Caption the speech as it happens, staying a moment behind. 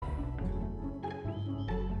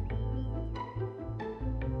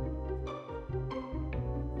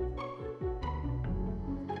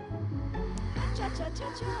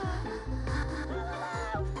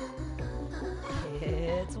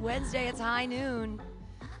It's Wednesday, it's high noon.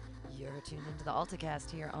 You're tuned into the Alta-Cast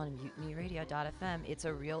here on MutinyRadio.fm. It's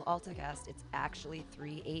a real Alta-Cast. It's actually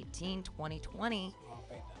 3/18/2020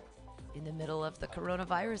 in the middle of the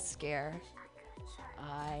coronavirus scare.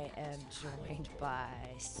 I am joined by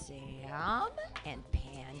Sam and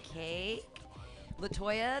Pancake.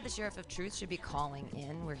 LaToya, the Sheriff of Truth, should be calling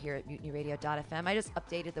in. We're here at MutinyRadio.fm. I just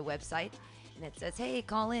updated the website, and it says, hey,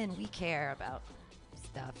 call in. We care about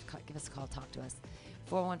stuff. Give us a call. Talk to us.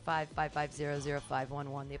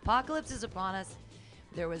 415-550-0511. The apocalypse is upon us.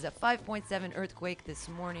 There was a 5.7 earthquake this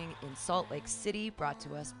morning in Salt Lake City, brought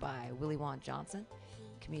to us by Willie Wan Johnson,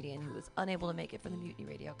 comedian who was unable to make it for the Mutiny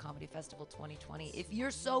Radio Comedy Festival 2020. If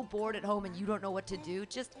you're so bored at home and you don't know what to do,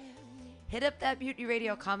 just hit up that Mutiny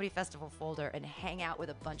Radio Comedy Festival folder and hang out with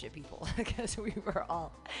a bunch of people, because we were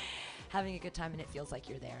all having a good time and it feels like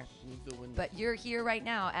you're there. But you're here right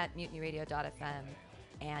now at MutinyRadio.fm,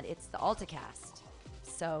 and it's the Alta-Cast.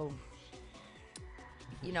 So,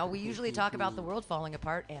 you know, we usually talk about the world falling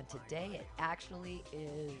apart, and today it actually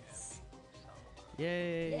is.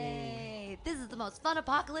 Yay! Yay! This is the most fun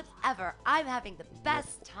apocalypse ever. I'm having the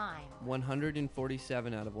best time.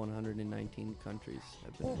 147 out of 119 countries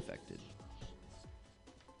have been infected.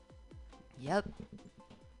 Yep.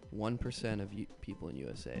 1% of people in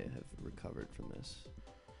USA have recovered from this.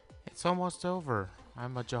 It's almost over.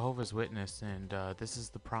 I'm a Jehovah's Witness, and this is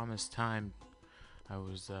the promised time I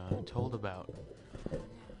was told about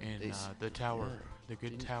in the tower, the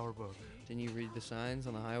good tower book. Didn't you read the signs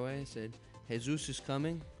on the highway? It said, Jesus is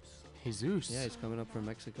coming. Jesus? Yeah, he's coming up from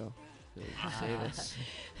Mexico to save us.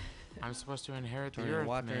 I'm supposed to inherit the Turning earth,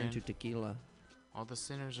 water man. into tequila. All the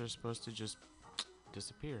sinners are supposed to just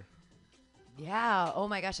disappear. Yeah. Oh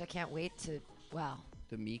my gosh, I can't wait to. Wow.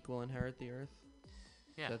 The meek will inherit the earth?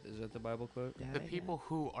 Yeah. Is that the Bible quote? Yeah, The people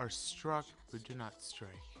who are struck but do not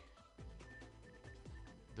strike.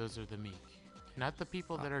 Those are the meek. Not the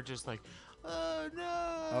people that are just like, oh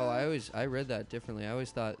no. Oh, I read that differently. I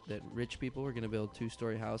always thought that rich people were going to build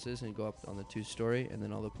 2-story houses and go up on the 2-story, and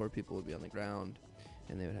then all the poor people would be on the ground,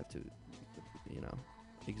 and they would have to,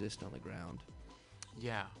 exist on the ground.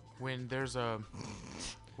 Yeah. When there's a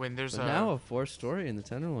But now a 4-story in the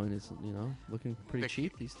Tenderloin is, looking pretty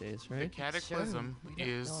cheap these days, the right? cataclysm We don't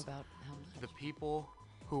is know about how much. the people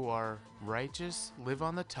who are righteous live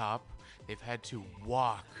on the top. They've had to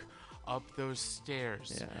walk up those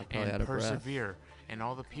stairs probably out and of breath. persevere. And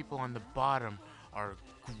all the people on the bottom are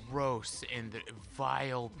gross and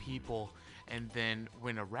vile people. And then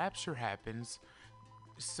when a rapture happens,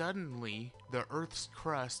 suddenly the Earth's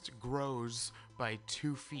crust grows by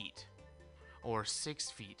 2 feet or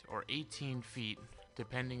 6 feet or 18 feet,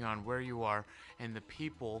 depending on where you are. And the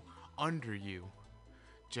people under you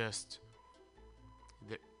just,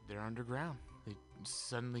 they're underground. They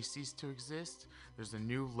suddenly cease to exist. There's a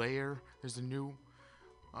new layer. There's a new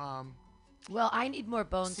Well, I need more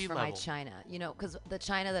bones sea for my level. china, because the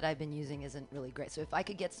china that I've been using isn't really great. So if I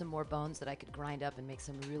could get some more bones that I could grind up and make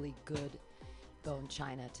some really good bone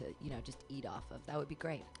china to, just eat off of, that would be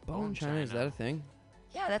great. Bone china, is that a thing?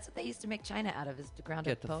 Yeah, that's what they used to make china out of, is to ground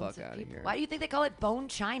Get up the bones fuck of outta people. here. Why do you think they call it bone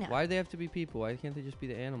china? Why do they have to be people? Why can't they just be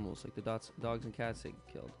the animals, like the dogs and cats they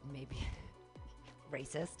killed? Maybe.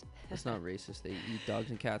 Racist. It's not racist. They eat dogs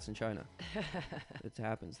and cats in China. It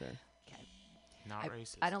happens there. Not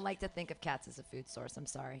racist? I don't like to think of cats as a food source. I'm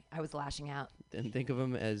sorry. I was lashing out. Then think of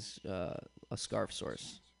them as a scarf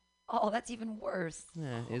source. Oh, that's even worse.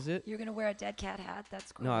 Yeah, is it? You're going to wear a dead cat hat?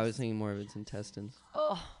 That's gross. No, I was thinking more of its intestines.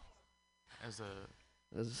 Oh. As a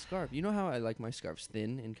scarf. You know how I like my scarves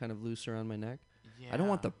thin and kind of loose around my neck? yeah. I don't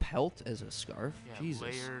want the pelt as a scarf. Yeah, Jesus.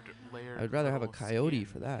 layered. I'd rather have a little coyote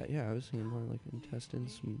skin. for that. Yeah, I was thinking more like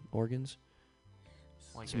intestines, some organs,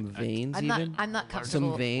 Like some a veins I'm even. not, I'm not comfortable.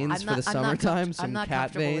 Some veins I'm for not- the I'm not summertime, I'm some not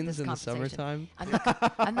cat comfortable with veins this in the conversation.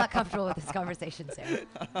 summertime. I'm not comfortable with this conversation,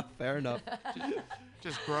 Sarah. Fair enough.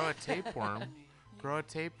 Just grow a tapeworm.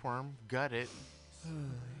 Gut it.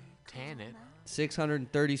 Tan it.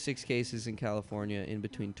 636 cases in California, in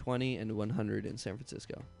between 20 and 100 in San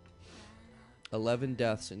Francisco. 11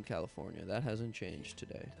 deaths in California. That hasn't changed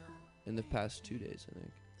today. In the past 2 days, I think.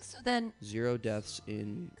 So then, 0 deaths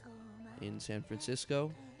in San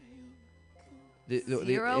Francisco.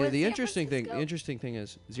 Zero in The San Francisco? interesting thing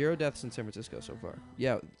is 0 deaths in San Francisco so far.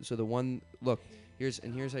 Yeah. So the one look here's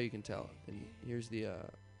how you can tell. And here's the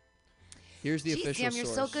geez, official Sam, you're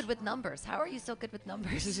source. so good with numbers. How are you so good with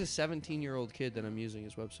numbers? This is a 17-year-old kid that I'm using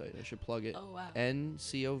his website. I should plug it. Oh, wow.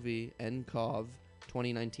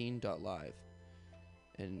 ncov2019.live.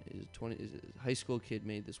 And is a high school kid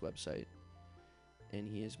made this website. and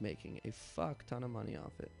he is making a fuck ton of money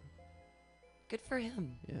off it. Good for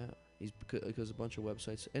him. Yeah, because a bunch of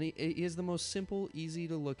websites, and he has the most simple, easy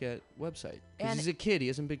to look at website. Because he's a kid, he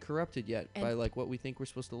hasn't been corrupted yet by like what we think we're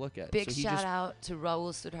supposed to look at. Big shout out to Raul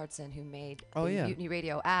Sudhartson, who made the Mutiny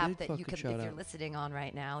Radio app that you can, if you're listening on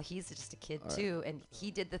right now. He's just a kid too, and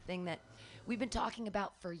he did the thing that we've been talking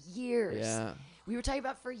about for years. Yeah, we were talking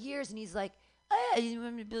about for years, and he's like, "Oh, yeah, you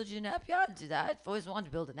want me to build you an app? Yeah, I'll do that. I've always wanted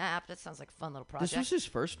to build an app. That sounds like a fun little project." This was his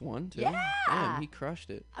first one too. Yeah, man, he crushed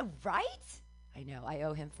it. Right? I know. I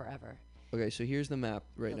owe him forever. Okay, so here's the map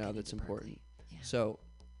right now that's important. Yeah. So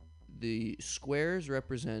the squares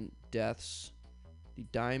represent deaths. The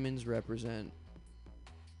diamonds represent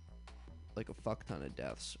like a fuck ton of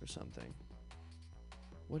deaths or something.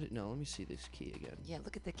 No, let me see this key again. Yeah,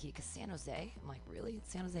 look at the key, because San Jose, I'm like, really?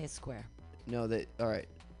 San Jose is square. No, all right.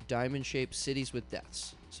 Diamond-shaped cities with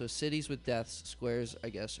deaths. So cities with deaths, squares, I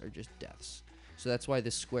guess, are just deaths. So that's why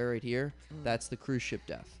this square right here, that's the cruise ship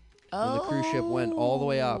death. When the cruise ship went all the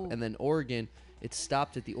way up, and then Oregon, it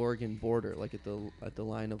stopped at the Oregon border, like at the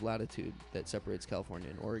line of latitude that separates California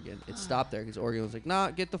and Oregon. It stopped there because Oregon was like,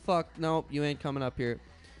 nah, get the fuck, no, you ain't coming up here.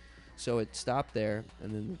 So it stopped there,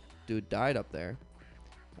 and then the dude died up there.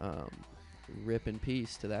 Rip in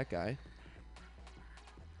peace to that guy.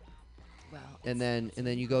 Well, and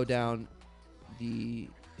then you go down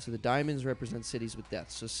so the diamonds represent cities with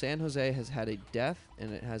deaths. So San Jose has had a death,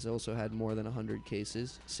 and it has also had more than 100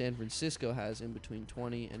 cases. San Francisco has in between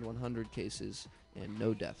 20 and 100 cases and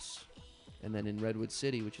no deaths. And then in Redwood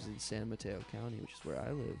City, which is in San Mateo County, which is where I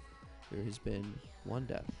live, there has been 1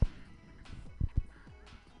 death.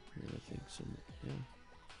 And I think yeah.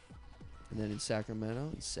 And then in Sacramento,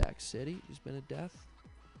 in Sac City, there's been a death.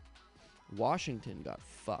 Washington got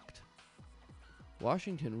fucked.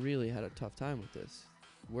 Washington really had a tough time with this.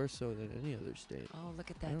 Worse so than any other state. Oh,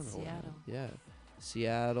 look at that, Seattle. Yeah.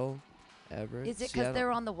 Seattle, Everett. Is it because they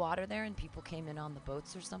were on the water there and people came in on the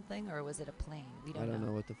boats or something? Or was it a plane? We don't know. I don't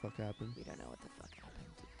know what the fuck happened. We don't know what the fuck happened.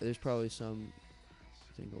 There's probably some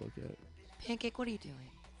thing to look at. Pancake, what are you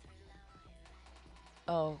doing?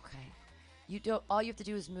 Oh, okay. All you have to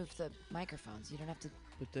do is move the microphones. You don't have to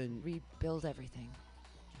rebuild everything.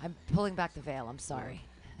 I'm pulling back the veil. I'm sorry.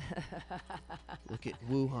 Look at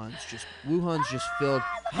Wuhan's just filled.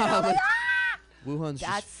 Wuhan's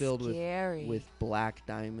just filled with black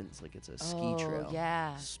diamonds, like it's a ski trail.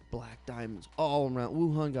 Yeah. Black diamonds all around.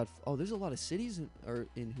 Wuhan got. There's a lot of cities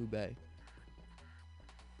in Hubei.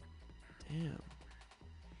 Damn.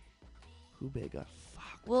 Hubei got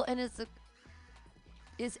fucked. Well, and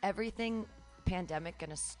is everything pandemic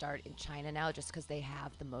going to start in China now just because they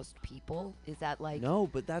have the most people? Is that like... No,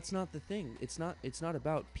 but that's not the thing. It's not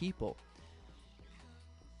about people.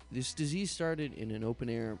 This disease started in an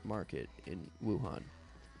open-air market in Wuhan.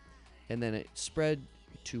 And then it spread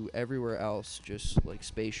to everywhere else, just like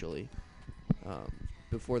spatially,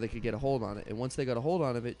 before they could get a hold on it. And once they got a hold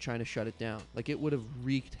on it, China shut it down. Like, it would have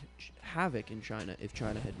wreaked havoc in China if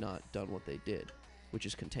China had not done what they did, which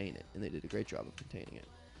is contain it. And they did a great job of containing it.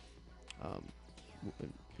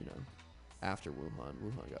 After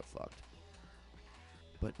Wuhan got fucked.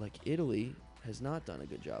 But like Italy has not done a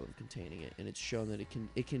good job of containing it, and it's shown that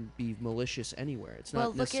it can be malicious anywhere. It's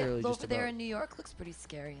not necessarily just over there in New York. Looks pretty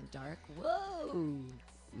scary and dark. Whoa.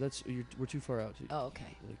 We're too far out. Oh,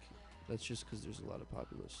 okay. Like that's just because there's a lot of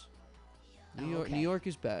populace. New York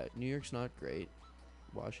is bad. New York's not great.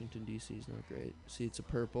 Washington D.C. is not great. See, it's a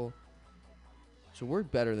purple. So we're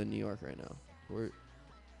better than New York right now.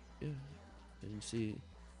 And you see.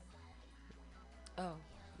 Oh.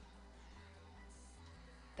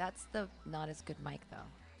 That's the not as good mic, though.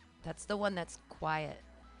 That's the one that's quiet.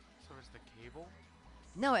 So is the cable?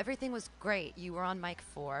 No, everything was great. You were on mic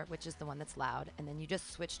 4, which is the one that's loud, and then you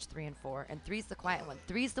just switched 3 and 4, and 3's the quiet one.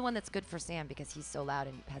 3's the one that's good for Sam because he's so loud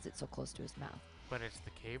and has it so close to his mouth. But it's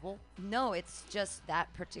the cable? No, it's just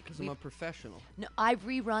that particular. I'm a professional. No, I've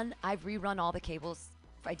rerun all the cables.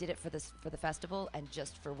 I did it for the festival, and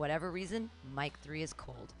just for whatever reason, mic 3 is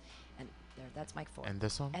cold, and that's mic 4. And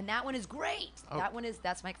this one? And that one is great. Oh.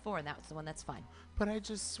 That's mic 4, and that's the one that's fine. But I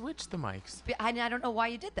just switched the mics. I don't know why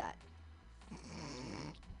you did that.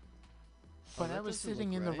 But I was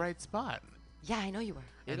sitting in the right spot. Yeah, I know you were.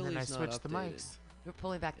 And then I switched the mics. We're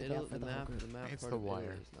pulling back the veil for the whole group. The map it's part the of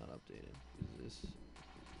wire. Is not updated.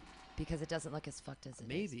 Because it doesn't look as fucked as it is.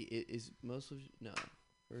 Maybe it is most of no.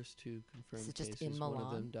 First 2 confirmed Is it just cases. in One Milan?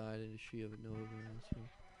 of them died in a Shia Nova.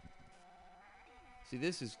 See,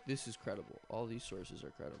 this is credible. All these sources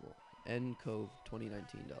are credible.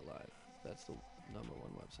 ncove2019.live. That's the #1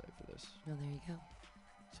 website for this. Oh, there you go.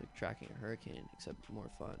 It's like tracking a hurricane, except more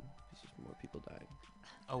fun because there's more people dying.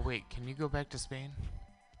 Oh wait, can you go back to Spain?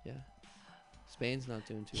 Yeah. Spain's not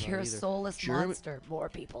doing too You're hot a either. soulless monster. More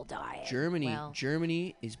people dying.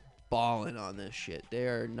 Germany is balling on this shit. They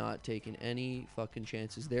are not taking any fucking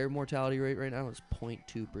chances. Their mortality rate right now is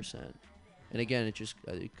 0.2%. And again, it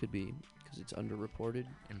could be because it's underreported.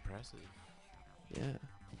 Impressive. Yeah.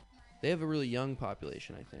 They have a really young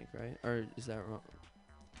population, I think, right? Or is that wrong?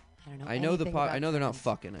 I don't know. I know anything I know they're not Germans.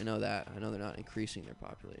 fucking. I know that. I know they're not increasing their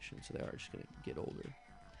population, so they are just gonna get older.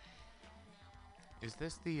 Is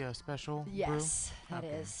this the special brew? Yes, that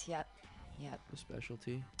Okay. is. Yep. The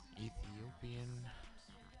specialty. Ethiopian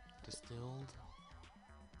distilled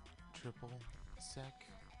triple sec.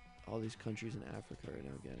 All these countries in Africa are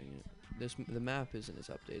now getting it. The map isn't as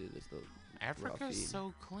updated as the raw Africa's feed.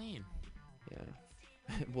 so clean. Yeah.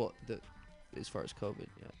 Well, as far as COVID,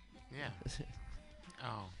 yeah. Yeah.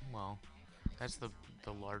 Oh, well, that's the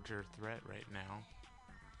larger threat right now.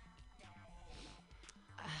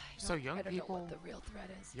 So young I don't people, know what the real threat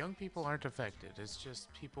is. young people aren't affected. It's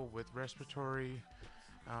just people with respiratory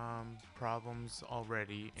problems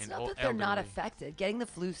already, It's and not that they're not elderly. affected. Getting the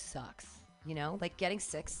flu sucks. You know, like getting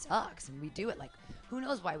sick sucks, and we do it. Like, who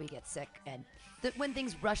knows why we get sick? And when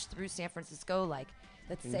things rush through San Francisco, like,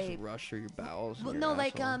 let's Things say, rush through your bowels. and well, your no,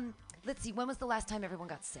 like, asshole. let's see, when was the last time everyone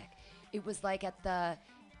got sick? It was like at the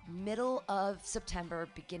middle of September,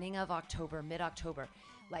 beginning of October, mid-October.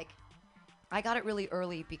 Like, I got it really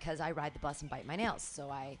early because I ride the bus and bite my nails, so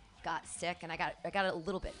I got sick and I got it a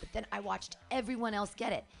little bit. But then I watched everyone else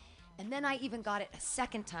get it. And then I even got it a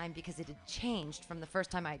second time because it had changed from the first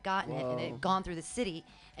time I had gotten it, and it Whoa. had gone through the city,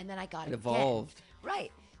 and then I got it It again. evolved.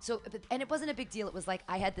 Right. So, and it wasn't a big deal. It was like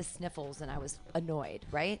I had the sniffles and I was annoyed,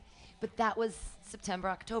 right? But that was September,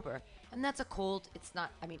 October. And that's a cold. It's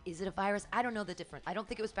not, I mean, is it a virus? I don't know the difference. I don't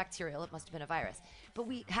think it was bacterial. It must have been a virus. But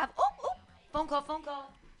we have, phone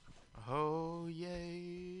call. Oh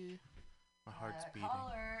yay! My heart's beating.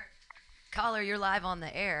 Caller, you're live on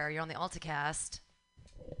the air. You're on the Alta-Cast.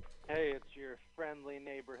 Hey, it's your friendly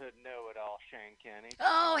neighborhood know-it-all, Shane Kenny.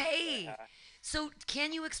 Oh, hey. So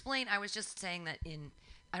can you explain, I was just saying that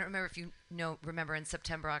I don't remember if you remember in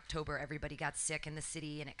September, October, everybody got sick in the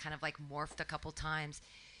city and it kind of like morphed a couple times.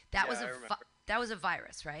 That Yeah, was I remember. that was a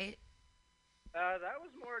virus, right? That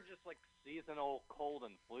was more just like seasonal cold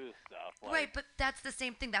and flu stuff. Like, Right, but that's the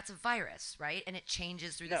same thing. That's a virus, right? And it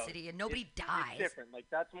changes through the No, city and nobody it's dies. different. Like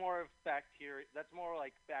that's more of bacteria. That's more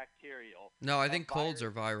like bacterial. No, I A think colds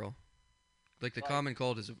are virus- viral. Like the Like- common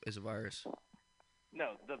cold is a virus.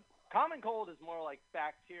 No, the common cold is more like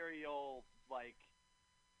bacterial. Like,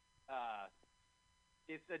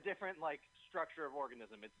 it's a different like structure of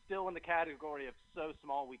organism. It's still in the category of so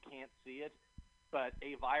small we can't see it, but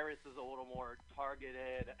a virus is a little more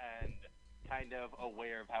targeted and kind of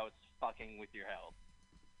aware of how it's fucking with your health.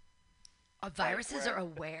 Viruses where- are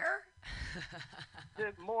aware?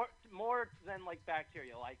 More than like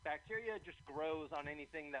bacteria. Like bacteria just grows on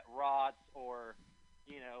anything that rots or,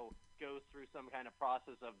 goes through some kind of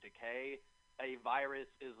process of decay. A virus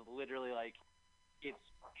is literally like it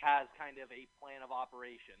has kind of a plan of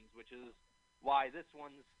operations, which is why this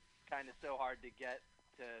one's kind of so hard to get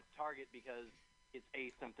to target because it's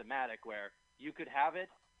asymptomatic, where you could have it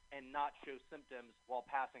and not show symptoms while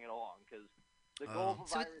passing it along because the goal of a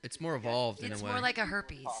So virus it's is more to get evolved in you a It's way. more like a people to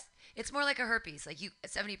herpes. talk. It's more like a herpes. Like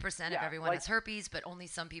 70% of Yeah, everyone like- has herpes, but only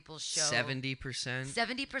some people show 70%.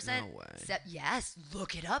 70%. No way. Yes,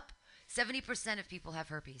 look it up. 70% of people have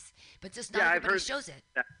herpes, but just not Yeah, I've everybody heard shows it.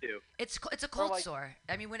 that too. It's a cold like- sore.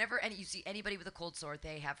 I mean, whenever you see anybody with a cold sore,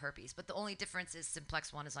 they have herpes. But the only difference is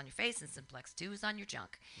simplex 1 is on your face and simplex 2 is on your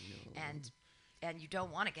junk. And you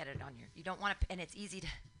don't want to get it on you don't want to, and it's easy to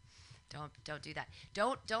don't do that.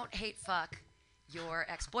 Don't hate fuck your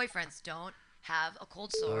ex-boyfriends. Don't have a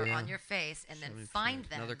cold sore yeah. on your face and then 70%. find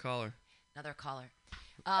them. Another caller. Another caller.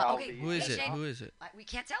 I'll Okay, be- Who is hey, it? Shane, Who is it? we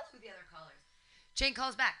can't tell who the other caller is. Shane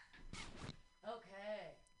calls back.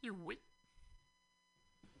 Okay. You wait.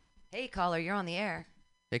 Hey, caller, you're on the air.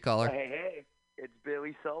 Hey, caller. Hey, it's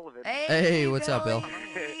Billy Sullivan. Hey, what's up, Bill?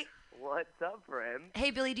 Billy. What's up, friend?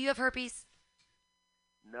 Hey, Billy, do you have herpes?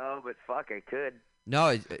 No, but fuck, I could.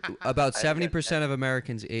 No, about I think 70% of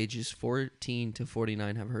Americans ages 14 to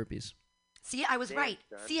 49 have herpes. See, I was Damn, right.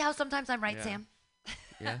 son. See how sometimes I'm right, Yeah. Sam?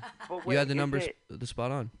 Yeah. But You had the is numbers It, the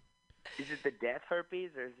spot on. is it the death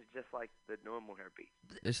herpes or is it just like the normal herpes?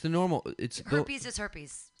 It's the normal. It's the, Herpes is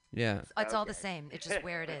herpes. yeah. It's all the Okay. same. It's just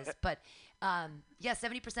where it is. But yeah,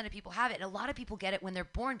 70% of people have it. And a lot of people get it when they're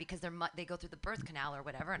born because they go through the birth canal or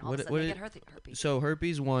whatever, and all of a sudden they get herpes. So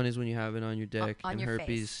herpes 1 is when you have it on your dick, on and your herpes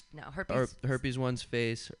face. No, herpes. herpes 1's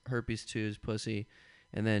face, herpes 2 is pussy,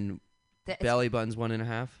 and then The- it's- belly button's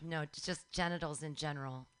 1.5. No, it's just genitals in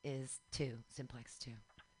general is 2, simplex 2.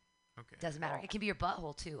 Okay. Doesn't matter. It can be your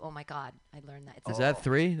butthole too. Oh my God, I learned that. It's Is a- that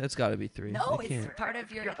 3? That's got to be 3. No, It it's can't. part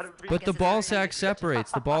of your. Gotta it's- be- I But guess the it's ball very- sack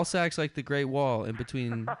separates. The ball sack's like the Great Wall in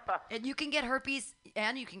between. And you can get herpes,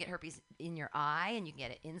 and you can get herpes in your eye, and you can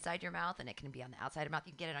get it inside your mouth, and it can be on the outside of your mouth.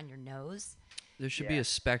 You can get it on your nose. There should be Yeah. a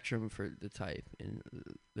spectrum for the type, and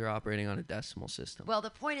they're operating on a decimal system. Well, the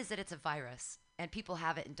point is that it's a virus, and people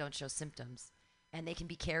have it and don't show symptoms, and they can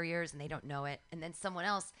be carriers and they don't know it, and then someone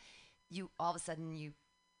else, you all of a sudden you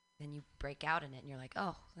break out in it, and you're like,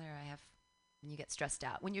 oh, there I have, and you get stressed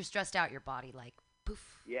out. When you're stressed out, your body like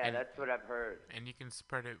poof. Yeah, And- that's what I've heard. And you can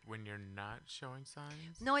spread it when you're not showing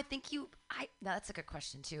signs? No, I think no, that's a good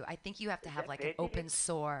question too. I think you have to Is have that like an big? open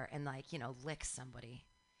sore and like lick somebody,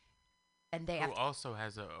 and they have Who also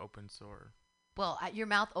has an open sore. well, your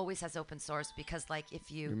mouth always has open sores because like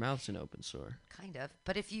if you Your mouth's an open sore. kind of,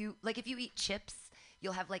 but if you eat chips,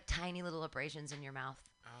 you'll have like tiny little abrasions in your mouth.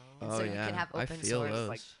 Oh. Oh So you yeah, can have I open feel sores. those.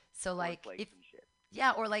 Like- So like Cornflakes if and shit.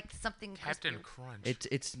 yeah, or like something Captain crispy. Crunch.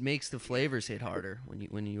 It makes the flavors hit harder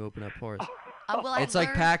when you open up pores. Well, I It's like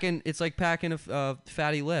learned- packing a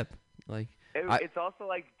fatty lip. Like It's also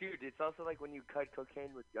like, dude, it's also like when you cut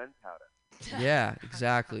cocaine with gunpowder. yeah,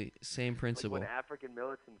 exactly. Same Like principle. when African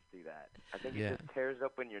militants do that. I think Yeah. it just tears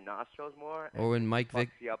open your nostrils more. Or when Mike fucks Vick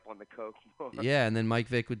you up on the coke more. yeah, and then Mike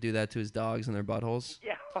Vick would do that to his dogs and their buttholes.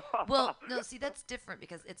 Yeah. Well, no, see that's different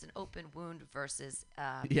because it's an open wound versus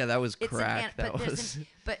Yeah, that was it's crack. but That there's was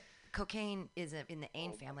but cocaine is in the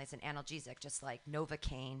AINE family. It's an analgesic, just like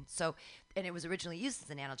Novocaine. So, and it was originally used as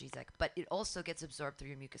an analgesic, but it also gets absorbed through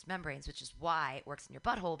your mucous membranes, which is why it works in your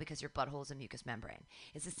butthole because your butthole is a mucus membrane.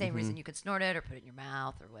 It's the same reason you can snort it or put it in your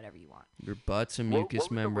mouth or whatever you want. your butt's a What mucus was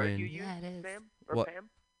the word membrane. you Yeah, used, it is. Sam? Or What? Pam?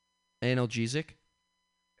 Analgesic.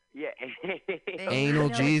 Yeah.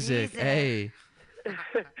 Analgesic. Analgesic. Hey.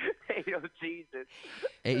 Oh, Jesus.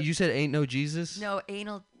 Hey, you said ain't no Jesus? No,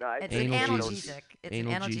 anal. No, I It's think an Anal anal- analgesic. It's an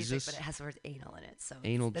Anal analgesic, Jesus? but it has the word anal in it. So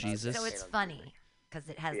Anal that's- Jesus? So it's Anal funny because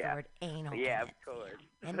it has the Yeah. word anal. Yeah, in of it. course.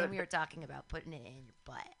 And then we were talking about putting it in your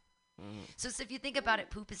butt. Mm. So if you think about it,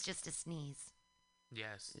 poop is just a sneeze.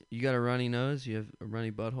 Yes. You got a runny nose? You have a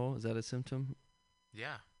runny butthole? Is that a symptom?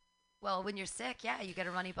 Yeah. Well, when you're sick, yeah, you get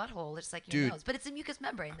a runny butthole, just like your Dude. nose. But it's a mucous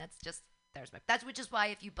membrane. That's which is why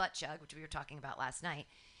if you butt chug, which we were talking about last night,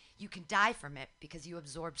 you can die from it because you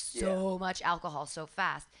absorb so much alcohol so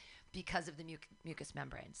fast because of the mucous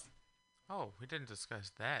membranes. Oh, we didn't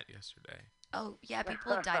discuss that yesterday. Oh yeah,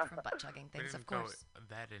 people have died from butt chugging We things, didn't of course. go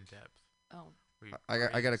that in depth. Oh, We I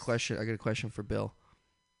got a grazed. question. I got a question for Bill.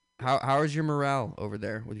 How is your morale over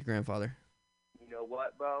there with your grandfather? You know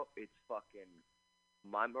what, bro? It's fucking.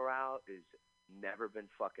 My morale is never been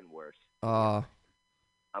fucking worse.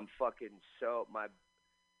 I'm fucking so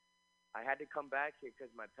I had to come back here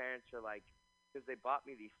because my parents are like, because they bought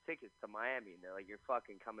me these tickets to Miami, and they're like, you're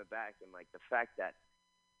fucking coming back, and like the fact that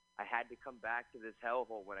I had to come back to this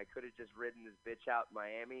hellhole when I could have just ridden this bitch out in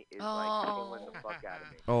Miami is like killing the fuck out of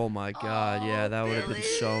me. Oh my God, yeah, that would have been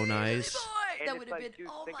so nice. And that it's would have like, been.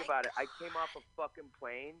 dude, Oh think my about it. God. I came off a fucking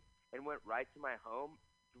plane and went right to my home,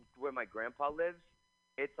 where my grandpa lives.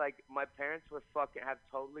 It's like my parents have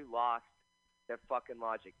totally lost their fucking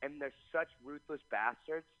logic, and they're such ruthless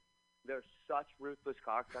bastards. They're such ruthless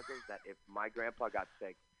cocksuckers that if my grandpa got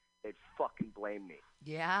sick, they'd fucking blame me.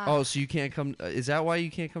 Yeah. Oh, so you can't come? Is that why you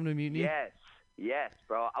can't come to Mutiny? Yes,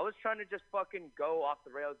 bro. I was trying to just fucking go off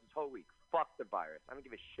the rails this whole week. Fuck the virus. I don't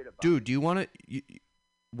give a shit about it. Dude, do you want to?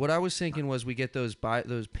 What I was thinking was we get those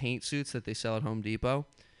paint suits that they sell at Home Depot.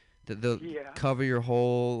 That they'll Yeah. cover your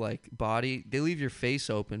whole like body. They leave your face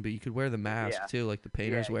open, but you could wear the mask Yeah. too, like the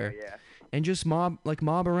painters wear. Yeah. And just mob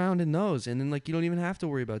around in those, and then like you don't even have to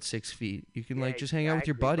worry about 6 feet. You can like just hang out with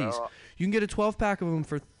your exactly, buddies. bro. You can get a 12-pack of them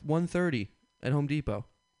for $130 at Home Depot.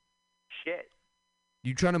 Shit.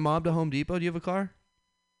 You trying to mob to Home Depot? Do you have a car?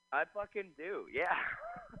 I fucking do. Yeah.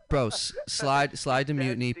 Bro, slide to Let's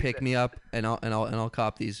Mutiny, do pick that. me up, and I'll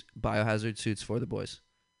cop these biohazard suits for the boys.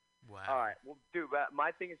 Wow. All right. Well, dude,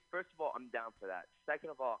 my thing is, first of all, I'm down for that. Second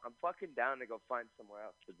of all, I'm fucking down to go find somewhere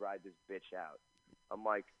else to ride this bitch out. I'm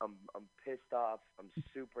pissed off. I'm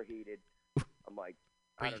super heated. I'm like,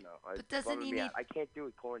 I But don't know. but It's doesn't bumming he me need- out. I can't do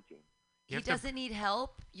it quarantine. You He have to- doesn't need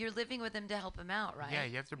help. You're living with him to help him out, right? Yeah,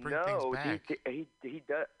 you have to bring No, things back. he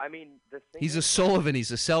does. I mean, the thing He's a is, Sullivan.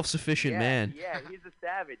 He's a self-sufficient yeah, man. Yeah, he's a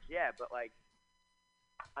savage. Yeah, but like,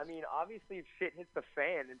 I mean, obviously, if shit hits the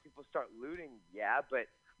fan and people start looting, yeah, but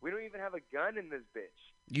we don't even have a gun in this bitch.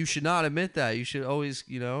 You should not admit that. You should always,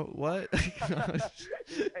 what? Yeah,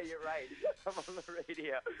 you're right. I'm on the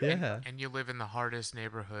radio. Yeah. And you live in the hardest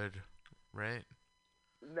neighborhood, right?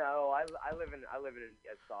 No, I live in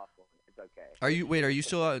a soft one. It's okay. Are you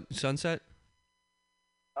still at Sunset?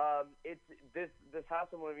 It's this house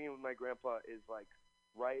I'm living in with my grandpa is like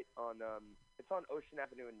right on it's on Ocean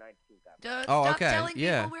Avenue and 19th Avenue. Stop okay. telling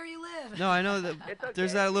Yeah. people where you live. No, I know that. It's okay.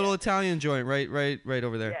 There's that little Italian joint right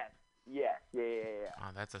over there. Yes. Yeah. Oh,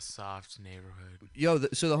 that's a soft neighborhood. Yo,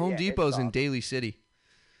 so the Home Yeah, it's Depot's in soft. Daly City.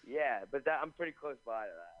 Yeah, but I'm pretty close by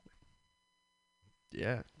to that.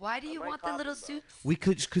 Yeah. Why do you might want the cop little them, though. suits? We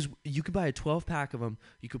could, because you could buy a 12-pack of them.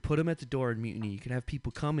 You could put them at the door in Mutiny. You could have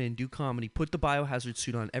people come in, do comedy, put the biohazard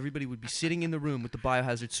suit on. Everybody would be sitting in the room with the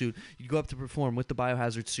biohazard suit. You'd go up to perform with the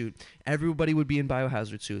biohazard suit. Everybody would be in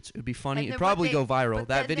biohazard suits. It'd be funny. And It'd then probably would go they- viral. but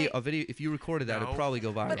That then video, if you recorded that, it'd No. probably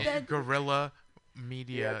go viral. But then- Guerrilla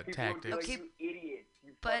media people tactics. would be like, Okay, you idiots.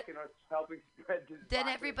 You but fucking are helping spread this Then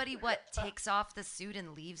virus. everybody takes off the suit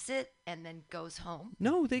and leaves it and then goes home.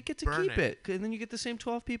 No, they get to Burn keep it. it, and then you get the same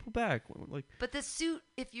 12 people back. Like, But the suit,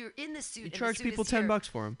 if you're in the suit, you and charge the suit people is here, $10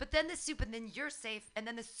 for them. But then the suit, and then you're safe, and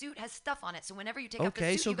then the suit has stuff on it. So whenever you take off the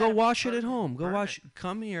Okay, suit, so you go gotta wash it burn at home. Go Burn wash.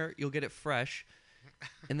 Come here. You'll get it fresh,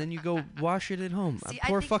 and then you go wash it at home. See, I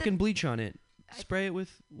Pour think fucking that- bleach on it. Spray it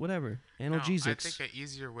with whatever No, I analgesics. think an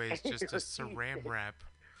easier way is just to saran wrap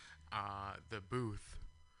the booth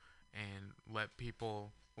and let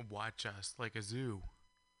people watch us like a zoo.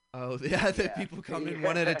 Oh yeah, that people come in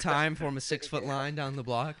one at a time, form a 6-foot line down the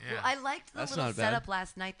block. Yeah. Well, I liked the That's little not bad. setup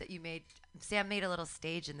last night that you made. Sam made a little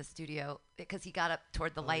stage in the studio because he got up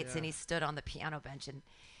toward the lights and he stood on the piano bench and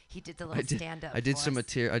he did the little stand up. I did some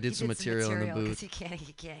material. I did He some material in the 'cause booth. He can't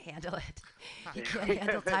handle it. He can't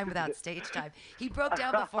handle time without stage time. He broke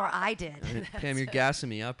down before I did. Pam, you're gassing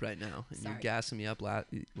me up right now. And you're Sorry. gassing me up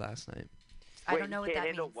last night. I Wait, don't know you what can't that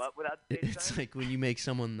handle means. what without stage It's time? like when you make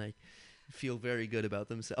someone like feel very good about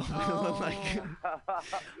themselves. Oh. like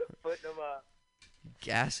Putting them up.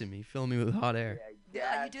 gassing me, filling me with hot air.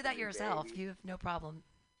 Yeah, you do that gassing, yourself. baby. You have no problem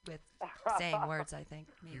with saying words, I think.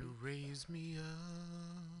 Maybe. You raise me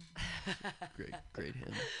up. Great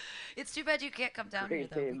hymn. It's too bad you can't come down here,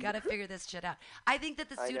 Great though. We hymn. got to figure this shit out. I think that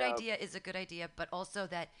the I suit know. idea is a good idea, but also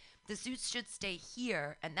that the suits should stay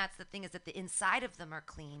here. And that's the thing, is that the inside of them are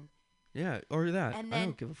clean. Yeah, or that. And I then-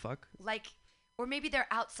 don't give a fuck. Like, or maybe they're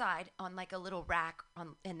outside on like a little rack,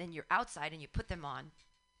 and then you're outside and you put them on.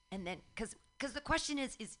 And then, because the question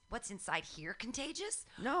is what's inside here contagious?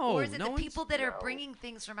 No, Or is it no the one's- people that are No. bringing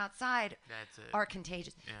things from outside That's it. are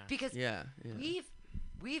contagious? Yeah. Because Yeah.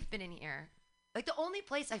 we've been in here. Like, the only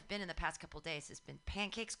place I've been in the past couple days has been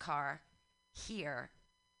Pancake's car, here,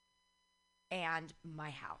 and my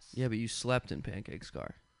house. Yeah, but you slept in Pancake's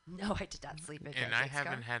car. No, I did not sleep in And I Pancake's car.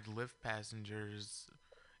 haven't had lift passengers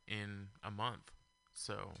in a month.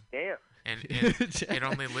 So, Damn. and it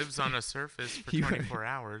only lives on a surface for You are- 24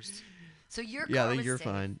 hours. So your Yeah, car then was you're safe.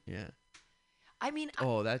 fine. Yeah. I mean,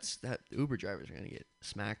 Oh, that Uber drivers are gonna get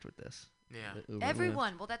smacked with this. Yeah. The Uber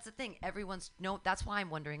everyone. Well, that's the thing. Everyone's no. That's why I'm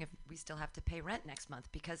wondering if we still have to pay rent next month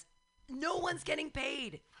because no one's getting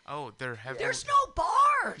paid. Oh, they're heavily, There's no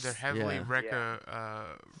bars. they're heavily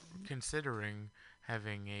Yeah. considering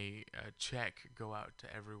having a check go out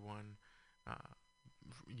to everyone.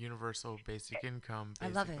 Universal basic income, I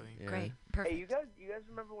basically. love it. Yeah. Great. Hey, Perfect. you guys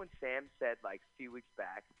remember when Sam said like a few weeks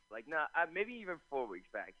back, like maybe even 4 weeks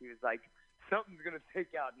back, he was like, something's gonna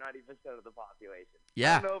take out 90% of the population. I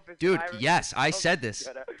Yeah, don't know if it's dude. virus, Yes, I something's said this.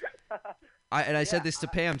 gonna- I said Yeah, this to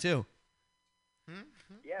Pam too.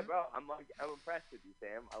 Yeah, bro, I'm impressed with you,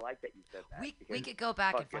 Sam. I like that you said that. we because could go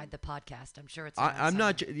back and fucking- find the podcast. I'm sure it's. around I'm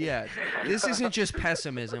not. somewhere. Yeah, this isn't just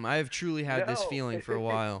pessimism. I have truly had this No. feeling for a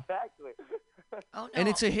while, Exactly. Oh no. and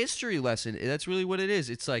it's a history lesson. That's really what it is.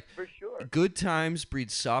 It's like For sure. good times breed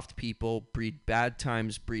soft people, breed bad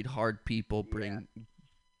times breed hard people,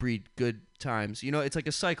 breed good times. You know, it's like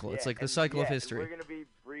a cycle. It's Yeah, like the and- cycle of yeah, and history. We're gonna be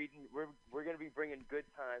breeding. We're gonna be bringing good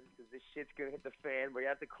times because this shit's gonna hit the fan. We're gonna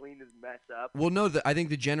have to clean this mess up. Well, no, I think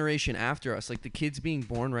the generation after us, like the kids being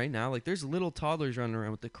born right now, like there's little toddlers running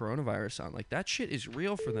around with the coronavirus on. Like that shit is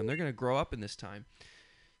real for them. They're gonna grow up in this time.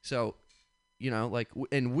 So, you know, like,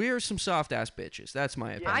 and we're some soft ass bitches. That's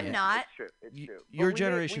my opinion. I'm not. It's true. It's Y- true. your But we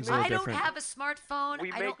generation's make, a we I make, little don't different. have a smartphone.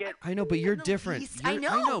 We I don't. make it- I know, but you're in the different. least. I You're-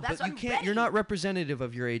 know. but That's why you I'm can't. You're ready. not representative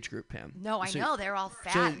of your age group, Pam. No, I So- know they're all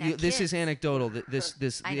fat. So and have this kids. is anecdotal. This I the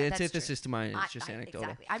know, that's true. antithesis to mine. It's just anecdotal.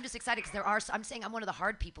 Exactly. I'm just excited because there are. I'm saying I'm one of the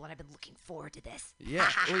hard people, and I've been looking forward to this. Yeah.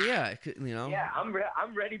 Well, yeah. You know. Yeah, I'm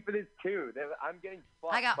ready for this too. I'm getting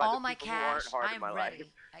fucked I got by all the my people who aren't cash. hard in I'm my ready. life.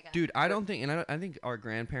 I got Dude, I don't think, and I think our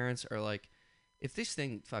grandparents are like, if this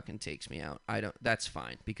thing fucking takes me out, that's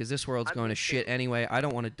fine because this world's I going to mean, shit anyway. I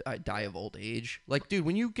don't want to die of old age. Like, dude,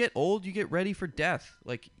 when you get old, you get ready for death.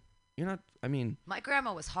 Like, You're not. I mean, my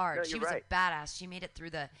grandma was hard. No, She you're was right. a badass. She made it through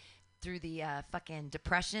the fucking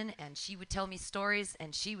depression, and she would tell me stories,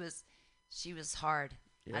 and she was hard.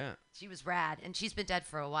 yeah. She was rad, and she's been dead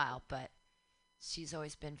for a while, but she's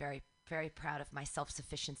always been very, very proud of my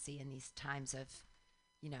self-sufficiency in these times of,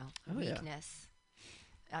 Oh, yeah. weakness.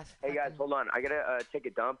 Hey guys, hold on. I gotta take a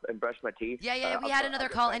dump and brush my teeth. Yeah, we had another I'll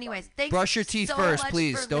get call back anyways. on. Thanks Brush your teeth so first, much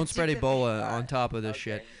please. for Don't spread listening to me. Ebola on top of this Okay.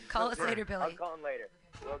 shit. Call us later, I'll Billy. call him later.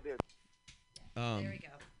 Will do. There we go.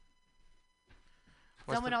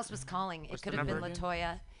 What's Someone the- else was calling. It what's could the have been number again?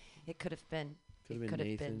 Latoya. It could have been. Could It have been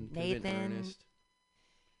Nathan. Could have been Nathan. Ernest.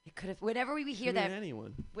 It could have. Whenever we hear Could have that, been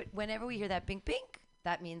anyone. whenever we hear that bing bing,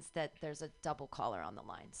 that means that there's a double caller on the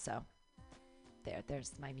line. So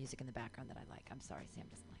there's my music in the background that I like. I'm sorry, Sam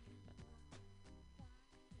doesn't like it.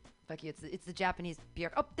 But fuck you. It's the Japanese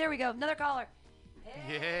beer. Oh, there we go. Another caller.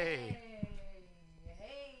 Yay.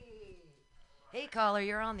 Hey, caller,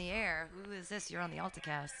 you're on the air. Who is this? You're on the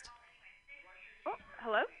Alta-Cast. Oh,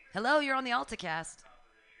 hello? Hello, you're on the Alta-Cast.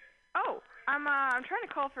 Oh, I'm trying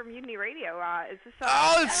to call from Mutiny Radio. Is this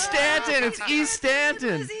Oh, it's Stanton. It's East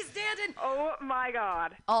Stanton. Lizzie Stanton. Oh my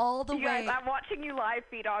God. All the You way. guys, I'm watching you live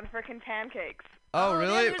feed on frickin' pancakes. Oh, Oh,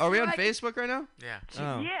 really? yeah, Are we on there's- Facebook right now? Yeah.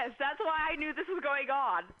 Oh, Yes, that's why I knew this was going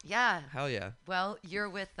on. Yeah. hell yeah. Well, you're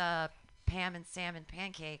with Pam and Sam and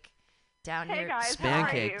Pancake down Hey here. guys, how Spam are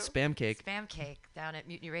cake. you? Spam cake. Spam Cake down at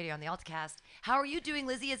Mutiny Radio on the Alta-Cast. How are you doing,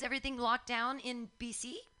 Lizzie? Is everything locked down in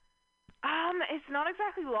BC? It's not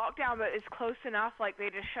exactly lockdown, but it's close enough. Like, they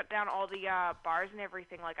just shut down all the bars and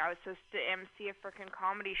everything. Like, I was supposed to MC a frickin'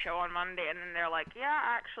 comedy show on Monday, and then they're like, yeah,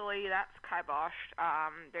 actually, that's kiboshed.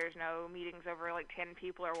 There's no meetings over, like, 10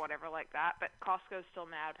 people or whatever like that, but Costco's still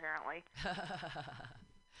mad, apparently.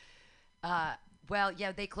 Well,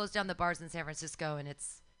 yeah, they closed down the bars in San Francisco, and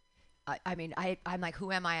it's. I'm like,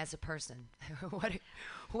 who am I as a person?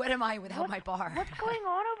 what am I without my bar? What's going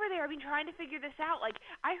on over there? I've been trying to figure this out. Like,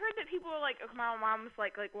 I heard that people were like, my mom was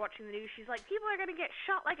like watching the news. She's like, people are gonna get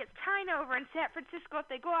shot like it's China over in San Francisco if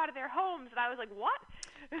they go out of their homes. And I was like, what?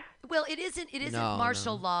 Well, it isn't No,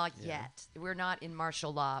 martial no. law Yeah. yet. We're not in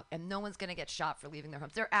martial law, and no one's gonna get shot for leaving their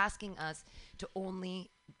homes. They're asking us to only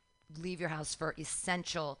leave your house for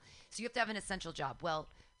essential. So you have to have an essential job. Well,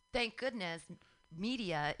 thank goodness.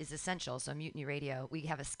 Media is essential, so Mutiny Radio, we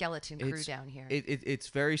have a skeleton crew down here. It's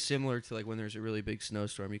very similar to like when there's a really big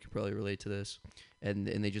snowstorm. You can probably relate to this, and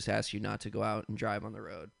they just ask you not to go out and drive on the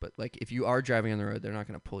road. But like if you are driving on the road, they're not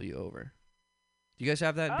going to pull you over. Do you guys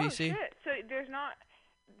have that in Oh BC? shit! So there's not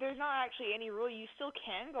actually any rule. You still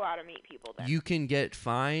can go out and meet people then. You can get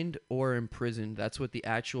fined or imprisoned. That's what the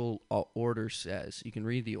actual order says. You can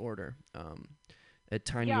read the order at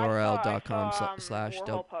tinyurl.com slash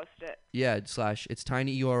Warhol post it. yeah slash it's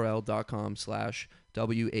tinyurl.com slash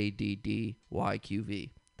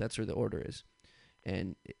WADDYQV. That's where the order is,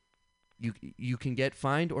 and you can get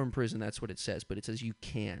fined or imprisoned. That's what it says, but it says you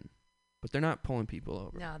can, but they're not pulling people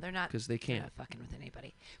over. No, they're not, because they they're can't. not fucking with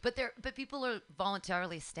anybody. But people are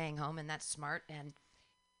voluntarily staying home, and that's smart. And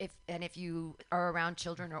if you are around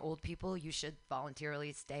children or old people, you should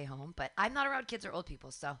voluntarily stay home. But I'm not around kids or old people,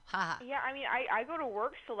 so haha. Yeah, I mean, I go to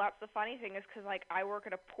work, so that's the funny thing is because like I work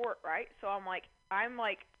at a port, right? So I'm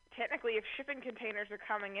like technically, if shipping containers are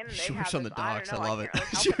coming in and She they works have on this, the docks. I don't know, I love it.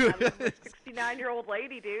 can't really help it. I'm a 69-year-old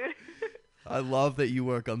lady, dude. I love that you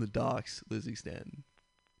work on the docks, Lizzie Stanton.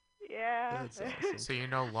 Yeah. That's awesome. So you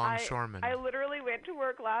know longshoremen. I literally went to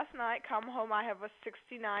work last night, come home, I have a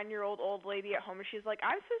 69-year-old old lady at home, and she's like,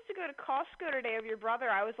 I'm supposed to go to Costco today with your brother.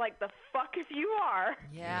 I was like, the fuck if you are.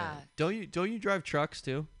 Yeah. Don't you drive trucks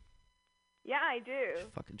too? Yeah, I do.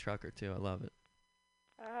 Fucking trucker too. I love it.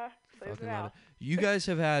 Plays Fucking it love out. it. You guys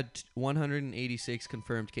have had 186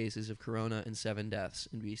 confirmed cases of corona and 7 deaths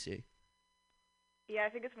in BC. Yeah, I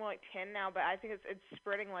think it's more like 10 now, but I think it's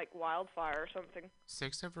spreading like wildfire or something.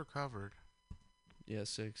 6 have recovered. Yeah,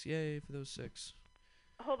 6. Yay for those 6.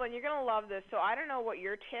 Hold on, you're going to love this. So I don't know what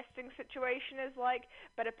your testing situation is like,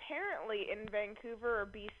 but apparently in Vancouver or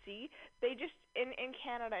BC, they just, in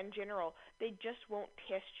Canada in general, they just won't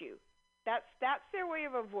test you. That's their way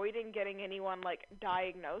of avoiding getting anyone, like,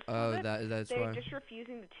 diagnosed Oh, with it. that's They're why. just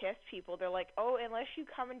refusing to test people. They're like, oh, unless you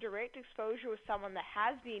come in direct exposure with someone that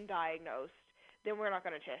has been diagnosed, then we're not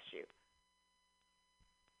going to test you.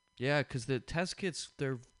 Yeah, because the test kits,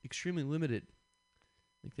 they're extremely limited.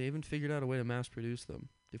 Like, they haven't figured out a way to mass produce them.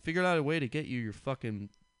 They figured out a way to get you your fucking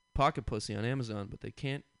pocket pussy on Amazon, but they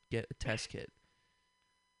can't get a test kit.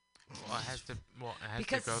 Well, it has to.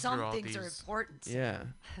 Because go some through all things are these. important. Yeah.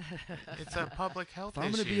 It's a public health If I'm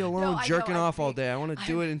issue. going to be alone I jerking know, off all think- day, I want to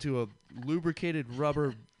do it into a lubricated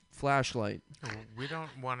rubber flashlight. We don't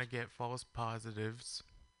want to get false positives.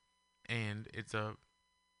 and it's a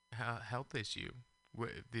health issue.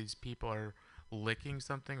 These people are licking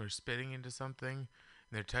something or spitting into something, and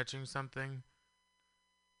they're touching something.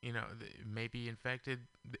 You know, maybe infected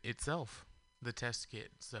itself, the test kit.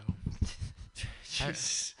 So have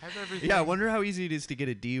everything. Yeah, I wonder how easy it is to get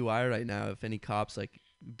a DUI right now if any cops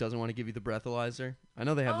doesn't want to give you the breathalyzer. I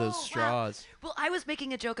know they have those straws. Wow. Well, I was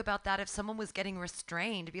making a joke about that if someone was getting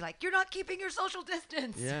restrained, to be like, you're not keeping your social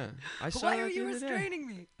distance. Yeah. Why are you restraining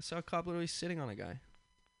me? I saw a cop literally sitting on a guy.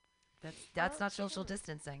 That's not social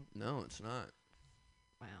distancing. No, it's not.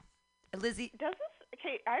 Wow. Lizzie. Does this?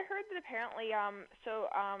 Okay, I heard that apparently,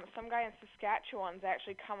 some guy in Saskatchewan's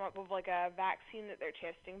actually come up with like a vaccine that they're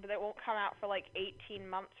testing, but it won't come out for like 18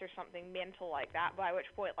 months or something mental like that. By which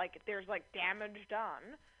point, like, there's like damage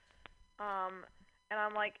done. And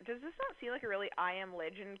I'm like, does this not seem like a really I Am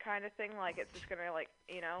Legend kind of thing? Like, it's just gonna like,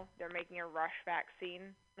 they're making a rush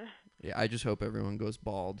vaccine. Yeah, I just hope everyone goes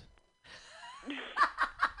bald.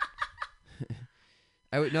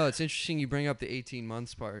 No, it's interesting you bring up the 18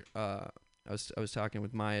 months part. I was talking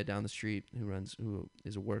with Maya down the street who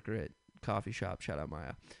is a worker at coffee shop. Shout out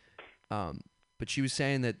Maya. But she was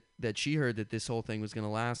saying that she heard that this whole thing was going to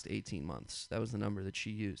last 18 months. That was the number that she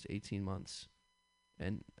used, 18 months.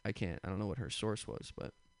 And I don't know what her source was,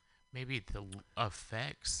 but maybe the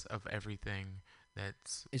effects of everything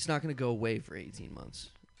it's not going to go away for 18 months.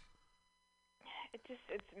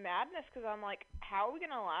 It's madness because I'm like, how are we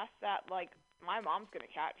going to last that? Like, my mom's going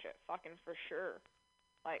to catch it, fucking for sure.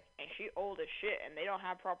 Like, and she old as shit, and they don't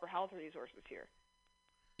have proper health resources here.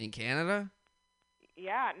 In Canada?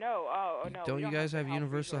 Yeah, no. Oh, no. Don't you guys have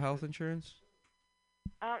universal health insurance?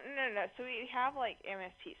 No. So we have, like,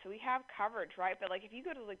 MST. So we have coverage, right? But, like, if you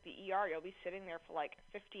go to, like, the ER, you'll be sitting there for, like,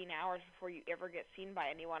 15 hours before you ever get seen by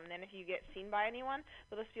anyone. And then if you get seen by anyone,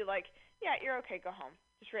 they'll just be like, yeah, you're okay, go home.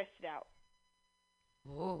 Just rest it out.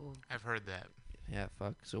 Whoa. I've heard that. Yeah,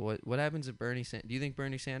 fuck. So what happens if do you think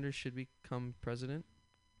Bernie Sanders should become president?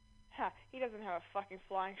 He doesn't have a fucking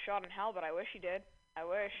flying shot in hell, but I wish he did. I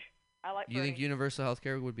wish. I like Bernie. You think universal health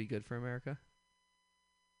care would be good for America?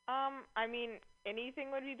 I mean,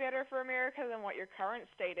 anything would be better for America than what your current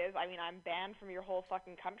state is. I mean, I'm banned from your whole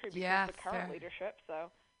fucking country because of the current leadership, so.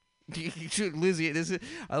 Lizzie,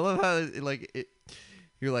 I love how,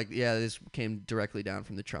 you're like, yeah, this came directly down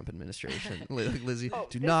from the Trump administration. Lizzie,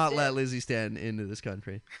 do not let Lizzie stand into this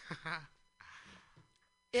country.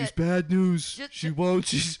 She's bad news.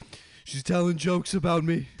 She's telling jokes about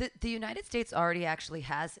me. The United States already actually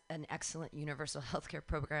has an excellent universal healthcare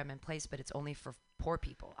program in place, but it's only for poor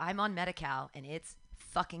people. I'm on Medi-Cal, and it's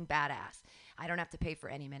fucking badass. I don't have to pay for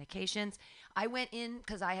any medications. I went in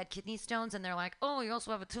because I had kidney stones, and they're like, oh, you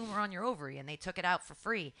also have a tumor on your ovary, and they took it out for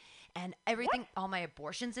free. And everything, all my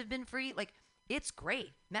abortions have been free. Like, it's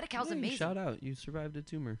great. Medi-Cal's amazing. Shout out. You survived a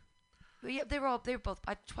tumor. Yeah, they were both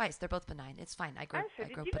twice. They're both benign. It's fine. I grew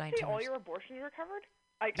benign tumors. All your abortions recovered?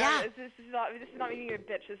 Like, yeah. This is not meaning a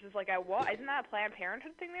bitch. This is like what? Isn't that a Planned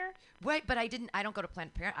Parenthood thing there? Right, but I don't go to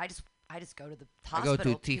Planned Parenthood. I just go to the hospital. I go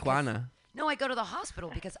to Tijuana. No, I go to the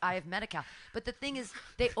hospital because I have Medi-Cal. But the thing is,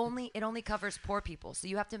 it only covers poor people. So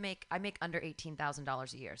you have to I make under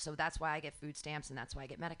 $18,000 a year. So that's why I get food stamps and that's why I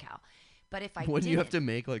get Medi-Cal. But if I wouldn't you have to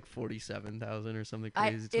make like 47,000 or something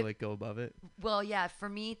crazy to go above it? Well, yeah, for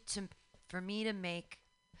me to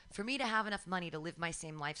have enough money to live my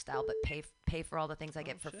same lifestyle but pay for all the things I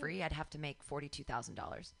get for free, I'd have to make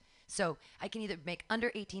 $42,000. So I can either make under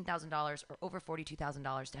 $18,000 or over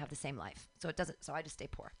 $42,000 to have the same life. So it doesn't. So I just stay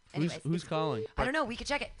poor. Anyways, who's calling? I don't know. We could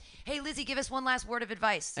check it. Hey, Lizzie, give us one last word of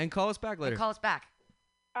advice. And call us back later. When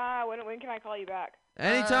can I call you back?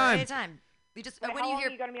 Anytime. Anytime. We just when you hear,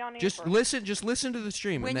 are you gonna be on just listen to the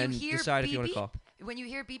stream and then decide if you want to call. When you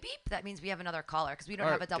hear beep beep, that means we have another caller because we don't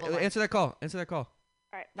have a double line. Answer that call. All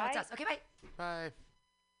right. No, it's us. Okay, bye. Bye.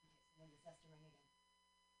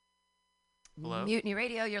 Hello? Mutiny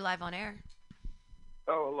Radio, you're live on air.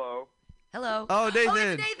 Oh, Hello. Oh, Nathan. Oh,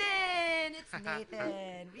 it's Nathan. It's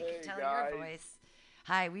Nathan. We can tell your voice.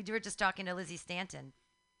 Hi, we were just talking to Lizzie Stanton.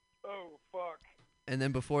 Oh, fuck. And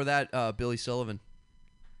then before that, Billy Sullivan.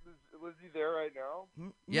 Is Lizzie there right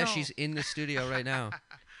now? Yeah, she's in the studio right now.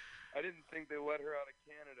 I didn't think they let her out of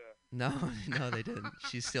Canada. No, they didn't.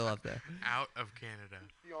 She's still up there. Out of Canada.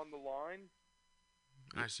 Is she on the line?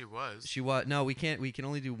 She was. She was. No, we can't. We can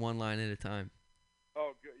only do one line at a time.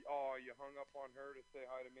 Oh, good. Oh, you hung up on her to say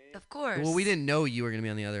hi to me? Of course. Well, we didn't know you were going to be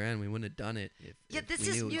on the other end. We wouldn't have done it if this we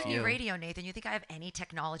is knew it was Mutiny you. Radio, Nathan. You think I have any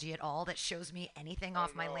technology at all that shows me anything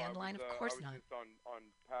off my landline? Of course not. I was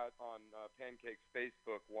just on Pancake's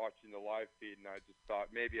Facebook watching the live feed, and I just thought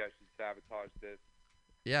maybe I should sabotage this.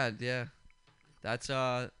 Yeah. That's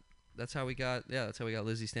That's how we got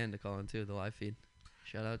Lizzie Stan to call in too. The live feed.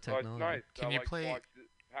 Shout out technology. Oh, it's nice. Can I you like play? to watch it.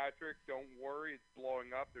 Patrick, don't worry, it's blowing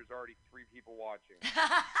up. There's already 3 people watching.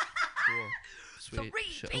 Cool. Sweet.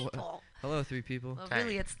 3 people. Hello, 3 people. Well,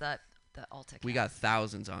 really, it's the Alta-Cast. We got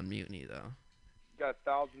thousands on Mutiny though. Got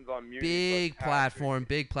thousands on Mutiny. Big but platform,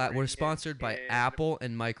 Patrick, We're sponsored by in. Apple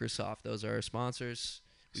and Microsoft. Those are our sponsors.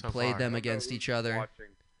 We So played far. them I don't know against who's each other. Watching.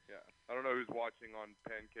 Yeah, I don't know who's watching on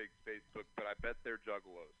Pancake's Facebook, but I bet they're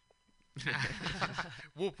juggalos.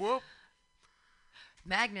 Whoop whoop.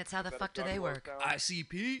 Magnets, how the Is that fuck a do they juggalo work? sound?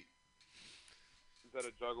 ICP. Is that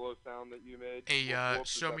a juggalo sound that you made? Hey, Whoop, whoop,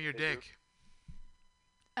 is show that me your what they do? dick.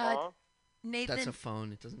 Huh? Nathan, That's a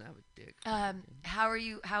phone. It doesn't have a dick. how are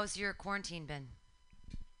you? How's your quarantine been?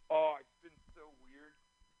 Oh, it's been so weird.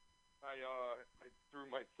 I threw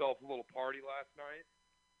myself a little party last night.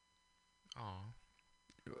 Oh.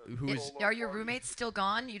 Who is? Are your roommates still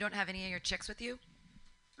gone? You don't have any of your chicks with you?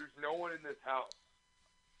 There's no one in this house.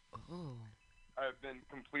 Oh. I've been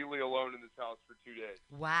completely alone in this house for 2 days.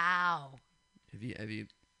 Wow. Have you?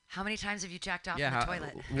 How many times have you jacked off Yeah. in the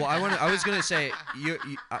toilet? Well, I was gonna say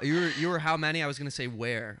you were how many? I was gonna say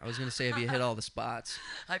where. I was gonna say have you hit all the spots?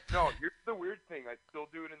 No, here's the weird thing. I still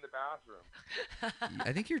do it in the bathroom.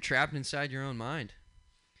 I think you're trapped inside your own mind.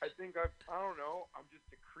 I think I don't know. I'm just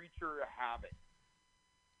a creature of habit.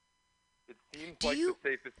 It seems Do like you- the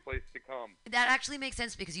safest place to come. That actually makes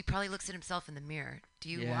sense because he probably looks at himself in the mirror. Do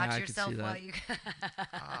you Yeah, watch I could yourself see that. while you? No,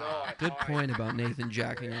 I Good hide. point about Nathan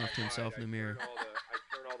jacking I off to himself hide. in the mirror. I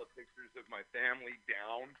turn all the pictures of my family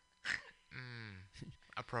down.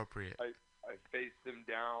 Appropriate. I face them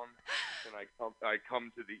down, and I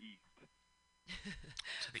come to the east.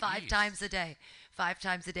 To the 5 east. times a day. 5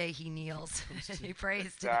 times a day he kneels and he prays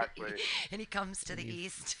Exactly. and he comes to the He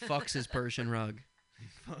east. Fucks his Persian rug.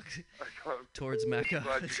 Fucks I come towards Mecca.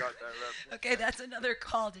 Glad you got that reference. Okay, that's another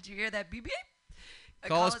call. Did you hear that? Beep beep.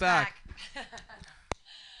 Call us back.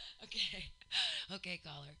 Okay,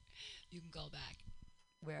 caller. You can call back.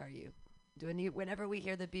 Where are you? Whenever we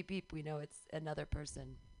hear the beep beep, we know it's another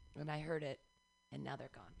person. And I heard it, and now they're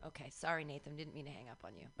gone. Okay, sorry, Nathan. Didn't mean to hang up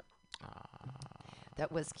on you.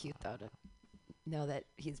 That was cute, though, to know that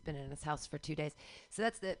he's been in his house for 2 days. So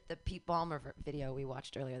that's the Pete Ballmer video we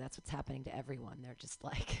watched earlier. That's what's happening to everyone. They're just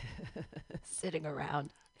like sitting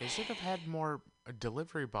around. They should have had more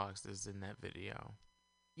delivery boxes in that video.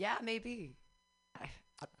 Yeah, maybe.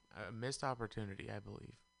 A missed opportunity, I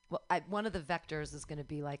believe. Well, one of the vectors is going to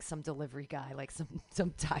be like some delivery guy, like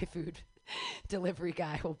some Thai food delivery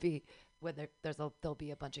guy will be when there'll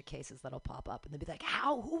be a bunch of cases that'll pop up and they'll be like,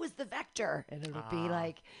 who was the vector? And it'll be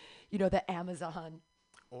like, the Amazon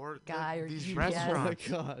Or guy or these UPS. restaurants.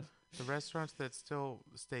 Oh my God. The restaurants that still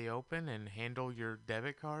stay open and handle your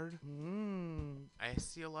debit card. I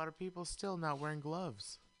see a lot of people still not wearing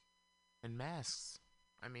gloves and masks.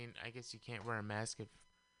 I mean, I guess you can't wear a mask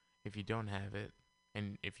if you don't have it.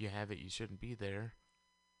 And if you have it, you shouldn't be there.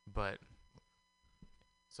 But,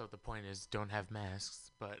 so the point is, don't have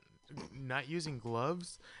masks. But not using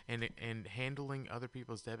gloves and handling other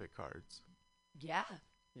people's debit cards. Yeah.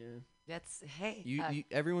 Yeah. That's, hey.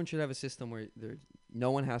 Everyone should have a system where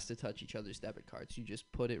no one has to touch each other's debit cards. You just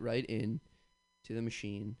put it right in to the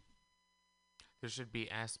machine. There should be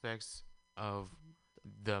aspects of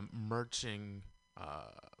the merchant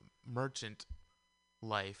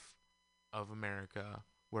life of America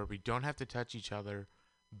where we don't have to touch each other,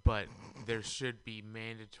 but there should be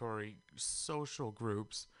mandatory social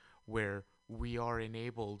groups where we are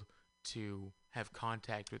enabled to have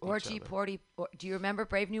contact with Orgy, each other. porgy, do you remember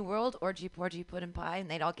Brave New World? Orgy, porgy, puddin' pie, and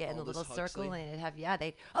they'd all get in a Aldous little circle Huxley. and it'd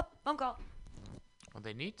have, phone call. Well,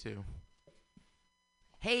 they need to.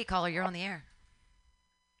 Hey, caller, you're on the air.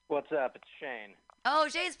 What's up? It's Shane. Oh,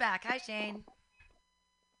 Shay's back. Hi, Shane.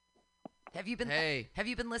 Have you been Hey. Have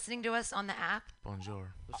you been listening to us on the app?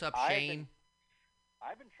 Bonjour. What's up, I've Shane?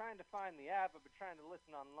 I've been trying to find the app. I've been trying to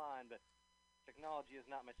listen online, but technology is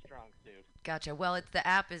not my strong suit. Gotcha. Well, the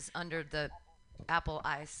app is under the Apple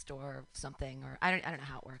iStore or something, or I don't know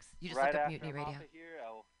how it works. You just Right look up after Mutiny I'm Radio. off of here,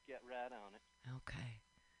 I'll get right on it. Okay.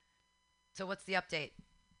 So what's the update?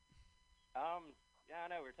 Yeah, I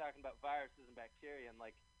know we're talking about viruses and bacteria, and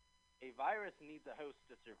like a virus needs a host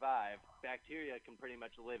to survive. Bacteria can pretty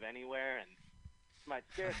much live anywhere, and this might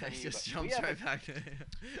scare some of you, just but we jumps have right back.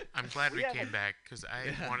 I'm glad we Yeah, came but- back because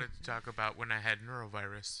I wanted to talk about when I had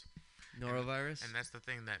norovirus. Norovirus? And that's the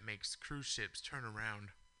thing that makes cruise ships turn around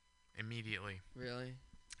immediately. Really?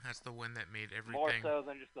 That's the one that made more everything. so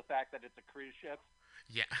than just the fact that it's a cruise ship.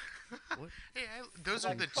 Yeah. What? Hey, those are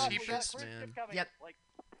Like, the fuck, we got a cheapest. cruise man. ship coming. Yep. Like,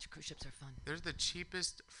 Cruise ships are fun. They're the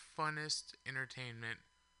cheapest, funnest entertainment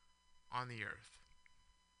on the earth.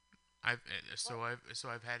 I've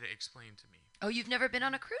had it explained to me. Oh, you've never been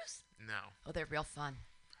on a cruise? No. Oh, they're real fun.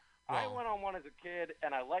 I went on one as a kid,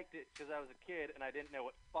 and I liked it because I was a kid and I didn't know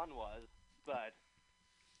what fun was. But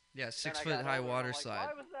yeah, then 6 I foot got high older, water I'm like, slide.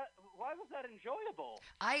 Why was that enjoyable?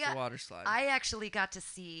 It's a water slide. I actually got to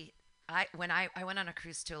see. When I went on a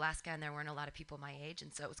cruise to Alaska, and there weren't a lot of people my age,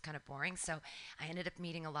 and so it was kind of boring. So I ended up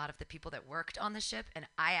meeting a lot of the people that worked on the ship, and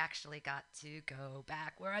I actually got to go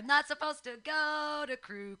back where I'm not supposed to go, to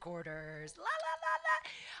crew quarters. La la la la.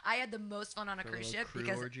 I had the most fun on a cruise ship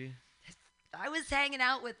because I was hanging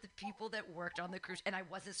out with the people that worked on the cruise, and I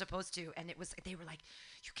wasn't supposed to. And they were like,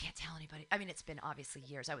 "You can't tell anybody." I mean, it's been obviously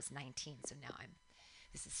years. I was 19, so now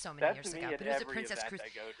this is so many years ago. But it was a Princess Cruise. I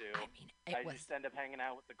go to. I mean, I just end up hanging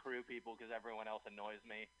out with the crew people because everyone else annoys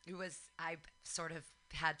me. I sort of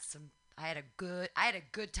had I had a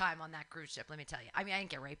good time on that cruise ship. Let me tell you. I mean, I didn't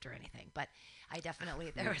get raped or anything, but I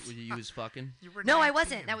definitely You was fucking? You were No, 19. I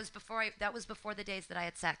wasn't. That was before the days that I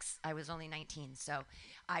had sex. I was only 19, so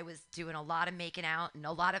I was doing a lot of making out and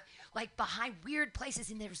a lot of like behind weird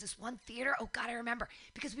places. And there was this one theater. Oh God, I remember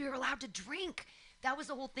because we were allowed to drink. That was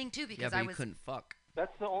the whole thing too. Because you couldn't fuck.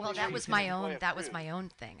 That's the only. Well, that way was you my can own. enjoy a That was cruise. my own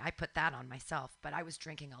thing. I put that on myself, but I was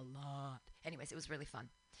drinking a lot. Anyways, it was really fun.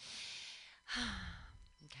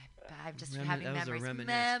 Okay, but I'm just having that was a memories. reminisce.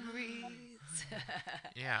 Memories.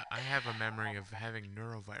 Yeah, I have a memory of having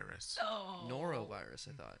neurovirus. Oh. Norovirus,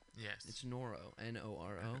 I thought. Yes. It's noro.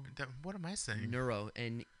 N-O-R-O. What am I saying? Neuro.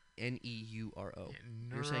 N-E-U-R-O.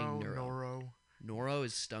 Yeah, You're saying neuro. Noro. Noro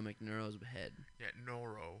is stomach. Neuro is head. Yeah,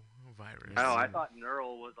 norovirus. Oh, I thought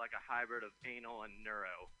neural was like a hybrid of anal and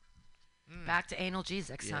neuro. Back to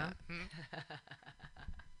analgesics, Yeah. huh?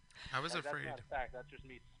 I was That's afraid. not a fact. That's just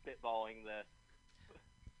me spitballing the.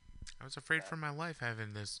 I was afraid for my life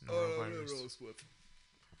having this norovirus.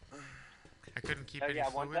 I couldn't keep any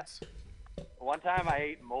fluids. One time I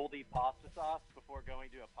ate moldy pasta sauce before going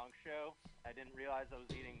to a punk show. I didn't realize I was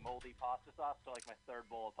eating moldy pasta sauce till like my third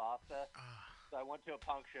bowl of pasta. So I went to a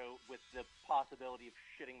punk show with the possibility of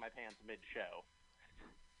shitting my pants mid-show.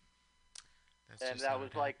 And that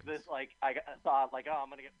was like this, like I thought, like, oh, I'm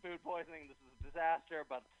gonna get food poisoning. This is a disaster.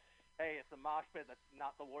 But hey, it's a mosh pit. That's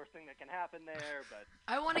not the worst thing that can happen there. But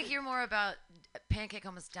I want to hear more about Pancake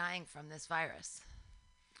almost dying from this virus.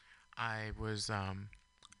 I was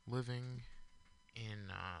living in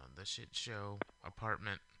the shit show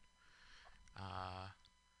apartment,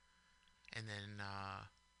 and then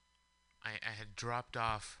I had dropped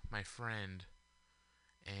off my friend,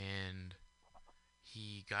 and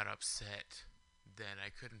he got upset that I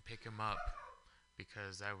couldn't pick him up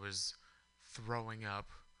because I was throwing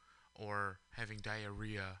up or having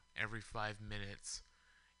diarrhea every 5 minutes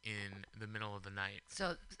in the middle of the night.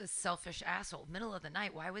 So, a selfish asshole. Middle of the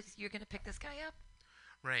night. Why was you going to pick this guy up?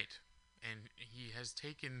 Right. And he has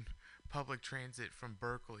taken public transit from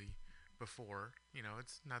Berkeley before. You know,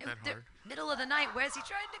 it's not that hard. Middle of the night. Where's he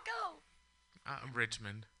trying to go?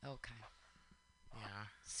 Richmond. Okay. Yeah.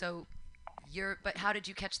 So, but how did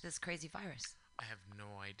you catch this crazy virus? I have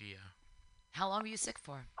no idea. How long were you sick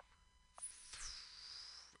for?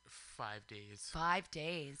 5 days. 5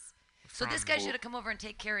 days. So this guy should have come over and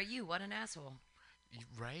take care of you. What an asshole.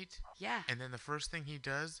 Right? Yeah. And then the first thing he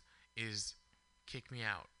does is kick me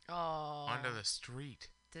out. Oh. Onto the street.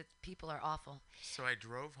 The people are awful. So I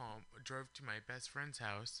drove to my best friend's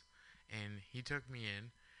house, and he took me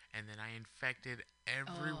in, and then I infected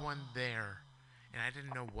everyone there. And I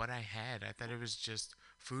didn't know what I had. I thought it was just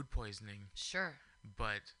food poisoning. Sure.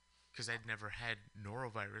 But, because I'd never had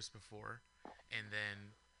norovirus before, and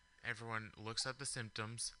then everyone looks up the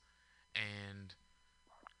symptoms, and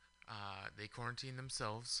they quarantine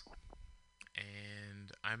themselves,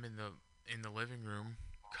 and I'm in the living room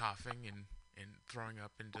coughing and throwing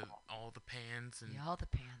up into all the pans and all the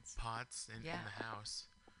pans. pots in the house.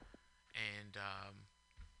 And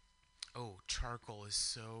charcoal is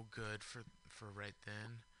so good for right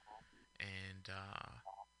then. And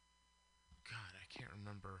God, I can't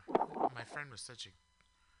remember. My friend was such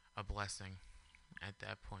a blessing at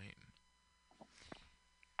that point.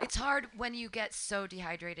 It's hard when you get so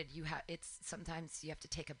dehydrated. Sometimes you have to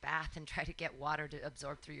take a bath and try to get water to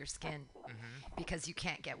absorb through your skin because you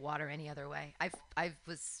can't get water any other way. I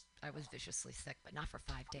was viciously sick, but not for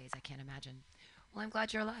 5 days. I can't imagine. Well, I'm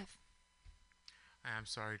glad you're alive. I'm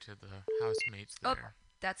sorry to the housemates there. Oh,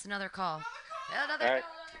 that's another call. Another call.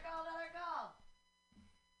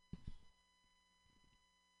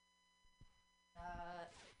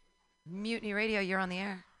 Mutiny Radio, you're on the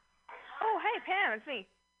air. Oh, hey, Pam, it's me.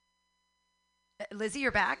 Lizzie,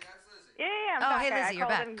 you're back? Yeah, I'm oh, back. hey, Lizzie, you're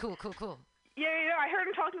back. In... Cool. Yeah, I heard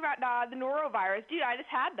him talking about the norovirus. Dude, I just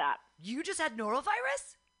had that. You just had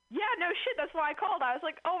norovirus? Yeah, no shit. That's why I called. I was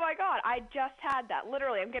like, oh my god, I just had that.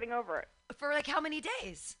 Literally, I'm getting over it. For like how many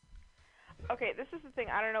days? Okay, this is the thing.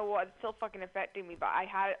 I don't know what. It's still fucking affecting me, but I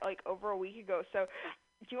had it like over a week ago. So,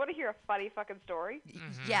 do you want to hear a funny fucking story?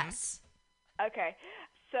 Yes. Okay.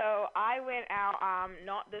 So I went out,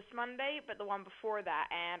 not this Monday, but the one before that,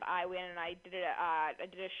 and I went and I did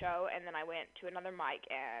a show, and then I went to another mic,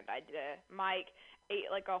 and I did a mic, ate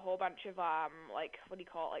like a whole bunch of like what do you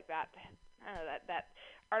call it, like that, I don't know, that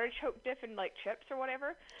artichoke dip and like chips or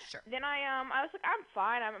whatever. Sure. Then I was like, I'm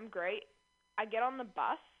fine, I'm great. I get on the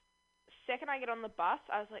bus. Second I get on the bus,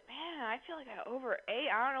 I was like, man, I feel like I overate.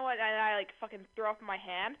 I don't know what, and I like fucking threw up in my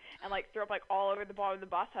hand and like threw up like all over the bottom of the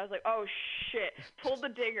bus. I was like, oh shit. Pulled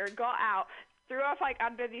the digger, got out, threw up like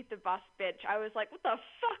underneath the bus bench. I was like, what the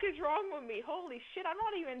fuck is wrong with me? Holy shit, I'm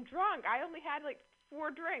not even drunk. I only had like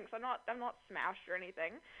 4 drinks. I'm not smashed or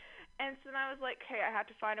anything. And so then I was like, hey, I have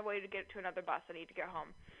to find a way to get to another bus. I need to get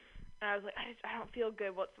home. And I was like, I don't feel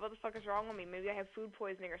good. What the fuck is wrong with me? Maybe I have food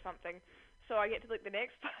poisoning or something. So I get to like the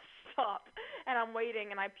next bus stop, and I'm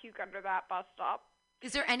waiting, and I puke under that bus stop.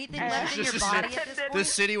 Is there anything left in your body at this point? The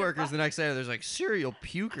city workers the next day, there's like serial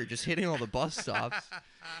puker just hitting all the bus stops.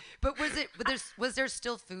 But was there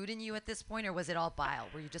still food in you at this point, or was it all bile?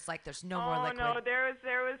 Were you just like, there's no more liquid? Oh no, there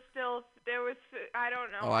was still I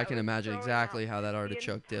don't know. Oh, I can imagine exactly how that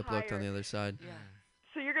artichoke dip looked on the other side. Yeah.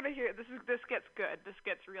 So you're gonna hear this gets good. This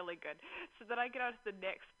gets really good. So then I get onto the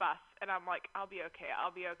next bus, and I'm like, I'll be okay.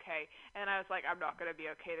 And I was like, I'm not gonna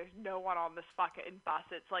be okay. There's no one on this fucking bus.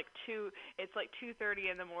 It's like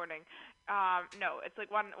 2:30 in the morning. No, it's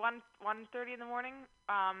like 1:30 in the morning.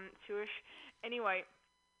 2ish. Anyway.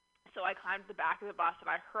 So I climbed the back of the bus and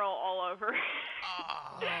I hurl all over.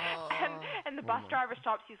 And the bus driver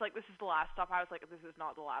stops. He's like, this is the last stop. I was like, this is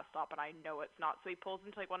not the last stop, and I know it's not. So he pulls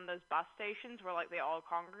into like one of those bus stations where like they all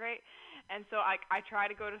congregate. And so I try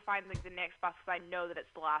to go to find like the next bus because I know that it's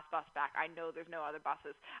the last bus back. I know there's no other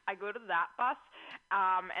buses. I go to that bus,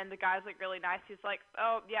 and the guy's like really nice. He's like,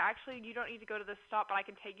 oh yeah, actually you don't need to go to this stop, but I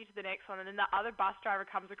can take you to the next one. And then the other bus driver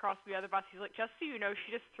comes across the other bus. He's like, just so you know,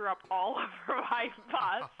 she just threw up all over my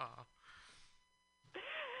bus.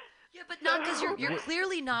 Yeah, but not because you're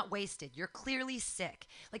clearly not wasted. You're clearly sick.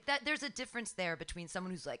 Like that. There's a difference there between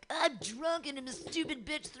someone who's like, I'm drunk and I'm a stupid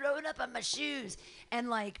bitch throwing up on my shoes, and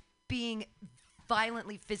like being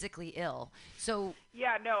violently physically ill. So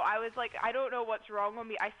yeah, no, I was like, I don't know what's wrong with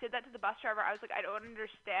me. I said that to the bus driver. I was like, I don't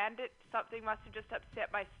understand it. Something must have just upset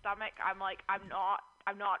my stomach. I'm like, I'm not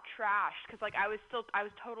trashed because like I was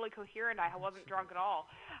totally coherent. I wasn't drunk at all.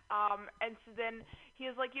 And so then he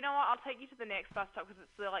was like, you know what? I'll take you to the next bus stop because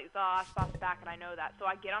it's the last bus back, and I know that. So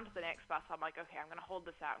I get onto the next bus. I'm like, okay, I'm gonna hold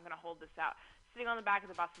this out. Sitting on the back of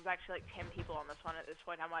the bus, there's actually like 10 people on this one at this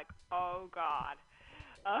point. I'm like, oh god.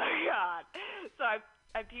 So I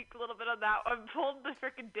puked a little bit on that one, pulled the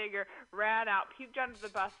frickin' digger, ran out, puked under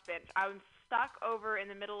the bus bench. I was stuck over in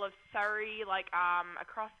the middle of Surrey, like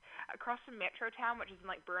across from Metro Town, which is in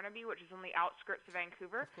like Burnaby, which is on the outskirts of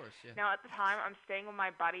Vancouver. Of course, yeah. Now at the time, I'm staying with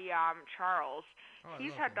my buddy Charles.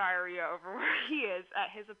 He's had diarrhea over where he is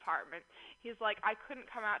at his apartment. He's like, I couldn't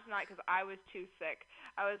come out tonight because I was too sick.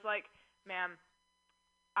 I was like, man.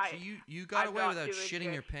 So you got away without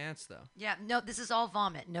shitting your pants, though. yeah, no, this is all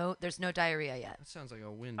vomit. No, there's no diarrhea yet. That sounds like a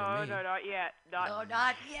win to Oh me. no, not yet. No,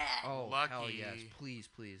 not yet. Oh, Lucky. hell yes. Please.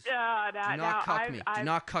 Do Do not cuck me. Do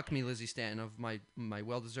not cuck me, Lizzie Stanton, of my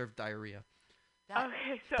well-deserved diarrhea.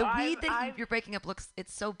 Okay, so the weed that you're breaking up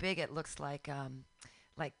it's so big it looks like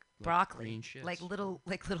broccoli, green shits. like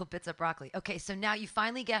little bits of broccoli. Okay, so now you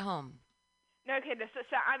finally get home. No, okay,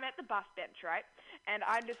 so I'm at the bus bench, right? And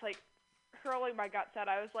I'm just like hurling my guts out.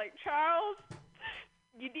 I was like, Charles,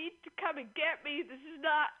 you need to come and get me. This is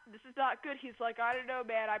not good. He's like, I don't know,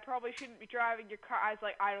 man. I probably shouldn't be driving your car. I was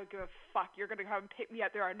like, I don't give a fuck. You're gonna come and pick me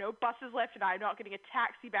up. There are no buses left, and I'm not getting a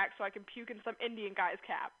taxi back so I can puke in some Indian guy's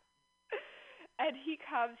cab. And he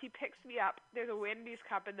comes, he picks me up. There's a Wendy's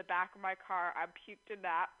cup in the back of my car. I'm puked in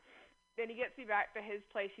that. Then he gets me back to his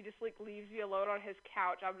place. He just like leaves me alone on his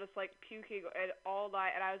couch. I'm just like puking all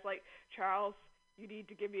night. And I was like, Charles, you need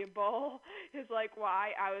to give me a bowl. He's like,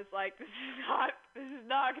 why? I was like, this is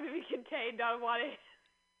not going to be contained. I want it.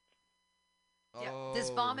 Yeah, this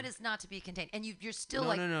vomit is not to be contained, and you're still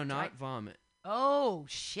No, not vomit. Oh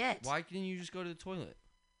shit! Why didn't you just go to the toilet?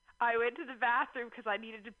 I went to the bathroom because I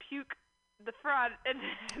needed to puke the front, and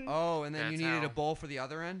then you needed a bowl for the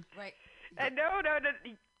other end. Right. And no.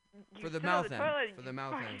 You For the sit on mouth end. toilet, For you the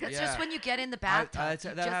mouth fucking- end. That's Yeah. just when you get in the bathtub.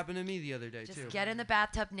 That happened to me the other day, Just too. get in the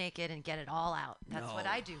bathtub naked and get it all out. That's what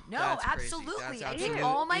I do. No, That's crazy. absolutely. That's I absolute take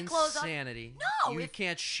all my clothes off. insanity. No, You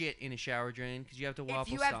can't shit in a shower drain because you have to waffle If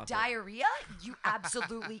you stop have it. diarrhea, you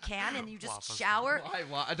absolutely can, and you just Waffle shower.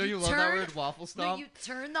 Why? Don't you love that word, waffle No, stop? you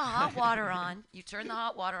turn the hot water on. You turn the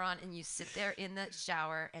hot water on, and you sit there in the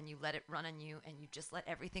shower, and you let it run on you, and you just let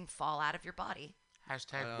everything fall out of your body.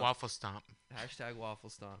 Hashtag waffle stomp. Hashtag waffle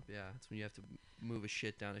stomp. Yeah, it's when you have to move a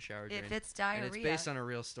shit down a shower drain. If it's diarrhea, and it's based on a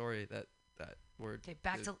real story. That word. Okay,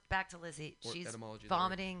 back to Lizzie. She's etymology of that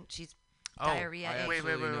vomiting. She's Oh, diarrhea. I Wait,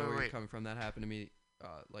 absolutely know where you're wait. coming from. That happened to me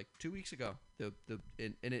like 2 weeks ago.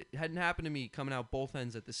 And it hadn't happened to me coming out both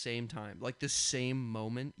ends at the same time, like the same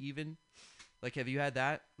moment even. Like, have you had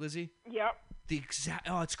that, Lizzie? Yep.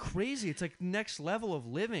 It's crazy. It's like next level of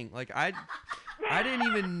living. Like I didn't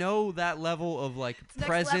even know that level of like It's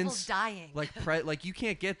presence. next level dying. Like you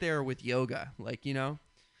can't get there with yoga. Like, you know.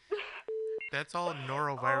 That's all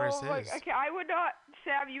norovirus Oh my, is. okay, I would not,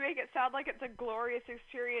 Sam. You make it sound like it's a glorious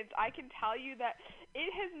experience. I can tell you that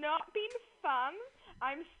it has not been fun.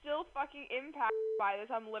 I'm still fucking impacted by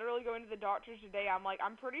this. I'm literally going to the doctor today. I'm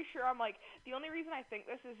pretty sure. The only reason I think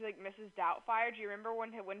this is like Mrs. Doubtfire. Do you remember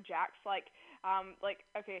when Jack's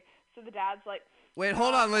okay, so the dad's like. Wait,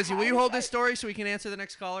 hold on, Lizzie. Will you hold this story so we can answer the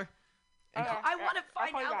next caller? I want to I'll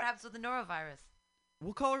find call you out what back. happens with the norovirus.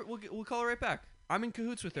 We'll call her. We'll call her right back. I'm in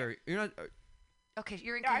cahoots with her. You're not. Okay,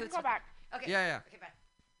 you're in Yeah, I cahoots. can call back. Okay. Yeah. Okay,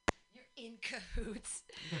 bye. You're in cahoots.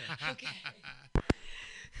 Okay.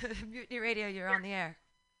 Mutiny Radio, you're on the air.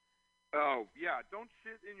 Oh, yeah, don't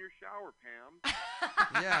shit in your shower,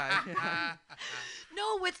 Pam. Yeah.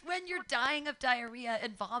 No, it's when you're dying of diarrhea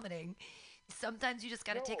and vomiting. Sometimes you just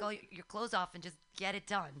got to take all your clothes off and just get it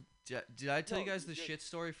done. Did I tell you guys the shit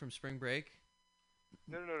story from spring break?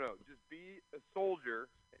 No. Just be a soldier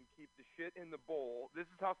and keep the shit in the bowl. This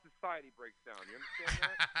is how society breaks down. You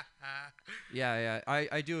understand that? Yeah.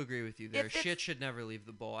 I do agree with you there. If it's- Shit should never leave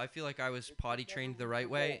the bowl. I feel like I was potty trained the right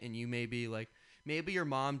way, and you maybe your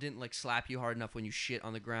mom didn't like slap you hard enough when you shit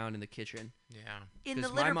on the ground in the kitchen. Yeah. In the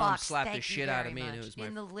 'Cause litter my mom box, slapped the thank you shit out of very me, and it much. was my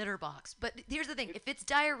in the litter box. But here's the thing: if it's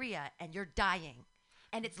diarrhea and you're dying,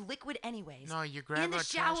 and it's liquid anyways, No, you grab in the a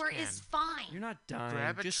shower trash can. is fine. You're not dying.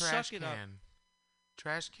 Grab a Just trash suck it can. up.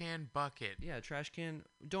 Trash can bucket. Yeah, trash can.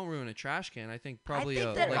 Don't ruin a trash can. I think probably I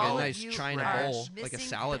think that all a of nice you china are bowl, like a missing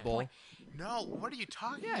salad the bowl. point. No, what are you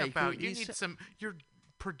talking Yeah, about? You you need sa- some. You're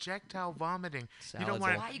projectile vomiting. You Salad don't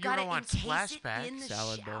want. bowl. Why you You gotta don't want encase splashback. it in the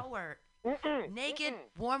Salad bowl. shower? Naked,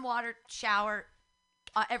 warm water shower.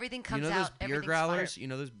 Everything comes You know those out. beer everything's growlers? fire. You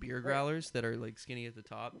know those beer growlers that are like skinny at the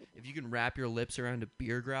top? If you can wrap your lips around a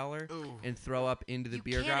beer growler Ooh. and throw up into the You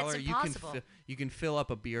beer can't, it's growler, impossible. you can fill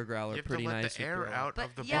up a beer growler You have pretty to let nice the with air beer. out But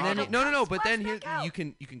of the yeah, And then bottle. no, but then Splash here back out.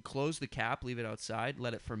 you can close the cap, leave it outside,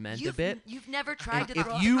 let it ferment a bit. You've never tried And to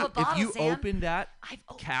throw it into a bottle, if you Sam. open that I've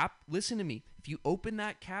o- cap, listen to me. If you open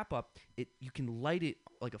that cap up, you can light it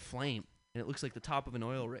like a flame, and it looks like the top of an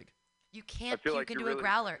oil rig. You can't feel puke like you're into really- a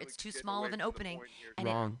growler. I feel It's like too you're getting small away of an from the opening, point here. and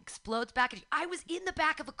Wrong. it explodes back at you. I was in the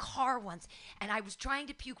back of a car once, and I was trying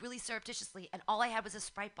to puke really surreptitiously, and all I had was a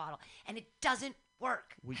Sprite bottle, and it doesn't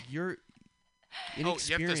work. Well, you're Oh, you have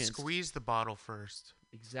to inexperienced. squeeze the bottle first.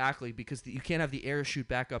 Exactly, because you can't have the air shoot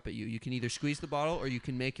back up at you. You can either squeeze the bottle, or you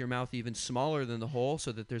can make your mouth even smaller than the hole,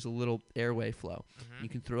 so that there's a little airway flow. You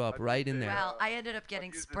can throw up I've right used in it, there. Well, I ended up getting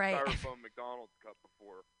I've used a spray. styrofoam McDonald's cup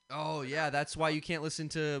before. Oh yeah, that's why you can't listen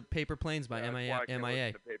to Paper Planes by Yeah, that's why I can't MIA.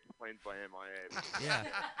 listen to Paper Planes by MIA. Yeah,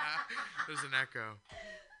 There's an echo.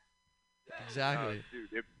 exactly.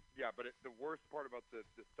 Dude, the worst part about the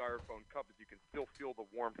styrofoam cup is you can still feel the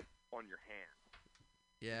warmth on your hand.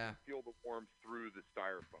 Yeah. Feel the warmth through the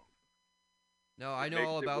styrofoam. No, I It know makes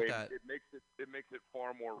all it about way- that. It makes it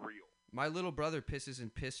far more real. My little brother pisses in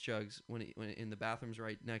piss jugs when in the bathrooms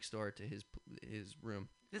right next door to his room.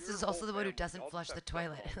 This Your is also whole the one who family, doesn't y'all flush just the have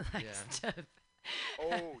toilet. stuff Likes to-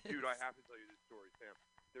 Oh, dude, I have to tell you this story, Sam.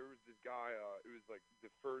 There was this guy. It was like the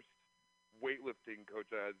first weightlifting coach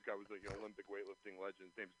I had. This guy was like an Olympic weightlifting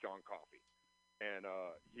legend. His name's John Coffey, and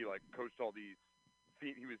he like coached all these.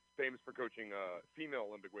 He was famous for coaching female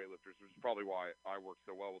Olympic weightlifters, which is probably why I work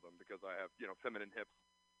so well with him, because I have feminine hips,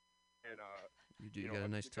 and You do you got a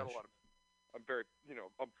know, nice I've got touch. I'm very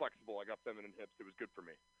I'm flexible. I got feminine hips. It was good for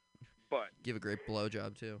me, but Give a great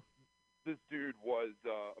blowjob too. this dude was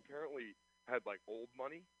apparently had like old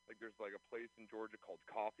money. Like there's like a place in Georgia called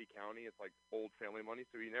Coffee County. It's like old family money,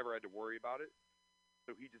 so he never had to worry about it.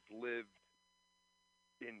 So he just lived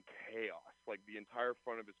in chaos. Like the entire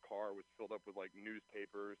front of his car was filled up with like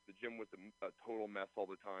newspapers. The gym was a total mess all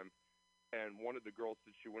the time. And one of the girls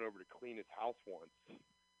said she went over to clean his house once,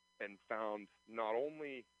 and found not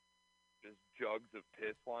only just jugs of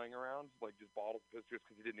piss lying around, like just bottles of piss, just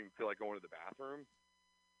because he didn't even feel like going to the bathroom.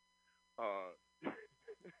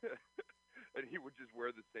 And he would just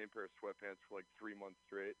wear the same pair of sweatpants for like 3 months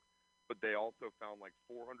straight. But they also found like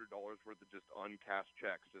 $400 worth of just uncashed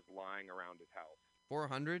checks just lying around his house.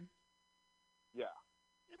 400? Yeah.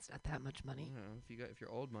 It's not that much money. Yeah, if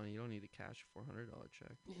you're old money, you don't need a cash $400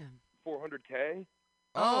 check. Yeah. $400K?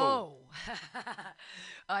 Oh.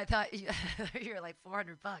 I thought you were like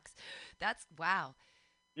 $400. That's wow.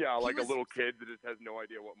 Yeah, like a little kid that just has no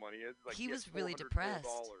idea what money is. Like, he was really depressed.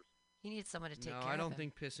 He needed someone to take care of him. No, I don't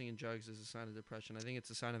think pissing in jugs is a sign of depression. I think it's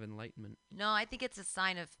a sign of enlightenment. No, I think it's a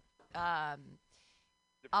sign of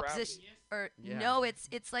opposition. Or yeah. no, it's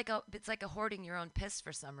like a hoarding your own piss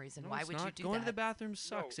for some reason. No, why would you do Going that? to the bathroom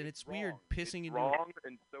sucks, and it's weird pissing in wrong,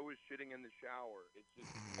 and so is shitting in the shower. It's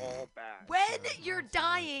just all bad. When you're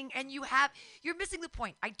dying and you're missing the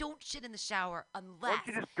point. I don't shit in the shower unless. Why don't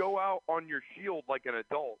you just go out on your shield like an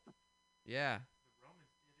adult? Yeah.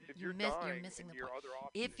 If you're missing the point.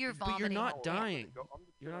 If you're vomiting, but you're not dying.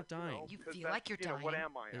 You're not dying. You feel like you're dying. What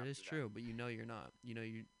am I? It is true, but you know you're not. You know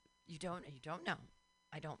you. You don't know.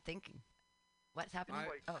 I don't think. What's happening?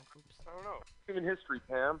 I don't know. Even history,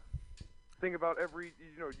 Pam. Think about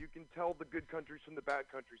you can tell the good countries from the bad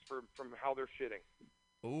countries from how they're shitting.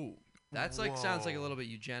 Ooh, that's sounds like a little bit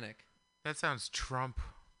eugenic. That sounds Trump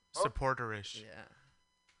supporterish. Yeah.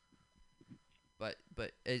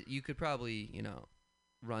 But you could probably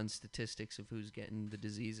run statistics of who's getting the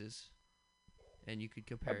diseases, and you could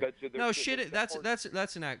compare. I bet you no shit. That's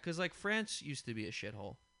an act because like France used to be a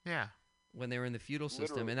shithole. Yeah. When they were in the feudal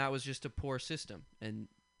system, and that was just a poor system, and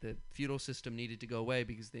the feudal system needed to go away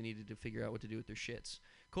because they needed to figure out what to do with their shits.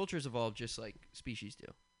 Cultures evolve just like species do.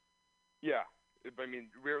 Yeah, I mean,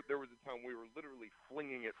 there was a time we were literally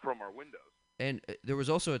flinging it from our windows. And there was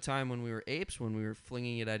also a time when we were apes, when we were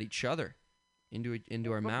flinging it at each other,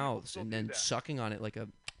 into our mouths, and then sucking on it like a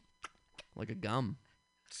gum.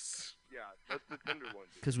 Yeah, that's the tender one.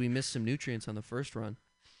 Because we missed some nutrients on the first run.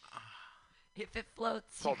 If it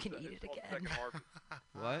floats, you can eat it again.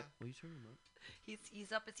 What? What are you talking about?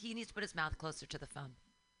 He's up. He needs to put his mouth closer to the phone.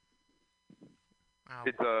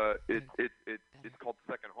 It's called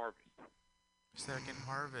Second Harvest. Second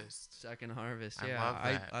Harvest. Second Harvest. I Yeah, love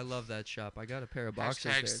that. I love that shop. I got a pair of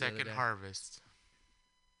boxers Hashtag there. Second Harvest.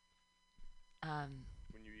 When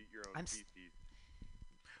you eat your own feces.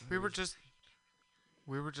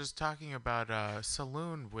 We were just talking about a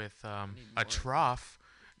saloon with a trough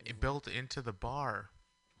built into the bar,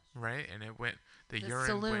 right? And it went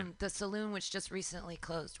The saloon which just recently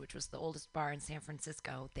closed, which was the oldest bar in San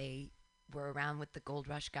Francisco. They were around with the gold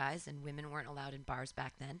rush guys, and women weren't allowed in bars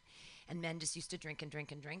back then, and men just used to drink and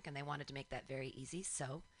drink and drink, and they wanted to make that very easy.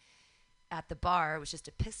 So at the bar, it was just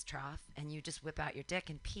a piss trough, and you just whip out your dick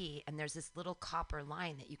and pee, and there's this little copper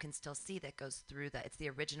line that you can still see that goes through it's the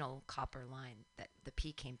original copper line that the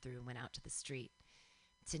pee came through and went out to the street.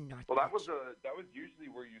 It's in North. Well, that was usually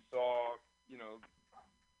where you saw,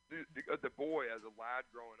 the boy as a lad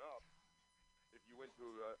growing up. If you went to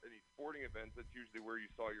any sporting events, that's usually where you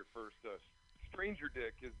saw your first stranger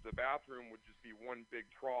dick. Is the bathroom would just be one big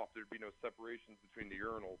trough. There'd be no separations between the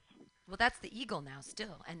urinals. Well, that's the Eagle now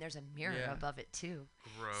still, and there's a mirror above it too,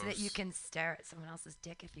 Gross. so that you can stare at someone else's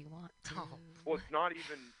dick if you want to. Oh. Well, it's not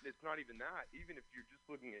even that. Even if you're just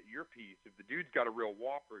looking at your piece, if the dude's got a real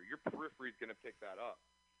whopper, your periphery's gonna pick that up.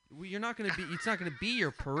 Well, you're not gonna be. It's not gonna be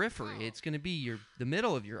your periphery. It's gonna be the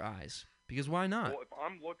middle of your eyes. Because why not? Well, if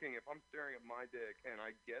I'm staring at my dick and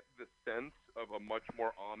I get the sense of a much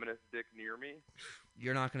more ominous dick near me,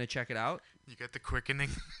 you're not gonna check it out. You get the quickening.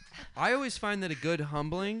 I always find that a good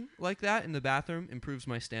humbling like that in the bathroom improves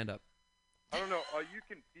my stand-up. I don't know. You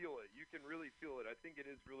can feel it. You can really feel it. I think it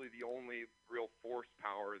is really the only real force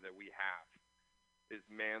power that we have is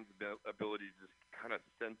man's ability to just kind of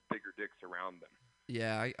sense bigger dicks around them.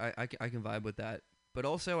 Yeah, I can vibe with that. But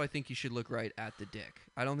also, I think you should look right at the dick.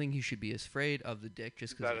 I don't think you should be afraid of the dick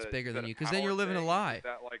just because it's bigger than you. Because then you're living a lie. Is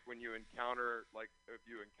that like when you encounter, if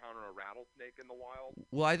you encounter a rattlesnake in the wild?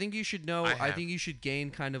 Well, I think you should know. I think you should gain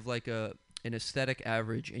kind of like an aesthetic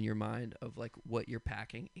average in your mind of like what you're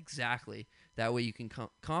packing exactly. That way you can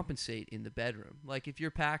compensate in the bedroom. Like if you're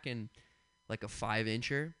packing like a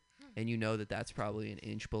 5-incher and you know that that's probably an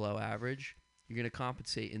inch below average, you're going to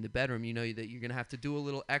compensate in the bedroom. You know that you're going to have to do a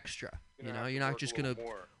little extra. You're not just going to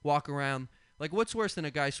walk around. Like, what's worse than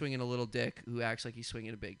a guy swinging a little dick who acts like he's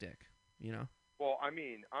swinging a big dick, Well, I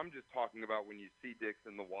mean, I'm just talking about when you see dicks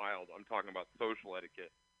in the wild. I'm talking about social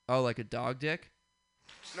etiquette. Oh, like a dog dick?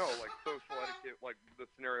 No, like social etiquette, like the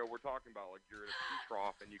scenario we're talking about. Like you're at a pee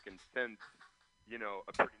trough and you can sense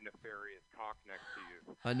a pretty nefarious cock next to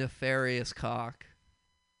you. A nefarious cock.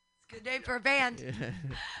 It's a good name for a band. Yeah.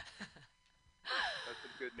 That's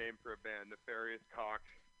a good name for a band. Nefarious Cock.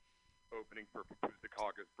 Opening for Papoose the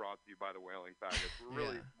Cock is brought to you by the Wailing Faggots.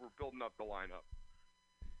 We're building up the lineup.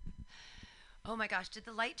 Oh my gosh, did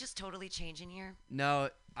the light just totally change in here? No,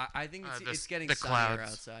 I think it's getting the sunnier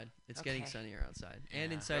clouds. outside. It's Okay. getting sunnier outside.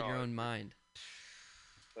 And Yeah. inside your own mind.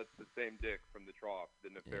 That's the same dick from the trough. The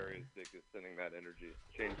nefarious dick is sending that energy.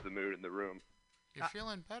 Change the mood in the room. You're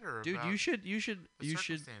feeling better, Dude, about you should. I'm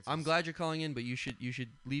circumstances. glad you're calling in, but you should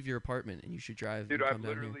leave your apartment and you should drive. Dude, and I've come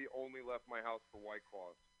down here. literally only left my house for White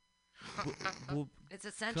Claws. Well, It's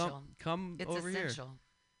essential. come It's over here. essential.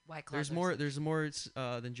 White Claws There's are more. essential. There's more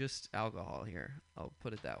than just alcohol here. I'll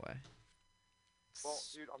put it that way. Well,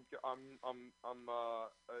 dude,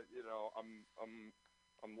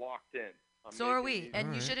 I'm locked in. So are we, making and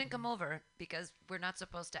you Alright. shouldn't come over because we're not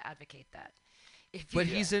supposed to advocate that. If But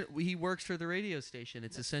you, he works for the radio station.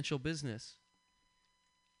 It's essential business.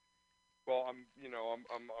 Well, I'm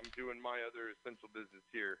doing my other essential business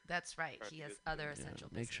here. That's right. Trying He to has get- other Yeah, essential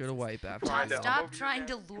make sure to businesses. wipe after. John, you. stop I'm over trying here,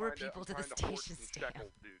 to man. lure I'm people to the trying horse station some stand.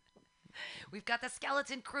 shekels, dude. We've got the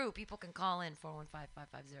skeleton crew. People can call in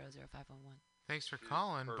 415-550-0511. Thanks for Dude,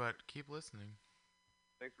 calling, perfect. but keep listening.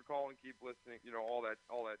 Thanks for calling. Keep listening. All that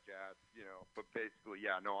jazz. But basically,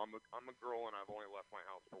 yeah. No, I'm a girl, and I've only left my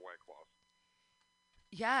house for White Claws.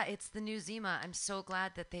 Yeah, it's the new Zima. I'm so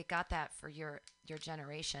glad that they got that for your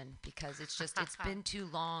generation because it's been too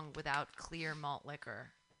long without clear malt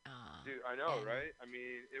liquor. Dude, I know, and right? I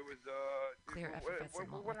mean, it was Clear effervescent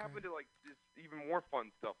malt what liquor. happened to like just even more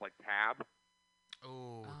fun stuff like Tab?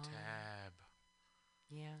 Oh, Oh. Tab.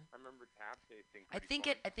 Yeah. I remember Tab tasting. I pretty think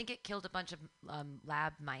fun. it killed a bunch of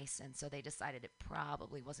lab mice, and so they decided it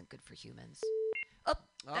probably wasn't good for humans. Oh,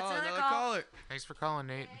 that's another call. caller. Thanks for calling,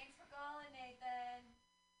 Nate. Thanks for calling, Nathan.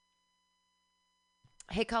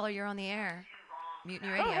 Hey, caller, you're on the air.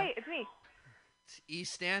 Mutiny Radio. Oh, hey, it's me. It's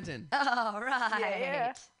East Stanton. All right.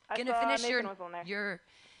 Yeah. I Gonna saw finish Nathan was on there. your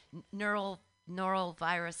neural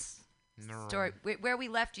virus Neural. story. Where we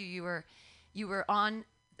left you, you were on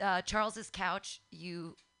Charles's couch.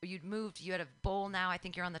 You'd moved. You had a bowl. Now I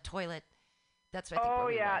think you're on the toilet. That's what I think. Oh where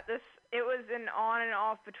we yeah, were. it was an on and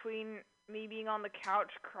off between me being on the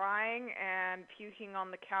couch crying and puking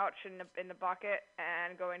on the couch in the bucket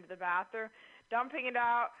and going to the bathroom, dumping it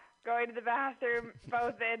out, going to the bathroom,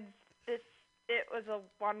 both ends. It was a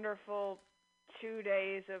wonderful 2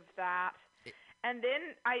 days of that. And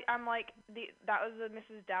then I'm like, that was a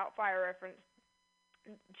Mrs. Doubtfire reference.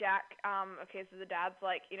 Jack, okay, so the dad's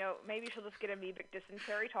like, maybe she'll just get amoebic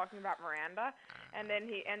dysentery, talking about Miranda, and then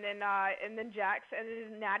Jack's, and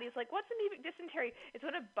then Natty's like, what's amoebic dysentery? It's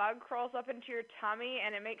when a bug crawls up into your tummy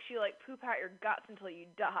and it makes you like poop out your guts until you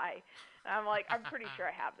die. And I'm like, I'm pretty sure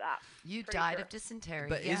I have that. You Pretty died sure. of dysentery.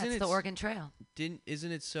 But yeah, isn't it's it the s- Oregon Trail.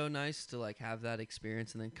 Isn't it so nice to like have that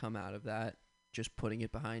experience and then come out of that just putting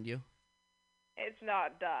it behind you? It's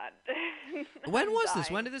not done. When I'm was this?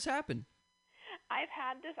 dying. When did this happen? I've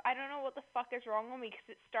had this. I don't know what the fuck is wrong with me because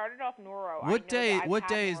it started off noro. What day? I've What had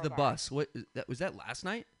day is the norovirus. bus? What was that last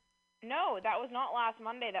night? No, that was not last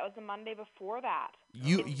Monday. That was the Monday before that.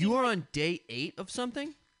 You are on day 8 of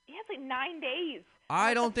something? Yeah, it's like 9 days. I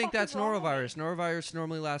What don't the think fuck that's is wrong with me? norovirus. Norovirus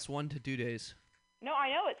normally lasts 1 to 2 days. No, I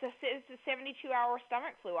know it's a 72-hour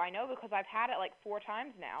stomach flu. I know because I've had it like 4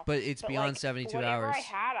 times now. But it's beyond like, 72 whatever hours. I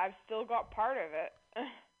had, I've still got part of it.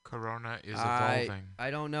 Corona is evolving.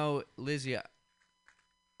 I don't know, Lizzie.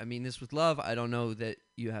 I mean this with love. I don't know that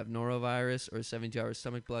you have norovirus or 72-hour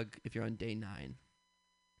stomach bug if you're on day 9.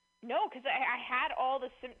 No, because I had all the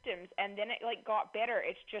symptoms and then it like got better.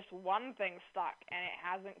 It's just one thing stuck and it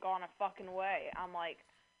hasn't gone a fucking way. I'm like,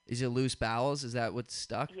 Is it loose bowels? Is that what's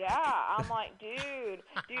stuck? yeah. I'm like, dude,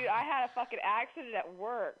 I had a fucking accident at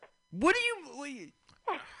work. What do you?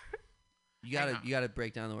 You Hang gotta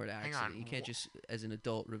break down the word Hang accident. on. You can't just, as an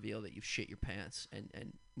adult, reveal that you've shit your pants and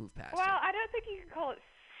move past Well, it. I don't think you can call it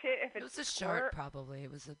shit if It it's was a squirt. shark, probably. It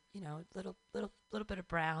was a little bit of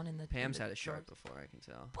brown in the. Pam's in the had a shark shorts. before, I can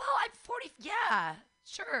tell. Well, I'm 40. Yeah,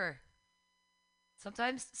 sure.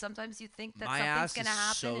 Sometimes you think that My something's ass gonna is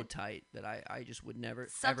happen. so and tight that I just would never.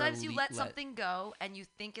 sometimes ever you le- let something go and you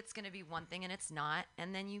think it's gonna be one thing and it's not,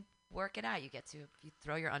 and then you work it out. You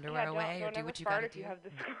throw your underwear away don't or do ever what you fart gotta if do. you have the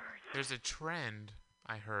squirt. There's a trend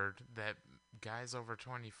I heard that guys over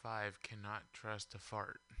 25 cannot trust a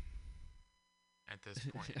fart at this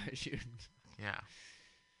point. I should. Yeah,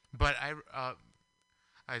 but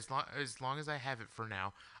as long as I have it for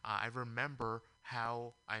now, I remember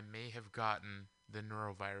how I may have gotten the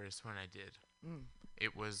norovirus when I did. Mm.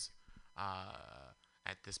 It was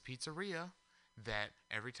at this pizzeria, that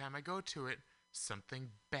every time I go to it, something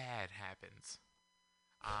bad happens.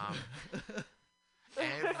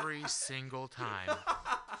 Every single time.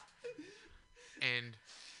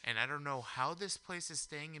 And I don't know how this place is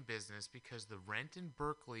staying in business because the rent in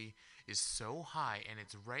Berkeley is so high and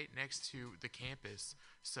it's right next to the campus.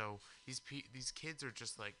 So these kids are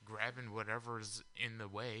just like grabbing whatever's in the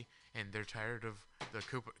way, and they're tired of the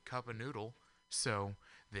cup of noodle. So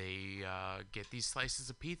they get these slices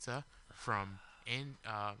of pizza from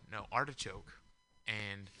Artichoke.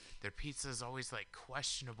 And their pizza is always like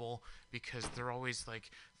questionable because they're always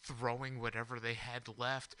like throwing whatever they had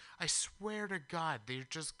left. I swear to God, they're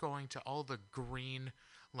just going to all the green,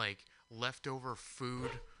 like leftover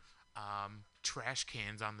food, trash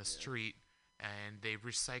cans on the street, and they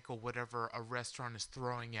recycle whatever a restaurant is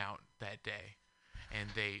throwing out that day,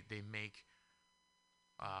 and they make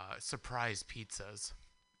surprise pizzas.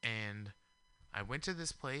 And I went to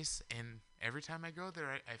this place, and every time I go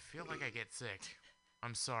there, I feel like I get sick.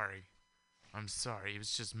 I'm sorry. It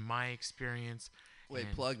was just my experience.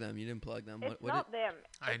 Wait, plug them. You didn't plug them. It's not them.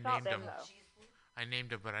 It's not them, though. I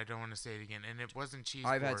named it, but I don't want to say it again. And it wasn't cheese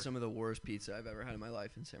I've board. had some of the worst pizza I've ever had in my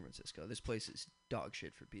life in San Francisco. This place is dog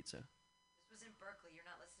shit for pizza. This was in Berkeley. You're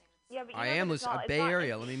not listening to this. Yeah, but I am listening. Bay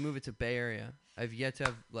Area. Let me move it to Bay Area. I've yet to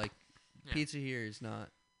have, like, pizza here is not.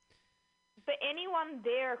 But anyone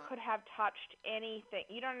there could have touched anything.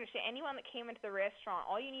 You don't understand. Anyone that came into the restaurant,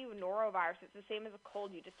 all you need with norovirus, it's the same as a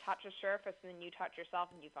cold. You just touch a surface, and then you touch yourself,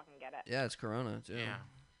 and you fucking get it. Yeah, it's Corona, too. Yeah.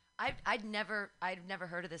 I'd never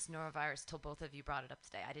heard of this norovirus till both of you brought it up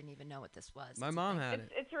today. I didn't even know what this was. My mom had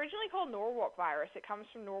it. It's originally called Norwalk virus. It comes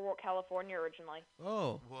from Norwalk, California, originally.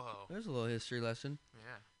 Oh. Whoa. There's a little history lesson.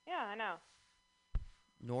 Yeah. Yeah, I know.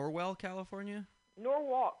 Norwell, California?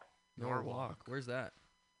 Norwalk. Where's that?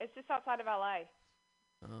 It's just outside of L.A.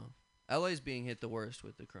 Oh. LA's being hit the worst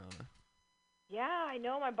with the corona. Yeah, I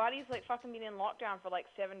know. My buddy's like fucking been in lockdown for like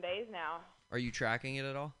 7 days now. Are you tracking it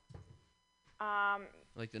at all?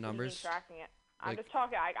 Like the numbers? Tracking it. I'm just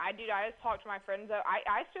talking. I just talk to my friends.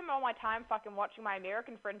 I spend all my time fucking watching my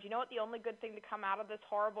American friends. You know what the only good thing to come out of this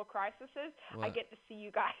horrible crisis is? What? I get to see you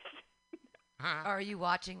guys. Are you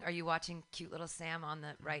watching cute little Sam on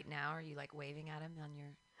the right now? Are you like waving at him on your?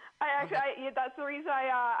 That's the reason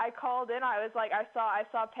I called in. I was like, I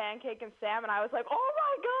saw Pancake and Sam, and I was like, oh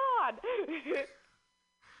my god.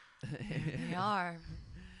 They are.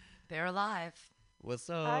 They're alive. What's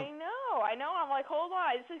up? I know. I'm like, hold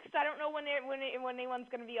on. It's just 'cause I don't know when anyone's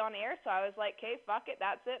gonna be on air. So I was like, okay, fuck it.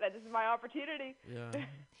 That's it. This is my opportunity. Yeah.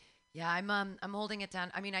 Yeah, I'm holding it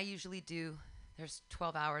down. I mean, I usually do. There's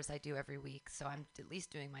 12 hours I do every week, so I'm at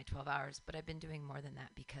least doing my 12 hours. But I've been doing more than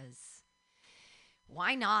that because.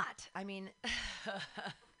 Why not? I mean, I'm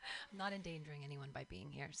not endangering anyone by being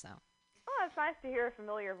here, so. Oh, it's nice to hear a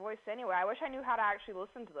familiar voice anyway. I wish I knew how to actually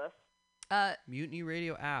listen to this. Mutiny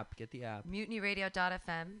Radio app. Get the app.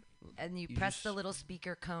 MutinyRadio.fm, and you press the little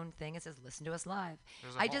speaker cone thing. It says, listen to us live.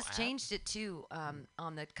 I just changed it, too,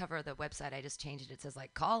 on the cover of the website. I just changed it. It says,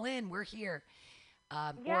 like, call in. We're here.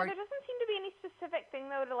 There doesn't seem to be any specific thing,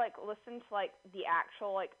 though, to, like, listen to, like, the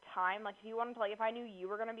actual, like, time. Like, if you wanted to, like, if I knew you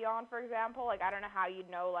were going to be on, for example, like, I don't know how you'd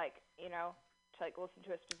know, like, you know, to, like, listen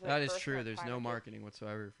to a specific That is person. true. There's no marketing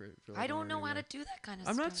whatsoever for like, I don't know how to do that kind of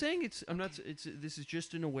I'm stuff. not saying this is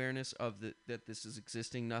just an awareness of that this is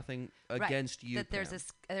existing. Nothing against you. That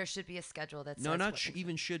there should be a schedule that no, says not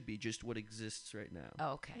even should be, just what exists right now.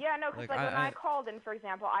 Oh, okay. Yeah, no, because, like, when I called in, for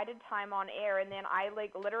example, I did time on air, and then I,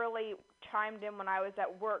 like, literally chimed in when I was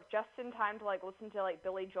at work just in time to, like, listen to, like,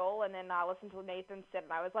 Billy Joel, and then I listened to Nathan Sid,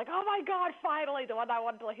 and I was like, oh, my God, finally, the one I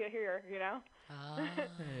wanted to hear, you know?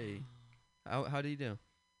 Hey. How do you do?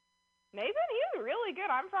 Nathan, he was really good.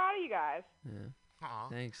 I'm proud of you guys. Yeah. Aww.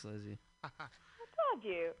 Thanks, Lizzie. I told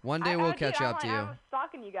you. One day we'll catch up to you. I'm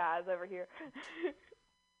stalking you guys over here.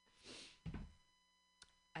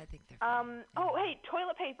 I think they're fine. Oh, hey,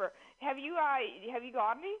 toilet paper. Have you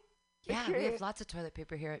got any? Yeah, we have lots of toilet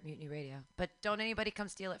paper here at Mutiny Radio. But don't anybody come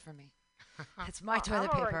steal it from me. It's my toilet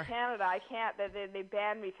I'm paper. over in Canada. I can't. They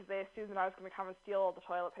banned me because they assumed that I was going to come and steal all the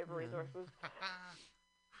toilet paper resources.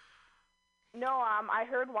 No, I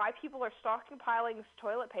heard why people are stockpiling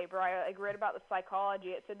toilet paper. I read about the psychology.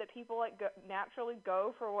 It said that people naturally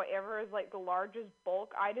go for whatever is like the largest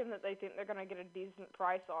bulk item that they think they're going to get a decent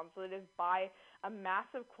price on. So they just buy a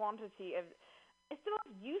massive quantity of. It's the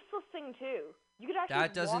most useless thing too. You could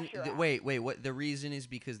actually wash your ass. Wait. What the reason is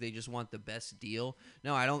because they just want the best deal?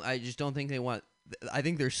 No, I don't. I just don't think they want. I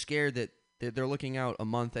think they're scared that they're looking out a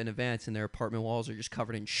month in advance and their apartment walls are just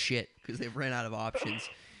covered in shit because they've ran out of options.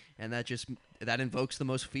 And that invokes the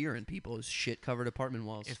most fear in people is shit-covered apartment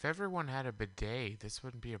walls. If everyone had a bidet, this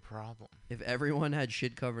wouldn't be a problem. If everyone had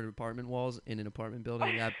shit-covered apartment walls in an apartment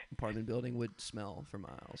building, that apartment building would smell for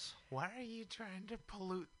miles. Why are you trying to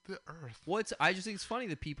pollute the earth? I just think it's funny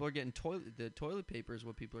that people are getting the toilet paper is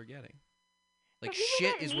what people are getting. Like, But people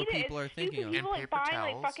shit don't is need what it. people are It's thinking stupid. of. People And like paper buying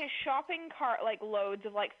towels. like fucking shopping cart like loads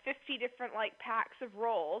of like 50 different like packs of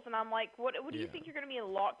rolls, and I'm like, what do you Yeah. think you're gonna be in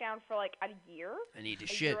lockdown for like a year? I need to A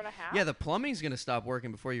shit. year and a half? Yeah, the plumbing's gonna stop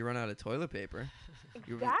working before you run out of toilet paper.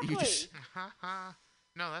 Exactly. You just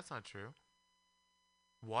No, that's not true.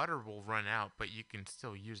 Water will run out, but you can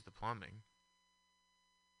still use the plumbing.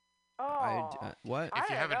 Oh. what? I If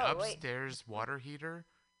you don't have an know, wait. upstairs water heater,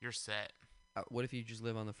 you're set, What if you just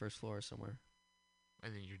live on the first floor somewhere?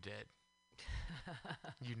 and then you're dead.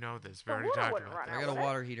 You know this. We The already water talked wouldn't about run that. I out. got a would it?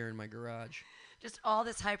 water heater in my garage. Just all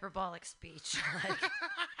this hyperbolic speech. Like,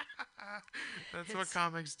 That's It's- what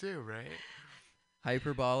comics do, right?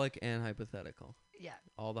 Hyperbolic and hypothetical. yeah.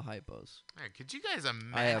 All the hypos. Hey, could you guys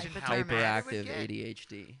imagine I have how mad it would hyperactive get?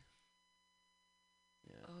 ADHD.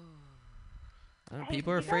 Yeah. Oh. I don't know, Hey,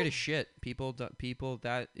 people are you afraid guys- of shit.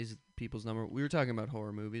 That is people's number. We were talking about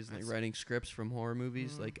horror movies, like That's- writing scripts from horror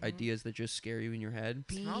movies, like Mhm. ideas that just scare you in your head.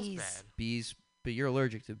 Smells Bees. bad. Bees, but you're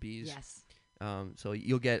allergic to bees. Yes. So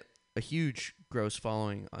you'll get a huge gross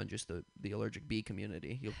following on just the allergic bee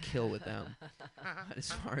community. You'll kill with them.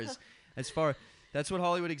 as far that's what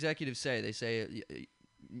Hollywood executives say. They say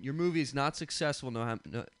your movie is not successful.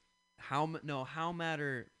 How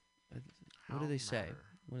matter. What do they say? matter.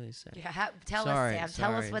 What do they say? Yeah. Tell Sorry, us, Sam.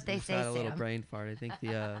 Tell us sorry. what they Just say, had a little Sam. brain fart. I think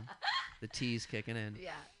the T's kicking in.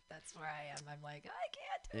 Yeah, that's where I am. I'm like, I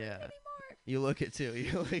can't do it Yeah. anymore. You look it too.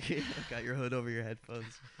 You look it. Got your hood over your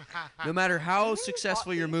headphones. No matter how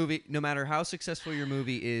successful your movie,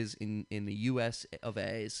 is in the U.S. of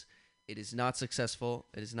A's, it is not successful.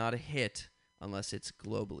 It is not a hit unless it's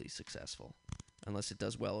globally successful, unless it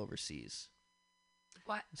does well overseas.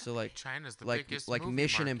 What? So like China's the like biggest like movie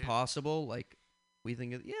Mission market. Impossible. Like we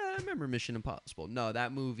think of, I remember Mission Impossible. No,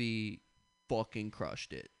 that movie fucking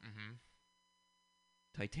crushed it. Mm-hmm.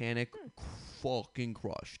 Titanic fucking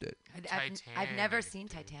crushed it. I've never Titanic, seen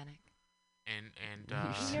dude. Titanic. And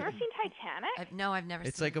You've never seen Titanic? No, I've never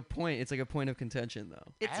It's seen like it. a point of contention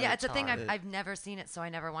though. It's a thing Avatar. I've never seen it, so I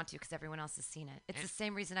never want to because everyone else has seen it. It's the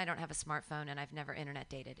same reason I don't have a smartphone and I've never internet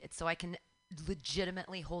dated. It's so I can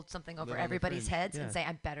legitimately hold something over Live on the everybody's fringe, heads yeah. and say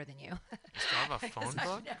I'm better than you. you still have a phone 'Cause I've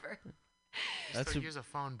book? never. That's Still a- use a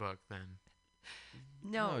phone book then.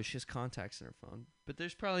 No. she has contacts in her phone. But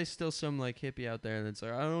there's probably still some like hippie out there that's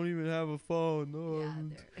like, I don't even have a phone. No,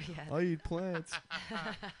 Yeah, I eat plants.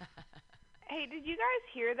 Hey, did you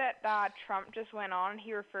guys hear that Trump just went on?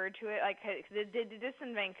 He referred to it like they did this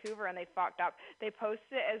in Vancouver and they fucked up. They posted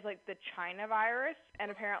it as like the China virus,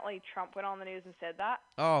 and apparently Trump went on the news and said that.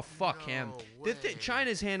 Oh fuck him. No The way.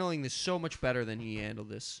 China's handling this so much better than he handled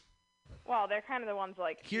this. Well, they're kind of the ones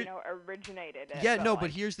like Here- originated it. Yeah, no, like, but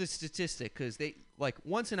here's the statistic, because they like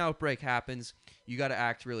once an outbreak happens, you got to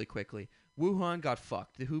act really quickly. Wuhan got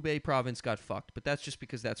fucked. The Hubei province got fucked, but that's just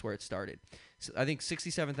because that's where it started. So I think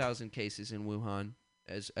 67,000 cases in Wuhan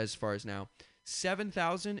as far as now.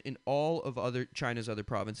 7,000 in all of China's other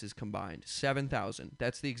provinces combined. 7,000.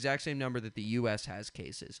 That's the exact same number that the U.S. has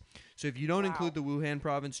cases. So if you don't include the Wuhan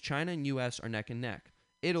province, China and U.S. are neck and neck.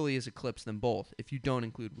 Italy has eclipsed them both if you don't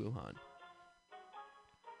include Wuhan.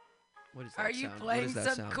 What is that Are you sound? playing What is that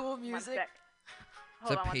some sound? cool one music? sec. Is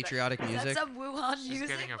Hold that on one sec. patriotic Is music? that some Wuhan She's music?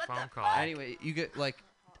 getting a What phone the call. fuck? Anyway, you get like,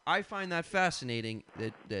 I find that fascinating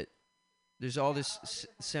that there's all this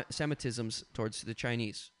Semitisms towards the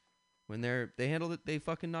Chinese. When they handled it, they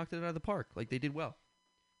fucking knocked it out of the park. Like they did well,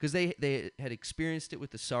 because they had experienced it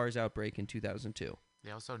with the SARS outbreak in 2002.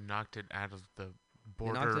 They also knocked it out of the They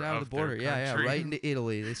border. knocked it out of the border. Their country. Right into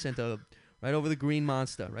Italy. They sent right over the Green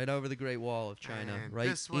Monster, right over the Great Wall of China, And right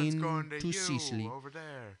this one's going to into you Sicily. over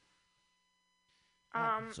there.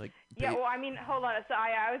 It's like Yeah, well, I mean, hold on. So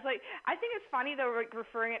I was like, I think it's funny though, like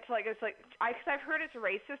referring it to like it's like because I've heard it's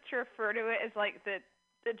racist to refer to it as like the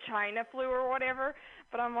China flu or whatever,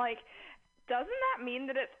 but I'm like, doesn't that mean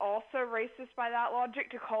that it's also racist by that logic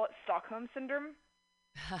to call it Stockholm syndrome?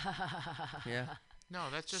 yeah. No,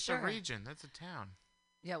 that's just Sure. a region. That's a town.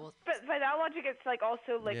 Yeah, well, But by that logic, it's like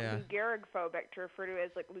also like Yeah. Lou Gehrig phobic to refer to it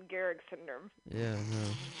as like Lou Gehrig syndrome. Yeah, no.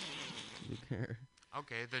 Who cares?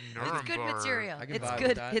 Okay, the it's Nuremberg. good material. I can It's vibe good.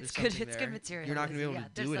 with that. It's There's good. something It's there. good material. You're not gonna be able Yeah,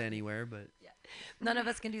 to there's do it some- anywhere, but None of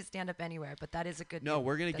us can do stand up anywhere, but that is a good. no,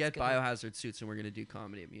 we're gonna that's get good. biohazard suits and we're gonna do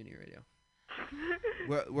comedy at Muni Radio.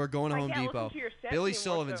 We're going to I Home can't Depot. listen to your sets Billy anymore,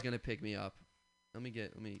 Sullivan's so- gonna pick me up. Let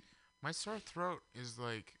me. My sore throat is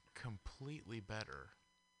like completely better.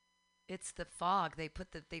 It's the fog. They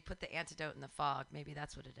put the antidote in the fog. Maybe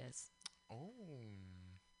that's what it is. Oh.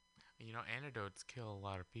 Antidotes kill a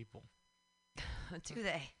lot of people. Do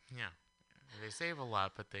they? Yeah. They save a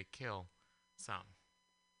lot, but they kill some.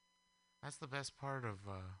 That's the best part of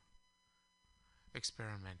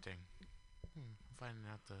experimenting. Finding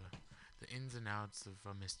out the ins and outs of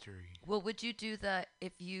a mystery. Well, would you do the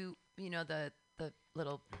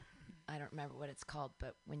little, I don't remember what it's called,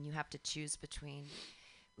 but when you have to choose between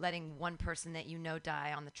letting one person that you know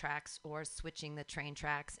die on the tracks or switching the train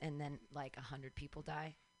tracks and then like 100 people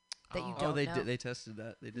die that you don't know? They tested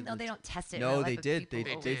that. They did. No, they don't test it. in No, real they life, did.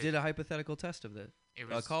 but They did a hypothetical test of that. It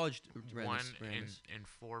was college one in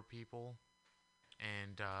 4 people,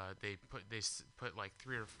 and they put like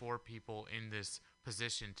 3 or 4 people in this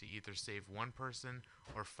position to either save one person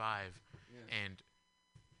or 5, and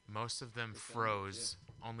most of them froze.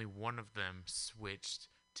 Only one of them switched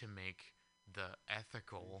to make the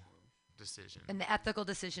ethical decision. And the ethical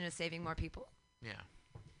decision is saving more people? Yeah.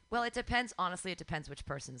 Well, it depends. Honestly, it depends which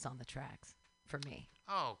person's on the tracks for me.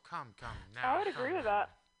 Oh, come now. I would agree with that.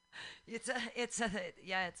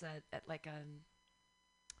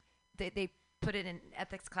 They put it in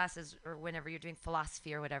ethics classes or whenever you're doing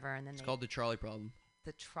philosophy or whatever, and then it's called the trolley problem.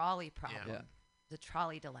 The trolley problem. Yeah. The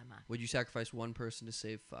trolley dilemma. Would you sacrifice one person to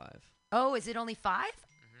save 5? Oh, is it only 5?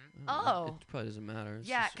 Mm-hmm. Oh. It probably doesn't matter.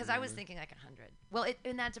 Yeah, because I was thinking like 100. Well, it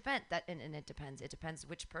depends. It depends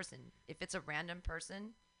which person. If it's a random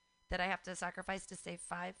person that I have to sacrifice to save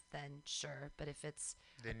 5, then sure. But if it's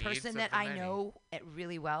a person that I know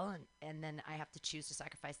really well and then I have to choose to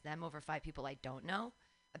sacrifice them over 5 people I don't know,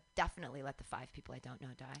 I definitely let the 5 people I don't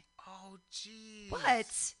know die. Oh, jeez. What?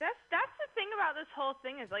 That's the thing about this whole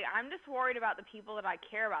thing is like I'm just worried about the people that I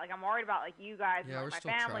care about. Like I'm worried about like you guys and like, my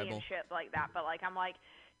family and shit like that. But like I'm like,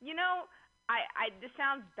 this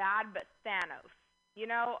sounds bad, but Thanos.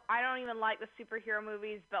 I don't even like the superhero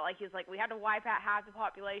movies, but like he's like we had to wipe out half the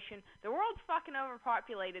population. The world's fucking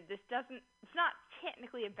overpopulated. It's not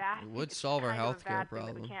technically a bad thing. It would solve our healthcare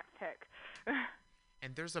problem. We can't pick.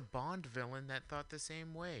 And there's a Bond villain that thought the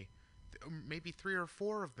same way. Maybe 3 or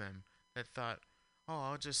 4 of them that thought, oh,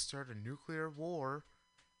 I'll just start a nuclear war.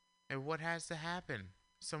 And what has to happen?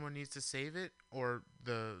 Someone needs to save it, or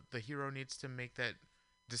the hero needs to make that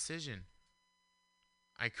decision.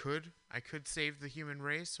 I could save the human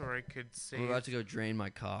race, or I could save. I'm about to go drain my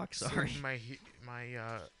cock. Sorry. My you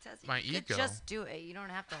ego. Could just do it. You don't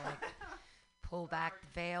have to like pull back the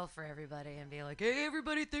veil for everybody and be like, hey,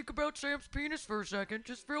 everybody, think about Sam's penis for a second,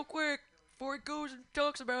 just real quick, before he goes and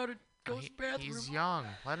talks about it. Goes to the bathroom. He's young.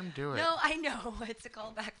 Let him do it. No, I know. It's a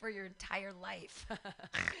callback for your entire life.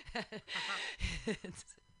 Let's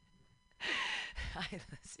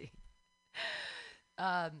see.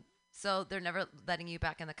 So they're never letting you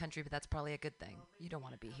back in the country, but that's probably a good thing. You don't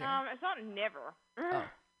want to be here. It's not never. Oh.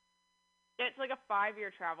 It's like a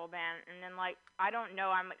 5-year travel ban, and then like I don't know.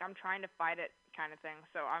 I'm trying to fight it, kind of thing.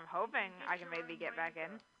 So I'm hoping I can maybe get back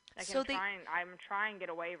in. I'm trying to get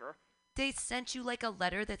a waiver. They sent you like a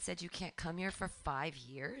letter that said you can't come here for 5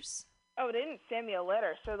 years? Oh, they didn't send me a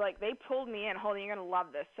letter. So like they pulled me in. Hold on, you're gonna love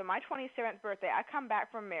this. So my 27th birthday, I come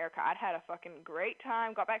back from America. I'd had a fucking great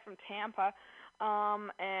time. Got back from Tampa,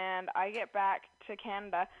 and I get back to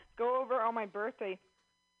Canada. Go over on my birthday.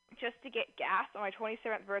 Just to get gas on my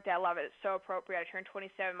 27th birthday. I love it. It's so appropriate. I turned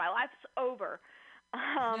 27. My life's over.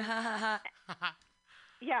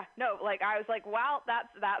 Yeah, no, like I was like, wow,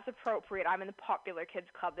 that's appropriate. I'm in the popular kids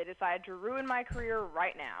club. They decided to ruin my career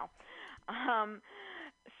right now.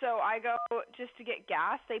 So I go just to get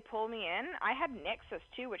gas. They pull me in. I had Nexus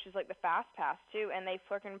too, which is like the fast pass too, and they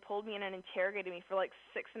fucking pulled me in and interrogated me for like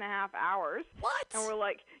 6.5 hours. What? And we're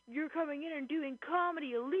like, you're coming in and doing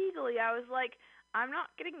comedy illegally. I was like, I'm not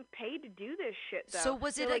getting paid to do this shit, though. So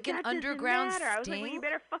was it like an underground sting? I was like, well, you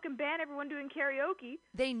better fucking ban everyone doing karaoke.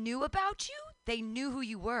 They knew about you? They knew who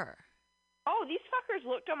you were? Oh, these fuckers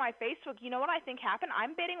looked on my Facebook. You know what I think happened?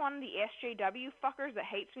 I'm betting one of the SJW fuckers that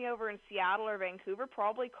hates me over in Seattle or Vancouver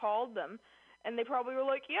probably called them, and they probably were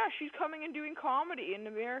like, yeah, she's coming and doing comedy in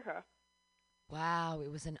America. Wow,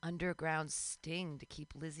 it was an underground sting to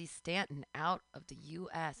keep Lizzie Stanton out of the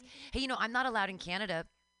U.S. Hey, I'm not allowed in Canada.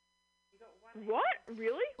 What?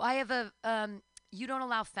 Really? I have you don't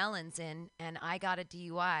allow felons in, and I got a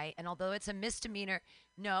DUI, and although it's a misdemeanor,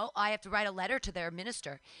 no, I have to write a letter to their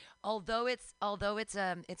minister. Although it's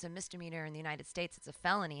a misdemeanor in the United States, it's a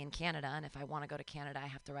felony in Canada, and if I want to go to Canada, I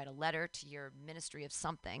have to write a letter to your ministry of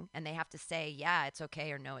something, and they have to say, yeah, it's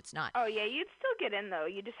okay, or no, it's not. Oh, yeah, you'd still get in, though.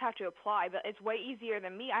 You just have to apply, but it's way easier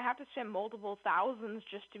than me. I have to spend multiple thousands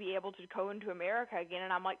just to be able to go into America again,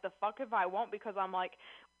 and I'm like, the fuck if I won't, because I'm like,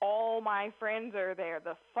 all my friends are there.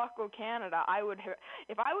 The fuck with Canada.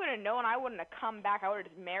 If I would have known, I wouldn't have come back. I would have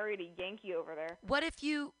just married a Yankee over there. What if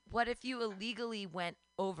you illegally went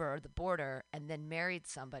over the border and then married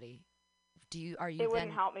somebody? It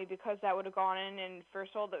wouldn't help me because that would have gone in, and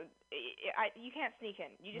first of all, you can't sneak in.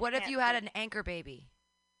 You just what if can't you had sneak. an anchor baby?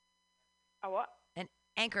 A what? An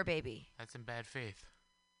anchor baby. That's in bad faith.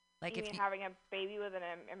 Like you if mean having a baby with an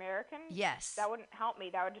American? Yes. That wouldn't help me.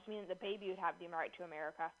 That would just mean that the baby would have the right to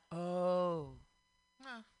America. Oh.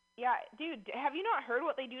 Yeah, dude, have you not heard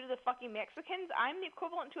what they do to the fucking Mexicans? I'm the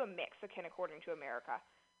equivalent to a Mexican according to America.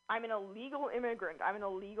 I'm an illegal immigrant. I'm an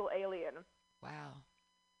illegal alien. Wow.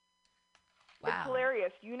 It's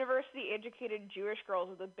hilarious. University-educated Jewish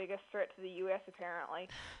girls are the biggest threat to the U.S., apparently.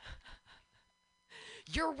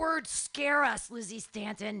 Your words scare us, Lizzie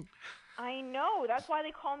Stanton. I know. That's why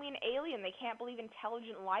they call me an alien. They can't believe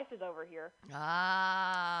intelligent life is over here.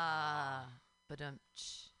 Ah. But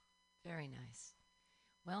very nice.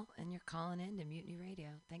 Well, and you're calling in to Mutiny Radio.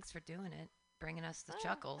 Thanks for doing it. Bringing us the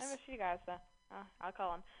chuckles. I miss you guys, though. I'll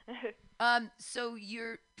call him. So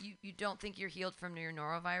you don't think you're healed from your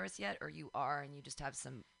norovirus yet, or you are, and you just have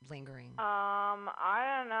some lingering?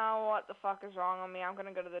 I don't know what the fuck is wrong with me. I'm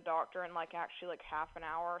gonna go to the doctor in actually half an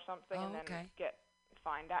hour or something, and then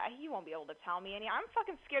find out. He won't be able to tell me any. I'm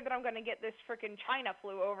fucking scared that I'm gonna get this freaking China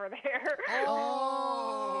flu over there.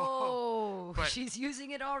 Oh, she's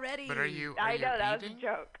using it already. But are you? I know that eating? was a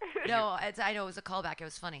joke. No, I know it was a callback. It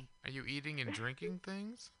was funny. Are you eating and drinking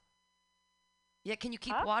things? Yeah, can you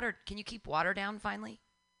keep water? Can you keep water down finally?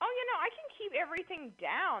 Oh, I can keep everything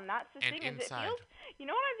down. That's the thing. Inside. Is it feels. You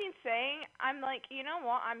know what I've been saying? I'm like, you know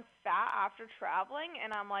what? I'm fat after traveling,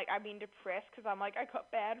 and I'm being depressed because I'm like, I got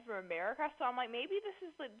banned from America. So I'm like, maybe this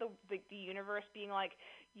is the universe being like,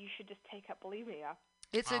 you should just take up bulimia.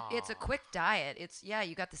 It's a quick diet.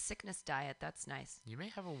 You got the sickness diet. That's nice. You may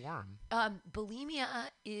have a worm. Bulimia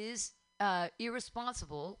is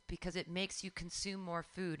irresponsible because it makes you consume more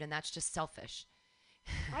food, and that's just selfish.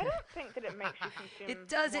 I don't think that it makes you consume It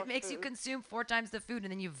does. more It makes food. you consume 4 times the food,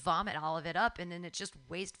 and then you vomit all of it up, and then it's just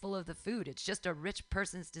wasteful of the food. It's just a rich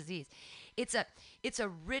person's disease. It's a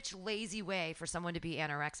rich, lazy way for someone to be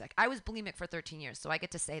anorexic. I was bulimic for 13 years, so I get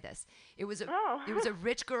to say this. It was a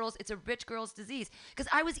rich girl's disease because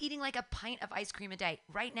I was eating like a pint of ice cream a day.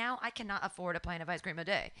 Right now, I cannot afford a pint of ice cream a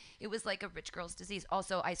day. It was like a rich girl's disease.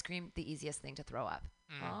 Also, ice cream, the easiest thing to throw up.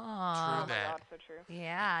 True Oh that. my God, so true.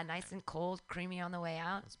 Yeah, nice and cold, creamy on the way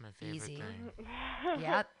out. That's my favorite Easy. thing.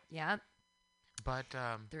 Yep. But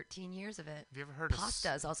 13 years of it. have you ever heard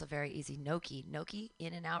Pasta is also very easy. Gnocchi,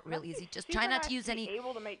 in and out, real easy. Just See, try but not to I use have any. be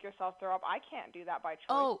able to make yourself throw up. I can't do that by choice.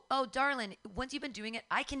 Oh, darling. Once you've been doing it,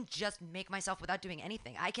 I can just make myself without doing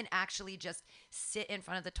anything. I can actually just sit in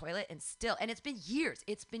front of the toilet and it's been years.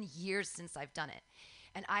 It's been years since I've done it.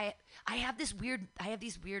 And I have these weird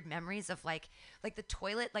memories of like the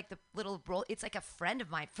toilet, like the little roll. It's like a friend of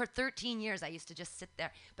mine. For 13 years, I used to just sit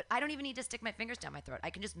there. But I don't even need to stick my fingers down my throat. I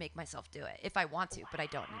can just make myself do it if I want to, but I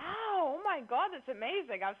don't anymore. Wow, oh my God, that's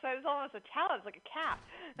amazing. It's almost a talent. It's like a cat.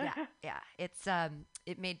 Yeah. It's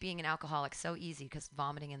it made being an alcoholic so easy because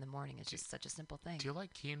vomiting in the morning is just such a simple thing. Do you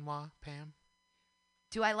like quinoa, Pam?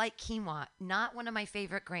 Do I like quinoa? Not one of my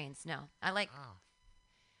favorite grains. No, I like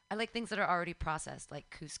things that are already processed, like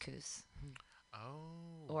couscous.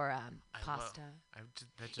 Oh. Or pasta.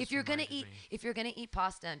 If you're gonna eat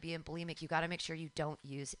pasta and be bulimic, you got to make sure you don't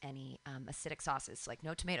use any acidic sauces, like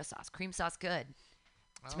no tomato sauce. Cream sauce good,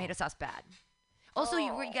 tomato sauce bad. Also,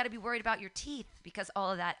 you got to be worried about your teeth because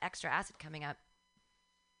all of that extra acid coming up.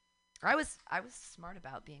 I was smart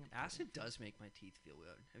about being. Acid does make my teeth feel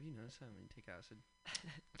weird. Have you noticed that when you take acid?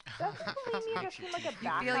 Doesn't bulimia just seem like a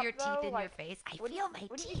backup, You feel your teeth though? in your face. I feel my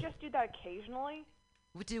Wouldn't teeth. you just do that occasionally?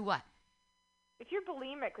 Do what? If you're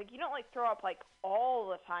bulimic, you don't throw up all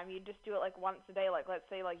the time. You just do it once a day. Let's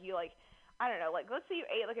say you I don't know, let's say you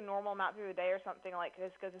ate a normal amount through the day or something like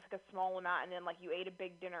this, because it's a small amount, and then you ate a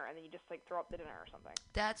big dinner, and then you just throw up the dinner or something.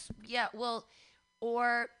 Well,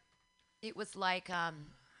 or it was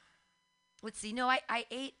let's see. No, I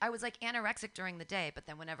ate. I was anorexic during the day, but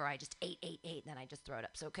then whenever I just ate, then I just throw it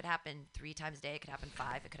up. So it could happen 3 times a day. It could happen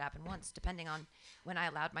 5. It could happen once, depending on when I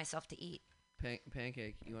allowed myself to eat.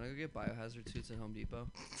 Pancake, you want to go get biohazard suits at Home Depot?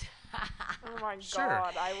 Oh my Sure.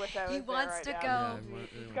 God! I wish I was He there wants right to now. go.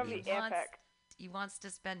 It's gonna be epic. He wants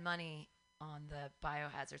to spend money on the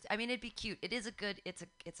biohazards. I mean, it'd be cute. It is a good. It's a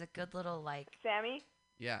good little Sammy.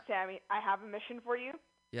 Yeah. Sammy, I have a mission for you.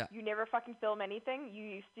 Yeah. You never fucking film anything. You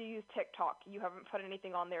used to use TikTok. You haven't put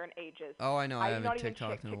anything on there in ages. Oh, I know. I haven't not even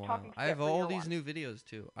TikToked in a TikTok while. and I have skip for all your these ones. new videos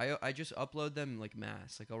too. I just upload them like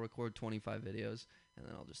mass. Like I'll record 25 videos and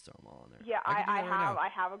then I'll just throw them all on there. Yeah, I can do that right now. I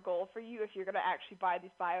have a goal for you. If you're gonna actually buy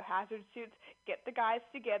these biohazard suits, get the guys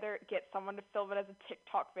together, get someone to film it as a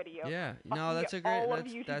TikTok video. Yeah, Fucking no, that's get a great. all of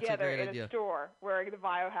you That's a together great in idea. a store wearing the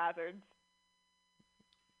biohazards.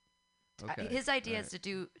 Okay. His idea All is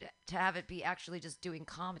to have it be actually just doing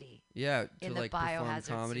comedy. Yeah, in to the like perform biohazard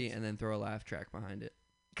comedy suits. and then throw a laugh track behind it.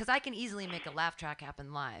 Because I can easily make a laugh track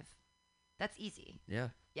happen live. That's easy. Yeah.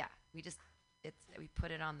 Yeah, we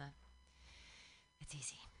put it on the. It's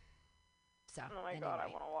easy. So. Oh my anyway. god, I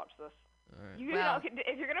want to watch this. All right. You Well- know,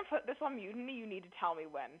 if you're gonna put this on Mutiny, you need to tell me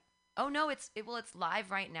when. Oh no, it's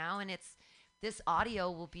live right now, and this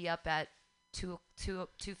audio will be up at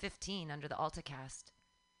 2:15 under the Alta-Cast.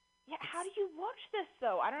 Yeah, how do you watch this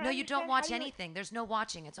though? I don't. No, you don't understand. watch How do you- anything. There's no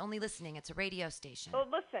watching. It's only listening. It's a radio station. Well,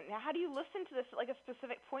 listen. Now, how do you listen to this at like a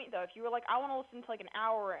specific point though? If you were like, I want to listen to like an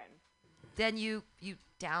hour in. Then you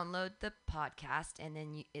download the podcast, and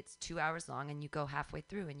then it's 2 hours long, and you go halfway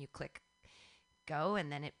through, and you click go, and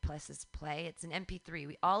then it presses play. It's an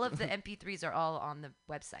MP3. All of the MP3s are all on the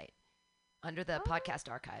website under the podcast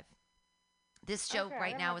archive. This show Okay, I'm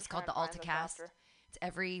right gonna now have is to try called the and find this Alta-Cast. after. It's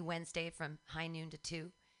every Wednesday from high noon to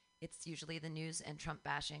 2. It's usually the news and Trump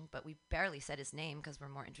bashing, but we barely said his name because we're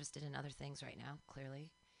more interested in other things right now,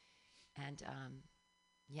 clearly. And,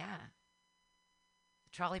 yeah.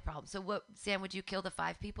 Trolley problem. So what, Sam, would you kill the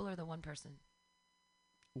 5 people or the 1 person?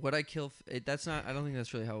 Would I kill? That's not. I don't think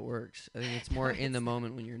that's really how it works. I think it's more in the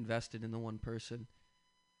moment when you're invested in the one person.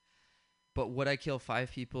 But would I kill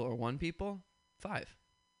 5 people or 1 people? 5.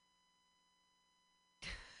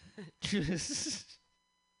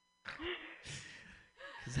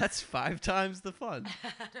 That's 5 times the fun.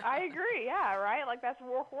 I agree. Yeah, right. Like that's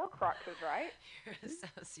Horcruxes, right? You're a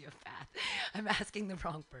sociopath. I'm asking the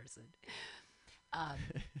wrong person.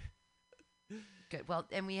 Good. Well,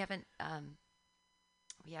 and we haven't had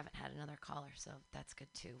another caller, so that's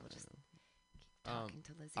good too. We'll just keep talking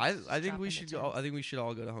to Lizzie. I Just think dropping we the should. I gems. think we should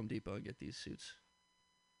all go to Home Depot and get these suits.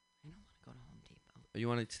 I don't want to go to Home Depot. You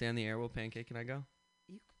want to stay on the air while Pancake and I go?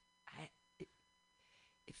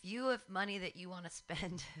 If you have money that you want to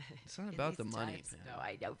spend, It's not in about the these money, times- man. No,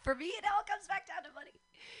 I know. For me, it all comes back down to money.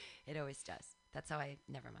 It always does. That's how I.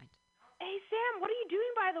 Never mind. Hey Sam, what are you doing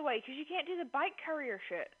by the way? Because you can't do the bike courier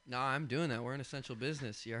shit. No, I'm doing that. We're an essential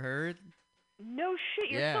business. You heard? No shit,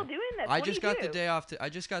 you're Yeah. still doing this. I What just do you got do? the day off. I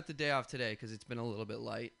just got the day off today because it's been a little bit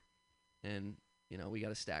light, and we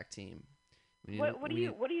got a stacked team. What do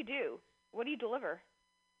you do? What do you deliver?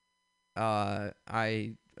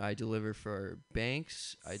 I deliver for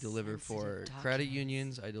banks. I deliver for Sensitive credit documents.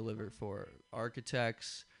 unions. I deliver for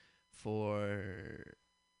architects, for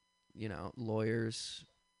lawyers,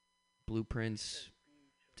 blueprints,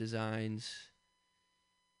 designs.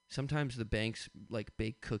 Sometimes the banks like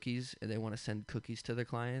bake cookies and they want to send cookies to their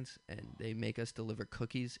clients, and they make us deliver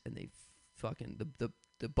cookies, and they fucking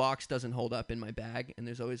the box doesn't hold up in my bag, and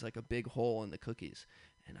there's always like a big hole in the cookies,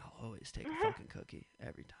 and I'll always take a fucking cookie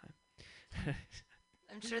every time.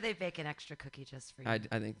 I'm sure they bake an extra cookie just for you.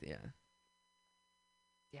 I think yeah.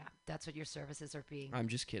 Yeah, that's what your services are being. I'm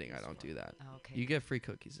just kidding. I don't do that. Oh, okay. You get free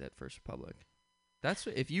cookies at First Republic. That's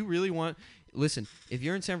if you really want. Listen, if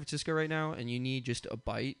you're in San Francisco right now and you need just a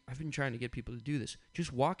bite, I've been trying to get people to do this.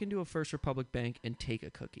 Just walk into a First Republic bank and take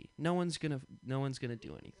a cookie. No one's gonna do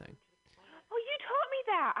anything. Oh, you taught me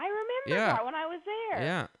that. I remember Yeah. that when I was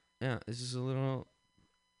there. Yeah. This is a little.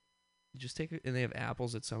 Just take it, and they have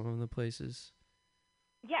apples at some of the places.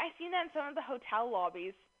 Yeah, I've seen that in some of the hotel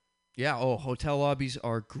lobbies. Yeah. Oh, hotel lobbies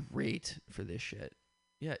are great for this shit.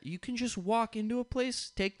 Yeah, you can just walk into a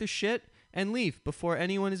place, take the shit, and leave before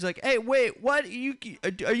anyone is like, "Hey, wait, what?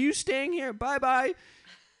 Are you staying here? Bye bye."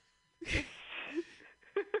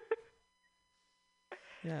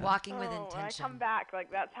 Yeah. Walking with When I intention. come back,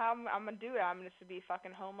 like that's how I'm gonna do it. I'm just to be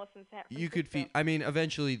fucking homeless in San Francisco. You could feed. I mean,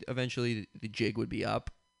 eventually, the jig would be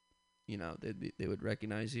up. They would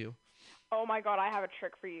recognize you. Oh my god, I have a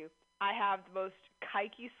trick for you. I have the most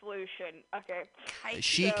kikey solution. Okay.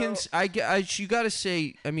 She can. You gotta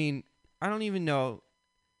say. I mean, I don't even know.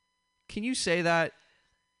 Can you say that?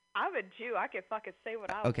 I'm a Jew. I can fucking say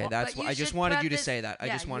what I Okay, want. that's But what you I just should wanted you to preface- say that. I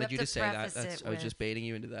yeah, just you wanted have you to to say that. preface That's. it I was just with- baiting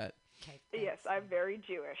you into that. Okay. Yes, thanks. I'm very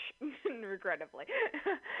Jewish, regrettably.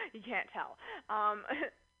 You can't tell.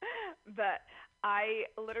 But I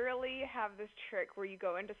literally have this trick where you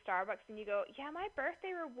go into Starbucks and you go, yeah, my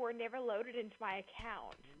birthday reward never loaded into my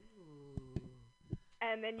account.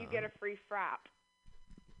 And then you get a free frap.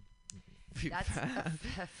 That's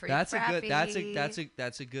a free That's frappy.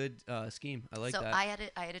 that's a good scheme. I like so that. I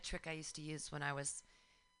had a trick I used to use when I was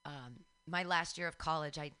my last year of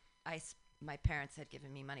college. My parents had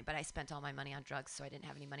given me money, but I spent all my money on drugs, so I didn't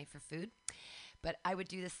have any money for food. But I would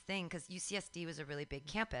do this thing because UCSD was a really big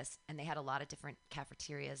campus, and they had a lot of different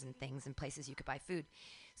cafeterias and things and places you could buy food.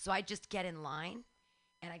 So I'd just get in line,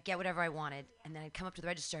 and I'd get whatever I wanted, and then I'd come up to the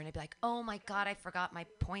register, and I'd be like, oh, my God, I forgot my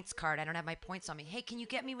points card. I don't have my points on me. Hey, can you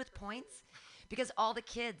get me with points? Because all the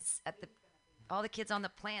kids on the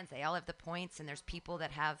plans, they all have the points, and there's people that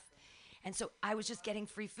have. And so I was just getting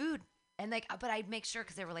free food. And but I'd make sure,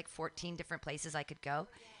 because there were 14 different places I could go,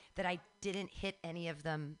 that I didn't hit any of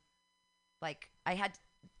them.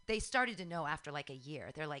 They started to know after a year.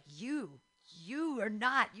 They're like, you are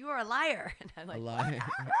a liar. And I'm like, a liar.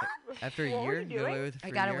 After a year, you got away with it for I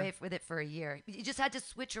a got year? away with it for a year. You just had to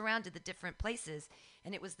switch around to the different places,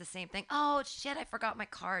 and it was the same thing. Oh shit, I forgot my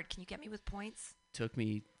card. Can you get me with points? Took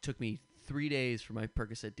me 3 days for my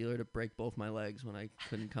Percocet dealer to break both my legs when I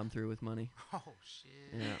couldn't come through with money. Oh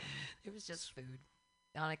shit. Yeah. It was just food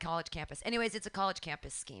on a college campus. Anyways, it's a college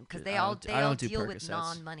campus scheme because they I all don't do deal with Percocets.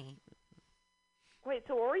 non-money. Wait,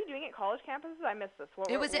 so what were you doing at college campuses? I missed this.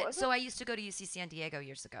 What was it? So I used to go to UC San Diego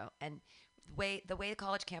years ago, and the way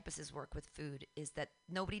college campuses work with food is that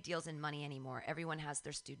nobody deals in money anymore. Everyone has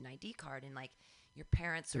their student ID card, and your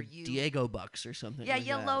parents or you. Diego bucks or something. Yeah, like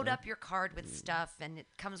you that, load right? up your card with stuff, and it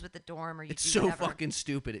comes with the dorm, or you. It's do so whatever. fucking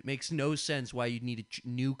stupid. It makes no sense why you need a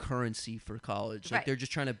new currency for college. Right. They're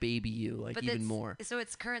just trying to baby you, But even more. So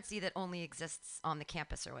it's currency that only exists on the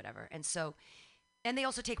campus or whatever, and they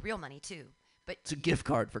also take real money too. But It's a gift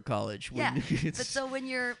card for college. Yeah, It's- but so when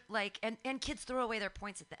you're and kids throw away their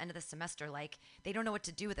points at the end of the semester, they don't know what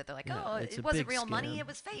to do with it. They're like, Yeah, oh, it's it a wasn't big real money, scam. it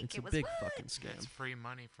was fake. It's It a was big what? fucking scam. It's free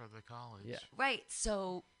money for the college. Yeah. Right.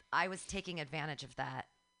 So I was taking advantage of that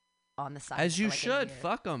on the side. As for you a should. year.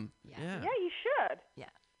 Fuck them. Yeah. Yeah, you should. Yeah.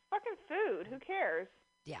 Fucking food. Who cares?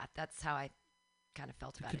 Yeah, that's how I kind of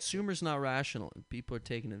felt The about consumer's not rational, and people are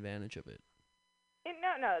taking advantage of it.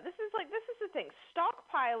 No. This is the thing.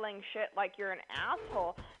 Stockpiling shit like you're an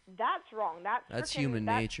asshole. That's wrong. That's human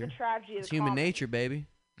nature. The tragedy of It's the human commons. nature, baby.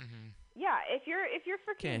 Mm-hmm. Yeah, if you're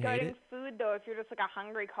freaking Can't hate gutting it. food though, if you're just a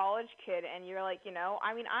hungry college kid and you're I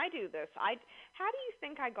do this. How do you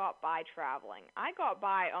think I got by traveling? I got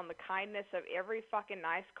by on the kindness of every fucking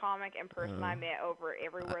nice comic and person I met over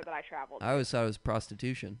everywhere that I traveled. I always thought it was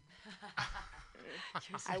prostitution.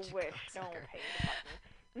 You're I such a wish. cocksucker. Don't pay to fuck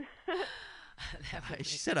me. That would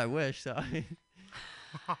She make- said I wish, so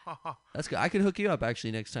that's good. I could hook you up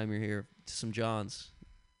actually next time you're here to some Johns.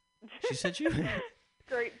 She said you.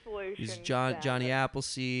 Great solution. He's Sam. Johnny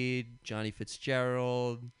Appleseed, Johnny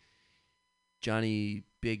Fitzgerald, Johnny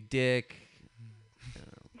Big Dick.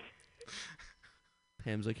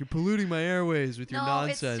 Pam's like, you're polluting my airways with your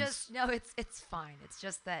nonsense. It's fine. It's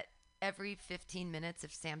just that every 15 minutes,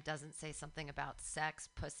 if Sam doesn't say something about sex,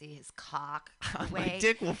 pussy, his cock, the My way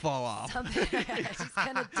dick will fall off. something, she's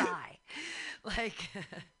gonna die.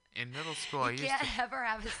 In middle school, I you used can't to. ever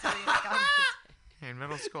have a serious conversation. In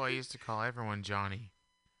middle school, I used to call everyone Johnny,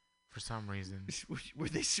 for some reason.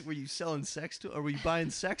 Were you selling sex to, or were you buying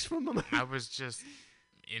sex from them? I was just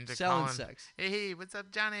into Selling calling. sex. Hey, what's up,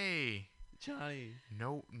 Johnny? Johnny.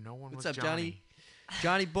 No one What's was up, Johnny.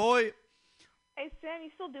 Johnny boy. Hey Sam, you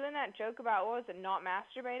still doing that joke about what was it, not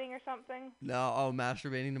masturbating or something? No,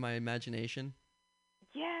 masturbating to my imagination.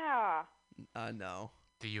 Yeah. No.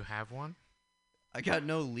 Do you have one? I got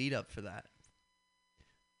no lead up for that.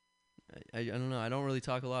 I don't know. I don't really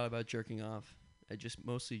talk a lot about jerking off. I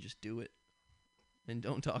mostly just do it and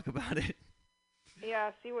don't talk about it.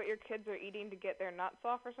 Yeah, see what your kids are eating to get their nuts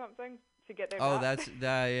off or something? To get their Oh, nuts?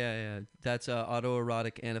 yeah. That's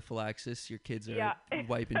autoerotic anaphylaxis. Your kids are Yeah.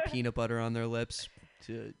 wiping peanut butter on their lips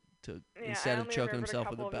to instead of choking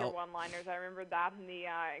himself with a belt. I only remembered a couple of your one-liners. I remembered that and the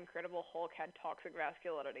Incredible Hulk had toxic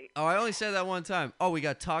masculinity. Oh, I only said that one time. Oh, we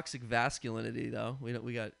got toxic masculinity though.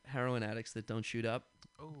 We got heroin addicts that don't shoot up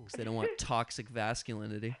Oh. because they don't want toxic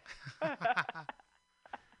masculinity.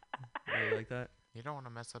 Yeah, you like that? You don't want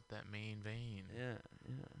to mess up that main vein. Yeah.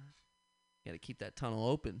 You got to keep that tunnel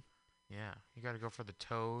open. Yeah. You got to go for the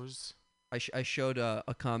toes. I showed a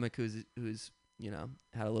comic who's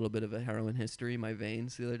had a little bit of a heroin history, my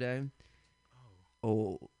veins, the other day.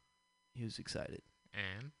 Oh, he was excited.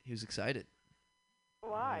 And? He was excited.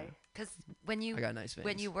 Why? Because when you I got nice veins.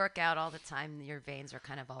 when you work out all the time, your veins are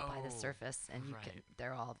kind of all by the Oh, surface, and right.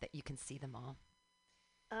 they're all that you can see them all.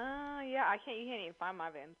 Yeah, you can't even find my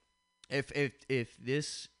veins. If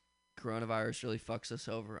this coronavirus really fucks us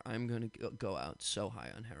over, I'm gonna go out so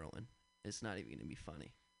high on heroin. It's not even gonna be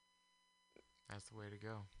funny. That's the way to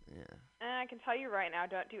go. Yeah. And I can tell you right now,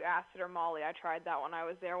 don't do acid or Molly. I tried that when I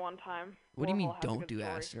was there one time. What do you mean Warhol has a don't good do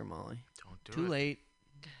story. acid or Molly? Don't do Too it. late.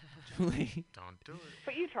 Too late. Don't do it.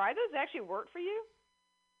 But you tried those? They actually worked for you?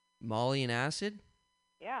 Molly and acid?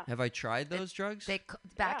 Yeah. Have I tried those drugs?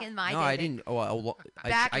 Back in my no, day. I didn't. Oh,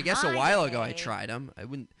 Back I in guess a my while ago I day. tried them. I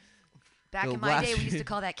wouldn't. Back the in my day, last- we used to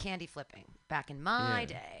call that candy flipping. Back in my Yeah.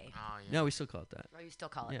 day. Oh, yeah. No, we still call it that. Oh, you still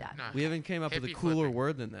call it that. No. We haven't came up with a Hippie cooler flipping.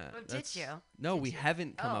 word than that. Oh, did That's- you? No, Did we you?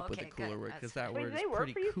 haven't come Oh, up with a okay, cooler good. word That's because that Wait, word do is they work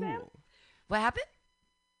pretty for you, Sam? cool. What happened?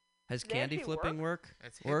 Has They candy actually flipping work?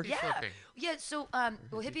 That's Work? hippie Yeah. flipping. Yeah, so well,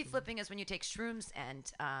 hippie flipping is when you take shrooms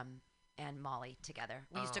and Molly together.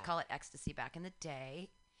 We used to Oh. call it ecstasy back in the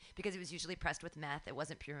day because it was usually pressed with meth. It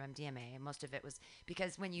wasn't pure MDMA. Most of it was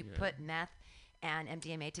because when you Yeah. put meth and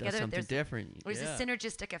MDMA That's together, something there's different. a Yeah.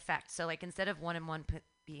 synergistic effect. So like instead of 1 and 1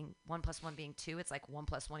 being 1 plus 1 being 2, it's like 1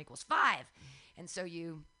 plus 1 equals 5. And so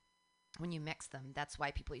when you mix them, that's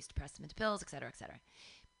why people used to press them into pills, et cetera, et cetera.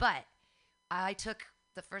 But I took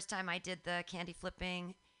the first time I did the candy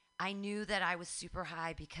flipping, I knew that I was super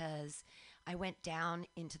high because I went down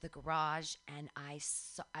into the garage and I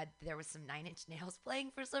saw there was some 9 Inch Nails playing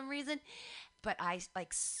for some reason, but I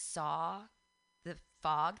like saw the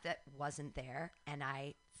fog that wasn't there, and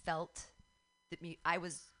I felt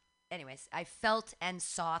I felt and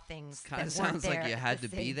saw things Kind that of weren't sounds there like you at had the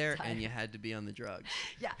to be same there time. and you had to be on the drugs.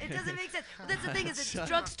 Yeah, it doesn't make sense. But that's the thing is,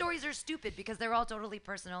 drug stories are stupid because they're all totally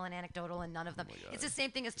personal and anecdotal, and none of them. It's the same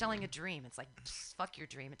thing as telling a dream. It's like, fuck your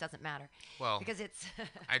dream. It doesn't matter. Well, Because it's.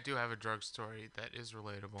 I do have a drug story that is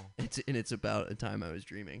relatable. It's about a time I was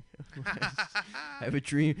dreaming. I have a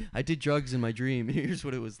dream. I did drugs in my dream. Here's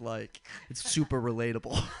what it was like. It's super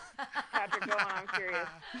relatable. Patrick, go on. I'm curious.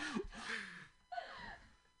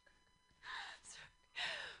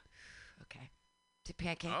 Okay. To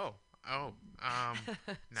pancake. Oh. Now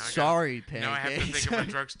Sorry, now I have to pancakes. think of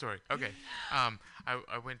a drug story. Okay.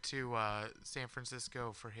 I went to San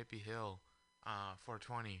Francisco for Hippie Hill,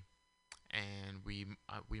 420, and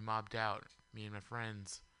we mobbed out, me and my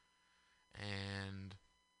friends, and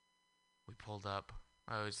we pulled up.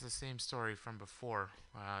 It's the same story from before.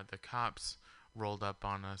 The cops rolled up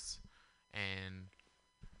on us, and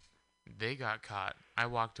they got caught. I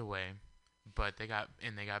walked away, but they got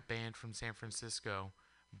banned from San Francisco.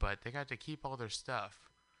 But they got to keep all their stuff.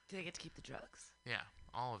 Do they get to keep the drugs? Yeah,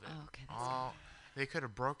 all of it. Oh, okay. That's All they could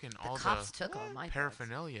have broken The all cops the took all my drugs.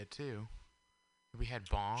 paraphernalia too. We had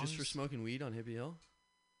bongs. Just for smoking weed on Hippie Hill?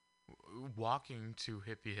 Walking to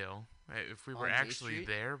Hippie Hill. If we were On Hay actually Street?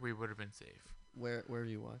 there, we would have been safe. Where do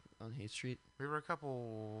you walk? On Hay Street? We were a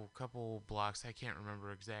couple blocks. I can't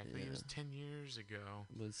remember exactly. It was Yeah. 10 years ago.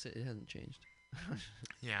 But it hasn't changed.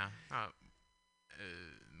 Yeah.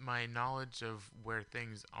 My knowledge of where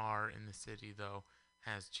things are in the city, though,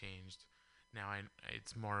 has changed. Now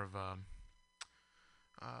it's more of a.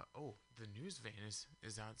 The news van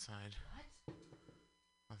is outside. What?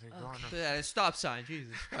 Oh, they're Okay. going. Yeah, stop sign.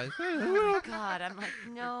 Jesus Christ. Oh my God. I'm like,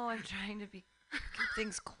 no, I'm trying to keep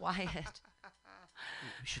things quiet.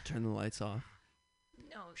 We should turn the lights off.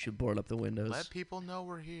 No. We should board up the windows. Let people know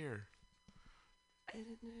we're here.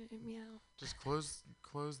 Meow. Just close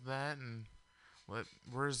that and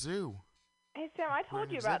we're a zoo. Hey, Sam, I We're told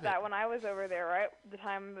an you about exhibit. that when I was over there, right? The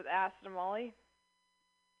time with acid and Molly.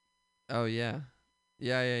 Oh, yeah.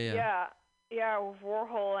 Yeah. Yeah, with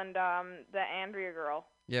Warhol and the Andrea girl.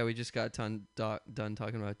 Yeah, we just got done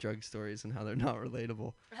talking about drug stories and how they're not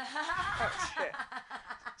relatable. Oh, shit.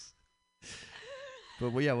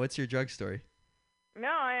 But well, yeah, what's your drug story? No,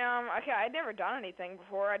 I'd never done anything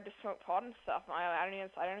before. I just smoked pot and stuff. I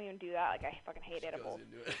don't even do that. Like, I fucking hate edibles.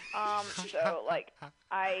 So like,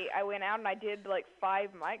 I went out and I did like 5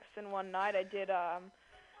 mics in one night. I did a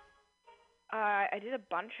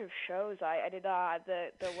bunch of shows. I did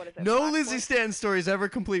the what is it? No Black Lizzie Boy- Stanton story is ever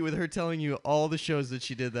complete with her telling you all the shows that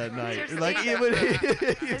she did that night. Seriously. Like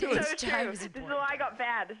This It's Doing so time true. is This is important. why I got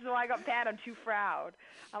bad. This is why I got bad. I'm too proud.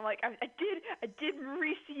 I'm like, I did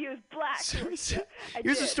Mauricio's Black. I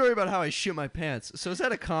Here's a did. story about how I shit my pants. So I was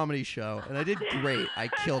at a comedy show and I did great. I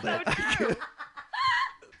killed it. So true.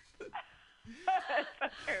 so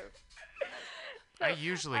true. So I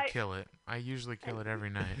usually I- kill it. I usually kill it every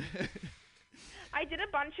night. I did a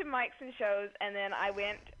bunch of mics and shows, and then I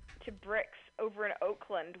went to Bricks over in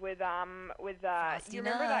Oakland with Frosty you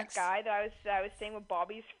remember that Nuts. guy that I was staying with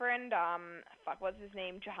Bobby's friend, what's his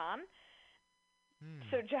name, Jahan?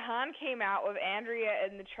 So Jahan came out with Andrea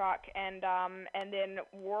in the truck, and then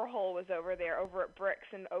Warhol was over there over at Bricks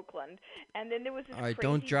in Oakland, and then there was this All right,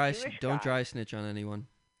 crazy Jewish don't guy. dry snitch on anyone.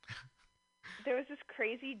 There was this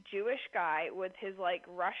crazy Jewish guy with his like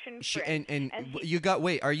Russian friend. And and he- you got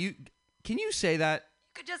wait, are you Can you say that?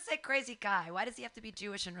 You could just say crazy guy. Why does he have to be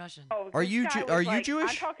Jewish and Russian? Oh, Are this you guy Ju- was are you like, Jewish?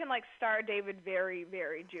 I'm talking like Star David, very,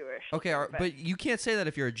 very Jewish. Okay, but you can't say that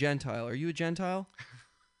if you're a Gentile. Are you a Gentile?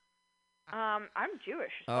 I'm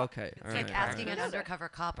Jewish. Okay, It's like asking an undercover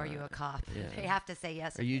cop, "Are you a cop?" Yeah. They have to say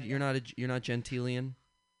yes. Are you? You're not. You're not Gentilian.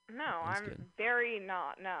 No, That's I'm good. very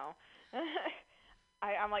not. No.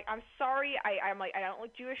 I'm like, I'm sorry. I'm like, I don't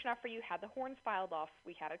look Jewish enough for you. Had the horns filed off.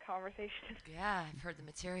 We had a conversation. Yeah, I've heard the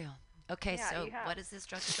material. Okay, Yeah, so you have. what is this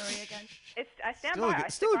drug story again? I stand Still, by. a I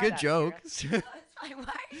good, stick still a by good that joke. material. That's fine.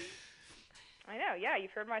 Why? I know. Yeah,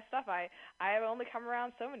 you've heard my stuff. I have only come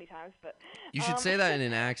around so many times, but You should say that in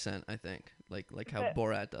an accent. I think, like how But-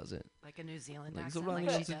 Borat does it. Like a New Zealand Like accent, Zorani like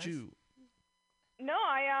was she a does? Jew. no,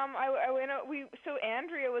 I went so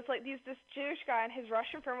Andrea was like this Jewish guy and his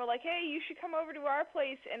Russian friend were like, hey, you should come over to our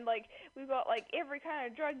place and like we've got like every kind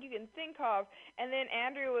of drug you can think of. And then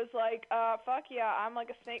Andrea was like, fuck yeah, I'm like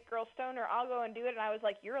a snake girl stoner, I'll go and do it. And I was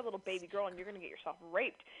like, you're a little baby girl and you're gonna get yourself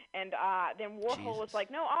raped. And then Warhol was Jesus.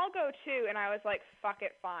 like, no, I'll go too. And I was like, fuck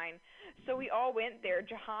it, fine. So we all went there.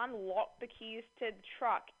 Jahan locked the keys to the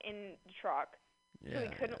truck in the truck, so we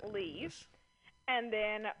couldn't leave. And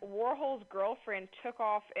then Warhol's girlfriend took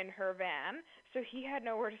off in her van, so he had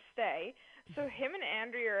nowhere to stay. So him and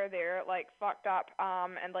Andrea are there, like, fucked up,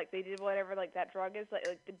 and, like, they did whatever, like, that drug is, like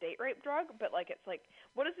the date rape drug, but, like, it's, like,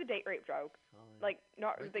 what is the date rape drug? Like,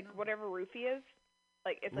 not, like, whatever roofie is?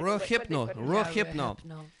 Like, it's, like, a liquid they Rohypnol. put in- Rohypnol.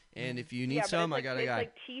 No. And if you need Yeah, but some, it's, I got a it's guy.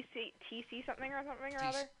 like TC something or something or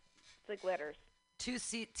other? It's, like, letters.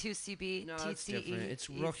 2CB, No, it's TCE. different. It's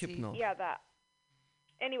EC. Rohypnol. Yeah, that.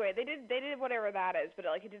 Anyway, they did whatever that is, but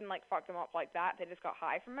like it didn't like fuck them up like that. They just got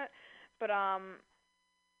high from it. But are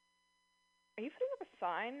you putting up a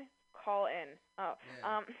sign? Call in. Oh.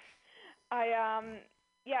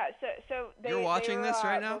 Yeah. So they. You're watching they were, this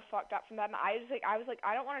right now? both fucked up from that, and I was like,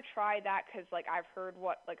 I don't want to try that because like I've heard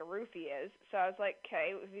what like a roofie is. So I was like,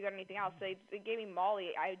 okay, have you got anything else? They gave me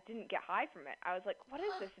Molly. I didn't get high from it. I was like, what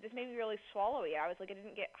is this? It just made me really swallowy. I was like, I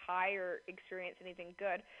didn't get high or experience anything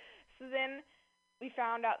good. So then we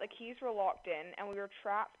found out the keys were locked in and we were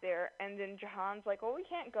trapped there. And then Jahan's like, well, we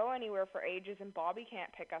can't go anywhere for ages and Bobby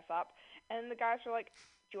can't pick us up. And the guys were like,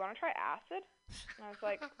 do you want to try acid? And I was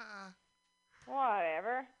like,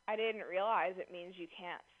 whatever. I didn't realize it means you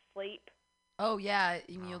can't sleep. Oh, yeah,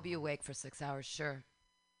 you'll be awake for 6 hours, sure.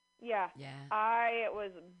 Yeah. Yeah. I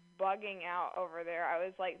was bugging out over there. I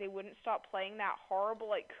was like, they wouldn't stop playing that horrible,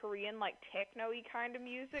 like, Korean, like, techno-y kind of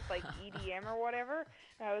music, like EDM or whatever.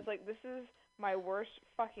 And I was like, this is my worst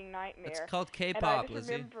fucking nightmare. It's called And I K-pop, just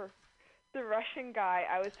Lizzie. remember the Russian guy,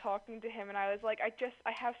 I was talking to him, and I was like,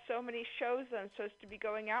 I have so many shows that I'm supposed to be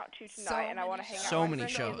going out to tonight, So and I want to many hang out So with my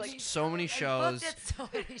many friends. And shows. he's like, So many shows. So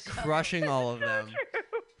many shows. Crushing all of them.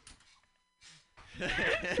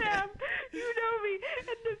 Sam, you know me.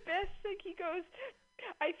 And the best thing, he goes,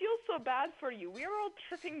 I feel so bad for you. We're all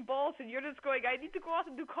tripping balls, and you're just going, I need to go out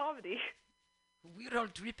and do comedy. We're all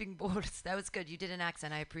dripping balls. That was good. You did an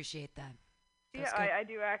accent. I appreciate that. That was Yeah, good. I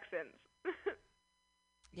do accents.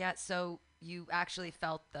 Yeah, so you actually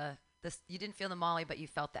felt you didn't feel the Molly, but you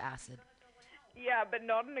felt the acid. Yeah, but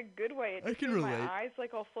not in a good way. It I just can made relate. my eyes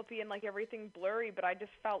like all flippy and like everything blurry, but I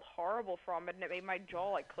just felt horrible from it, and it made my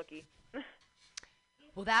jaw like clicky.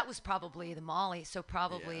 Well, that was probably the Molly. So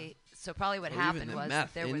probably what Or even happened the was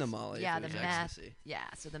meth there in was the Molly if yeah it the was meth ecstasy. yeah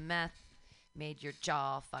so the meth made your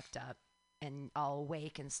jaw fucked up and all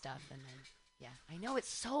awake and stuff, and then yeah, I know it's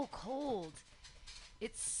so cold.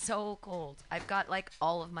 It's so cold. I've got like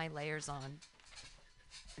all of my layers on,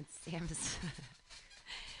 and Sam's.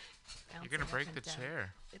 You're gonna bouncing break up the and down.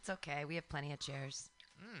 chair. It's okay. We have plenty of chairs.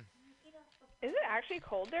 Is it actually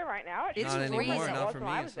cold there right now? It It's Not feels warmer anymore. than it Not was for when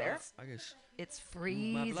me. I was It's there. not. I guess It's move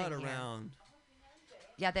freezing my blood here. around.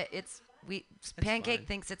 Yeah, Pancake fine.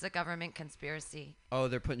 thinks it's a government conspiracy, Oh,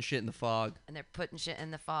 they're putting shit in the fog. and they're putting shit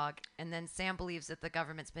in the fog. And then Sam believes that the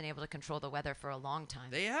government's been able to control the weather for a long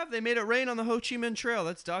time. They have. They made it rain on the Ho Chi Minh Trail.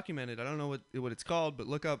 That's documented. I don't know what it's called, but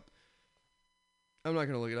look up. I'm not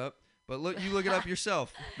gonna look it up. But you look it up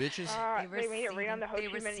yourself, bitches. They were They made it rain on the Ho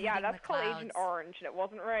seeding- Chi they were Minh. Yeah, seeding that's the called Agent clouds. Orange, and it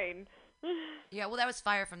wasn't rain. Yeah, well, that was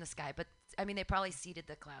fire from the sky, but I mean, they probably seeded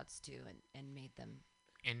the clouds too and made them.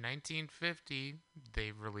 In 1950,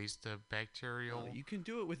 they released a bacterial. You can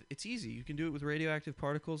do it with. It's easy. You can do it with radioactive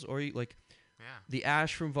particles, or like Yeah. the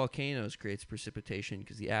ash from volcanoes creates precipitation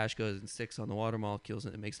because the ash goes and sticks on the water molecules,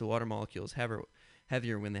 and it makes the water molecules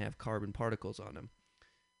heavier when they have carbon particles on them.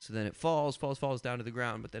 So then it falls down to the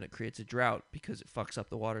ground, but then it creates a drought because it fucks up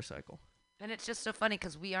the water cycle. And it's just so funny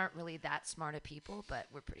because we aren't really that smart of people, but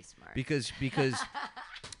we're pretty smart. Because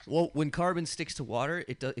well, when carbon sticks to water,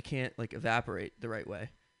 it can't like evaporate the right way.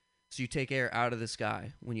 So you take air out of the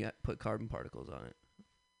sky when you put carbon particles on it.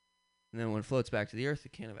 And then when it floats back to the Earth,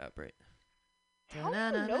 it can't evaporate. How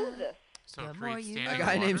do you know this? So The it more creates you standing A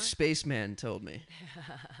guy water? named Spaceman told me.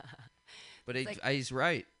 But he's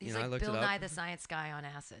right. He's I like looked Bill it up. Nye the Science Guy on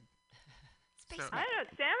acid. Spaceman. I don't know.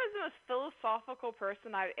 Sam is the most philosophical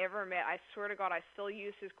person I've ever met. I swear to God, I still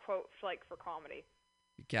use his quotes for comedy.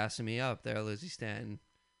 You're gassing me up there, Lizzie Stanton.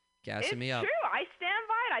 Gassing me up. It's true. I stand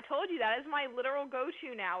by it. I told you that is my literal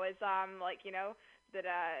go-to now. Is that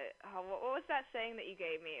what was that saying that you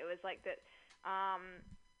gave me? It was like that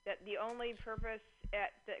that the only purpose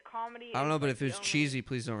that comedy. I don't know, but like if it's cheesy,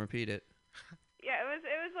 please don't repeat it. Yeah, it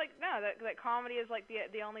was like no, that comedy is like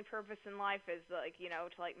the only purpose in life is to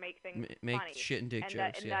make things Make funny. shit and dick and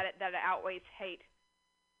jokes. that it outweighs hate.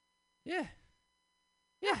 Yeah.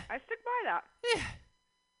 Yeah. I stick by that.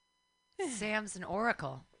 Yeah. Sam's an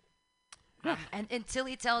oracle. And until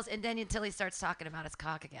he starts talking about his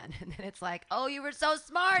cock again, and then it's like, oh, you were so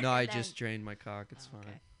smart. No, and I then- just drained my cock. It's fine.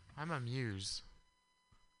 Okay. I'm a muse.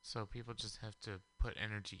 So people just have to put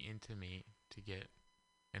energy into me to get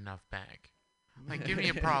enough back. Like, give me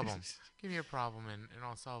a problem. Give me a problem and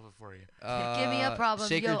I'll solve it for you. Give me a problem.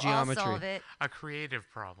 Sacred geometry. I'll solve it. A creative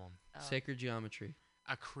problem. Oh. Sacred geometry.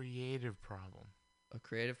 A creative problem. A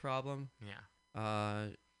creative problem. Yeah.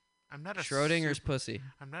 I'm not a Schrodinger's pussy.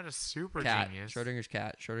 I'm not a super Cat. genius. Schrodinger's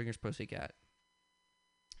cat. Schrodinger's pussy cat.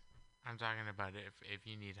 I'm talking about if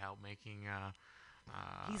you need help making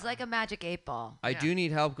He's like a magic 8-ball. I Yeah. do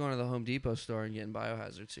need help going to the Home Depot store and getting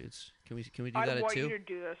biohazard suits. Can we do that I at want 2? you to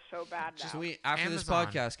do this so bad now. Can we after this Amazon.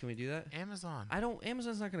 podcast? Can we do that? Amazon.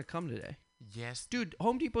 Amazon's not going to come today. Yes, Dude,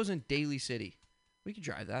 Home Depot's in Daly City. We could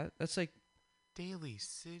drive that. That's like Daly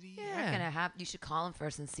City. You're not gonna have. You should call him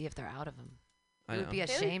first and see if they're out of them. I It know. would be a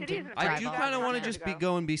Daly shame City to isn't I drive do all kind of the want way to just to be go.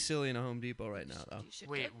 go and be silly in a Home Depot right now, though. You should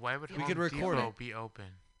Wait, go. why would We Home could record Depot it. be open?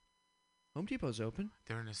 Home Depot's open.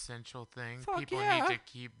 They're an essential thing. Fuck People yeah. need to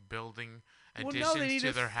keep building Well, additions no, they need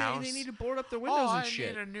to their house. They need to board up their windows oh, and I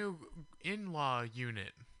shit. need a new in-law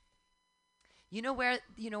unit. You know where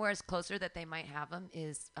it's closer that they might have them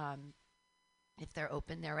is if they're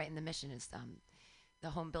open. They're right in the Mission is the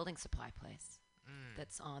home building supply place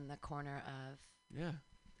that's on the corner of Yeah.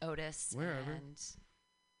 Otis Wherever. and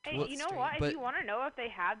Hey, Well, you know Street. what? If but- you want to know if they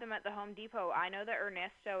have them at the Home Depot, I know that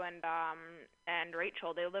Ernesto and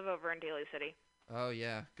Rachel, they live over in Daly City. Oh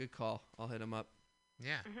yeah, good call. I'll hit him up.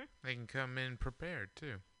 Yeah, Mhm. they can come in prepared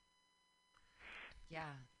too.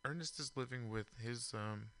 yeah. Ernest is living with his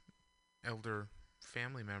elder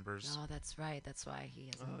family members. Oh, that's right. That's why he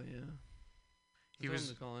isn't. Oh yeah. He Tell him was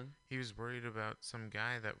to call in. he was worried about some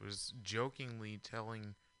guy that was jokingly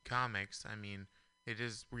telling comics. I mean,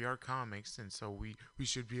 we are comics, and so we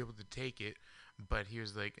should be able to take it. But he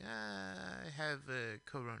was like, I have a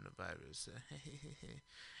coronavirus,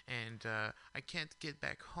 and I can't get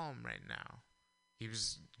back home right now.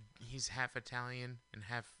 He's half Italian and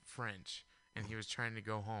half French, and he was trying to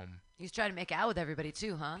go home. He's trying to make out with everybody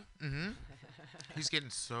too, huh? Mm-hmm. He's getting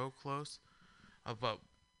so close. But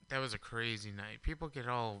that was a crazy night. People get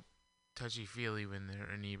all touchy-feely when they're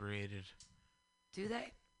inebriated. Do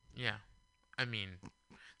they? Yeah. I mean,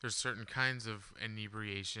 there's certain kinds of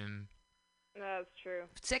inebriation. That's true.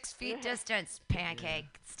 6 feet distance,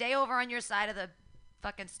 pancake. Stay over on your side of the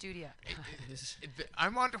fucking studio.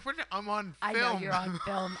 I'm on film. I know you're on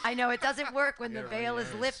film. I know it doesn't work when the Yeah, veil right,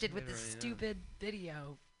 is yeah, lifted with yeah, this right, yeah. stupid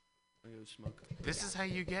video. I go smoke. This is how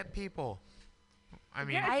you get people. I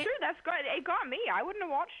mean, Yeah, it's true. That's good. It got me. I wouldn't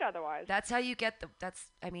have watched otherwise. That's how you get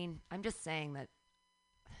I'm just saying that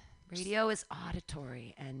radio is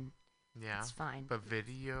auditory and yeah. it's fine. But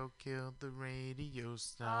video killed the radio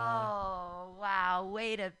star. Oh, wow.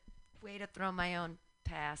 Way to throw my own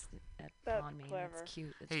past That's on me. clever. That's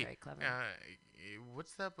cute. It's Hey, very clever.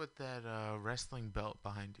 what's up with that wrestling belt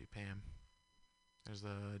behind you, Pam? There's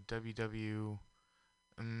a WW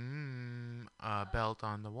belt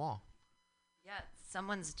on the wall. Yeah,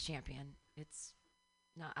 someone's a champion. It's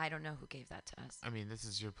not. I don't know who gave that to us. I mean, this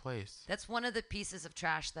is your place. That's one of the pieces of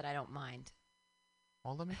trash that I don't mind.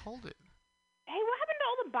 Well, let me hold it. Hey, what happened to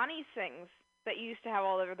all the bunny things that you used to have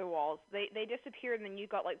all over the walls? They disappeared, and then you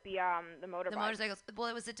got like the motorbike. The motorcycles. Well,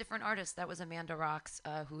 it was a different artist. That was Amanda Rocks,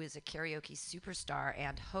 who is a karaoke superstar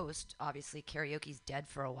and host. Obviously, karaoke's dead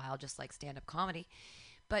for a while, just like stand-up comedy.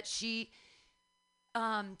 But she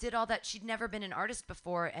did all that. She'd never been an artist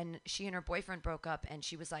before, and she and her boyfriend broke up. And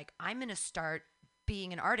she was like, "I'm gonna start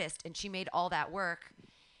being an artist." And she made all that work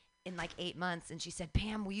in like 8 months. And she said,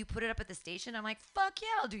 "Pam, will you put it up at the station?" I'm like, "Fuck yeah,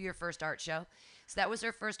 I'll do your first art show." So that was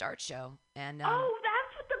her first art show. And Oh,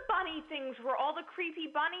 that's what the bunny things were. All the creepy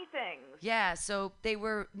bunny things. yeah, so they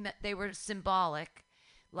were symbolic.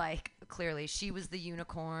 Like, clearly, she was the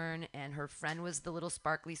unicorn, and her friend was the little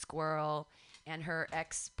sparkly squirrel, and her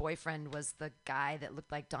ex-boyfriend was the guy that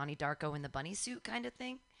looked like Donnie Darko in the bunny suit kind of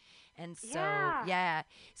thing. And so, yeah.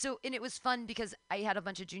 So, and it was fun because I had a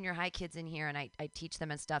bunch of junior high kids in here, and I teach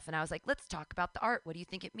them and stuff. And I was like, let's talk about the art. What do you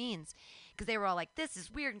think it means? Because they were all like, this is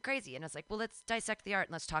weird and crazy. And I was like, well, let's dissect the art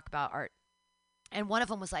and let's talk about art. And one of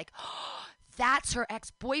them was like, oh, that's her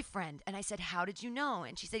ex-boyfriend. And I said, how did you know?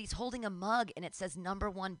 And she said, he's holding a mug and it says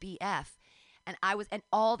 #1 BF. And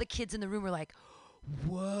all the kids in the room were like,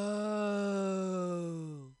 whoa.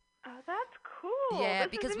 Oh, that's cool. Yeah,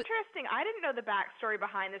 this is interesting. I didn't know the backstory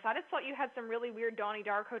behind this. I just thought you had some really weird Donnie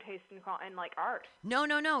Darko taste in like art. No.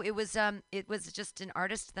 It was just an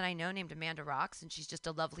artist that I know named Amanda Rocks, and she's just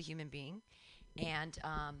a lovely human being. And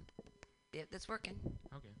it's working.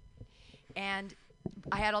 Okay. And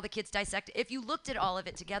I had all the kids dissect it. If you looked at all of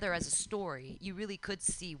it together as a story, you really could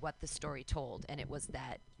see what the story told. And it was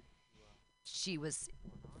that she was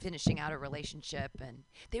finishing out a relationship. And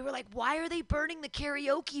they were like, why are they burning the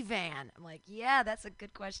karaoke van? I'm like, yeah, that's a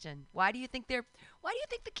good question. Why do you think the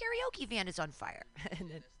karaoke van is on fire? And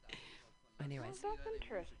then, anyways. Oh, that's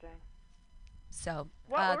interesting. So,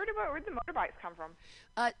 where'd the motorbikes come from?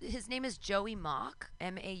 His name is Joey Mauk,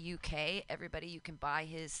 M-A-U-K. Everybody, you can buy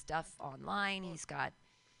his stuff online. He's got,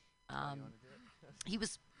 he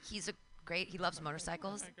loves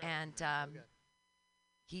motorcycles, and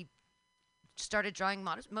he started drawing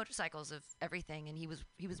motorcycles of everything, and he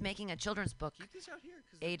was making a children's book,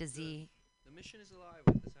 A to Z. The mission is alive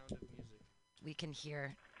with the sound of music. We can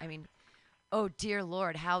hear, oh dear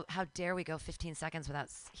Lord, how dare we go 15 seconds without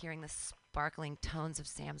hearing the sparkling tones of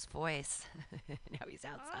Sam's voice. Now he's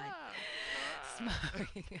outside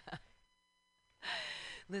smoking.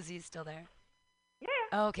 Lizzie's still there? Yeah.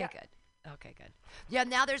 Oh, okay, good. Okay, good. Yeah,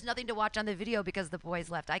 now there's nothing to watch on the video because the boys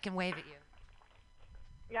left. I can wave at you.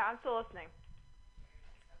 Yeah, I'm still listening.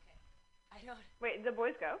 Okay. I don't. Wait, did the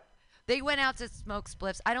boys go? They went out to smoke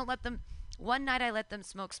spliffs. I don't let them. One night I let them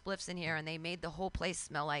smoke spliffs in here, and they made the whole place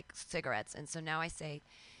smell like cigarettes. And so now I say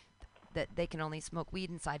that they can only smoke weed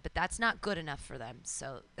inside, but that's not good enough for them.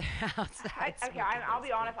 So they're outside. I'll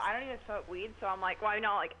be honest. I don't even smoke weed, so I'm like, well, it's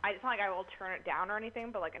not like I will turn it down or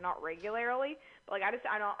anything, but like not regularly. But like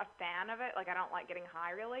I'm not a fan of it. Like I don't like getting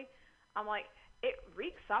high really. I'm like, it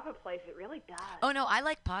reeks up a place. It really does. Oh no, I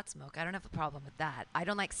like pot smoke. I don't have a problem with that. I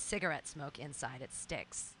don't like cigarette smoke inside. It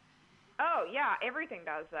sticks. Oh yeah, everything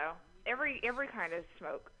does though. Every kind of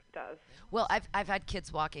smoke does. Well, I've had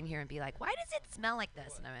kids walk in here and be like, why does it smell like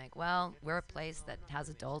this? And I'm like, well, we're a place that has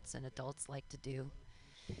adults, and adults like to do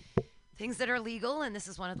things that are legal, and this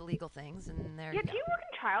is one of the legal things. And there. Yeah, do you work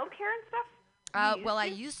in childcare and stuff? I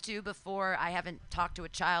used to before. I haven't talked to a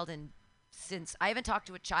child in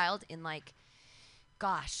like,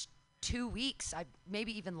 gosh, 2 weeks.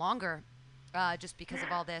 Nanny even longer, just because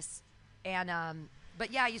of all this. And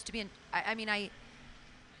but yeah, I used to be in.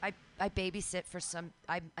 I babysit for some.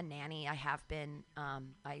 I'm a nanny. I have been.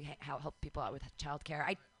 I help people out with childcare.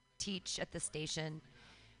 I teach at the station,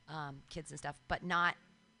 kids and stuff, but not.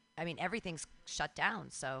 Everything's shut down.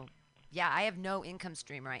 So, yeah, I have no income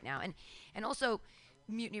stream right now. And also,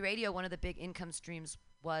 Mutiny Radio. One of the big income streams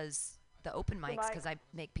was the open mics because I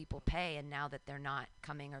make people pay. And now that they're not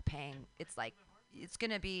coming or paying, it's like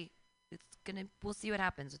we'll see what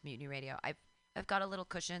happens with Mutiny Radio. I've got a little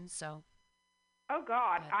cushion, so. Oh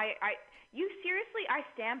God, you seriously? I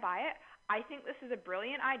stand by it. I think this is a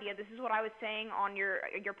brilliant idea. This is what I was saying on your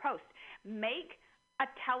post. Make a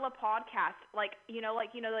telepodcast, like they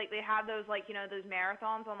have those those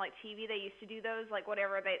marathons on like TV. They used to do those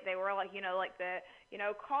whatever they were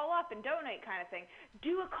the call up and donate kind of thing.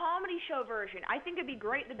 Do a comedy show version. I think it'd be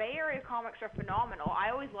great. The Bay Area comics are phenomenal.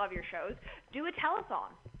 I always love your shows. Do a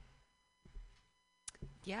telethon.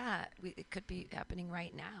 Yeah, it could be happening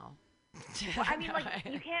right now. Well,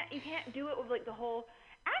 you can't do it with the whole.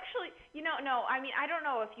 Actually, no. I don't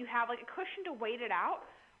know if you have a cushion to wait it out.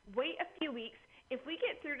 Wait a few weeks. If we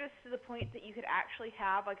get through this to the point that you could actually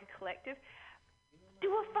have a collective,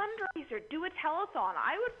 do a fundraiser, do a telethon.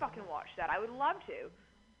 I would fucking watch that. I would love to.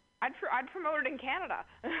 I'd promote it in Canada.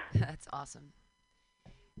 That's awesome.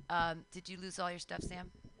 Did you lose all your stuff,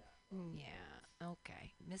 Sam? Yeah.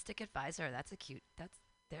 Okay. Mystic Advisor. That's a cute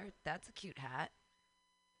hat.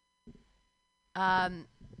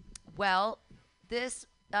 Well, this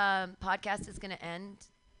podcast is going to end,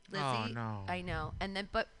 Lizzie. Oh, no. I know. And then,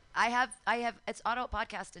 but I have, it's auto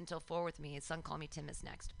podcast until 4 with me. It's Son Call Me Tim is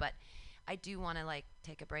next. But I do want to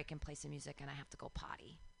take a break and play some music, and I have to go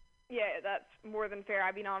potty. Yeah, that's more than fair.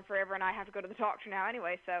 I've been on forever, and I have to go to the doctor now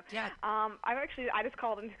anyway. So Yeah. I just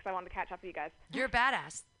called in because I wanted to catch up with you guys. You're a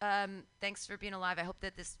badass. Thanks for being alive. I hope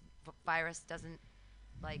that this virus doesn't,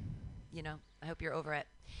 I hope you're over it.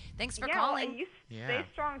 Thanks for calling. Well, you stay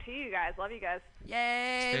strong too, you guys. Love you guys.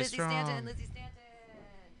 Yay, Stay Lizzie strong. Stanton.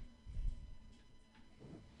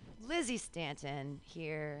 Lizzie Stanton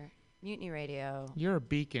here, Mutiny Radio. You're a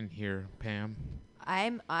beacon here, Pam. I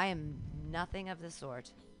am nothing of the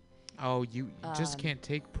sort. Oh, you just can't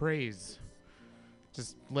take praise.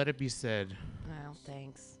 Just let it be said. Well,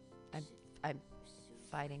 thanks. I'm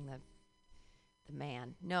fighting the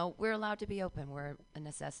man. No, we're allowed to be open. We're a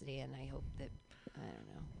necessity, and I hope that, I don't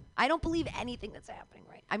know. I don't believe anything that's happening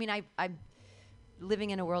right. I mean, I'm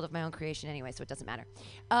living in a world of my own creation anyway, so it doesn't matter.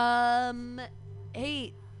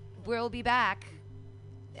 Hey, we'll be back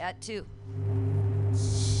at 2.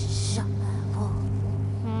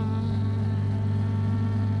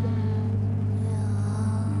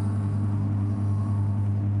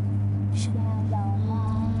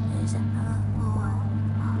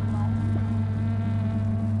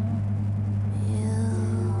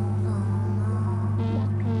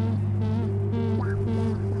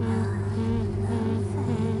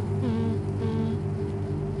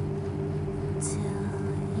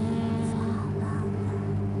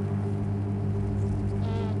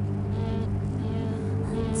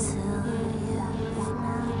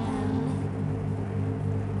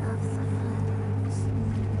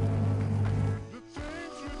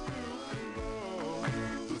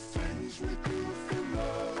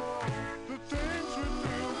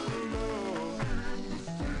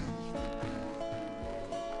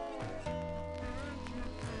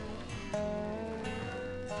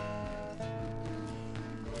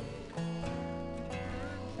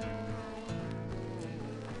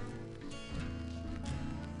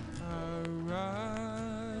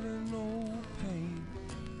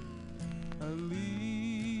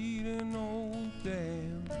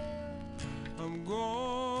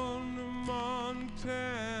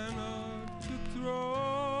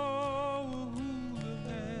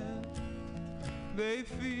 They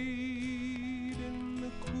feed in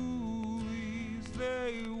the coolies,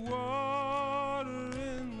 they water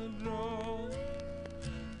in the draw.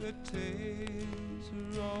 Their tails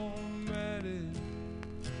are all matted,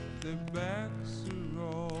 their backs are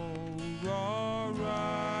all raw.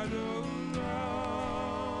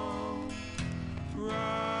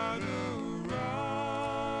 Ride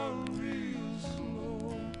around real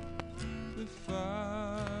slow. The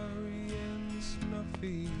fiery and the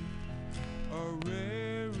snuffy are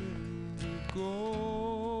raring to go.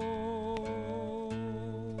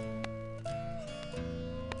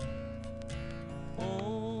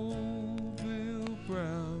 Old Bill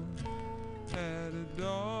Brown had a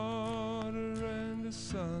daughter and a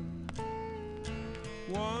son.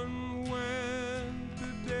 One went to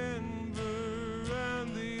Denver and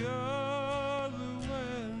the other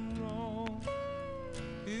went wrong.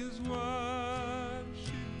 His wife,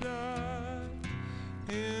 she died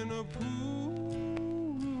in a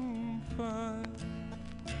pool room fight,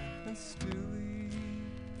 and still he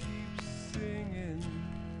keeps singing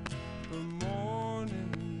from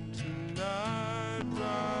morning to night.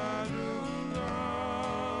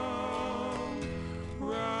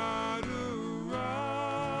 Ride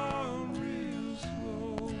around real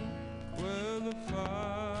slow, where the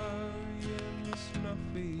fiery and the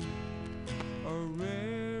snuffy are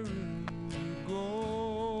raring to go.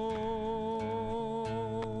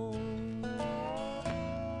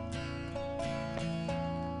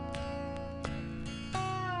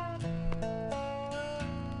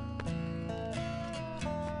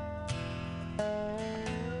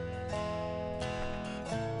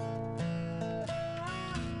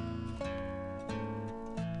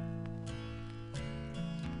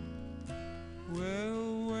 Well,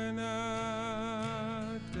 when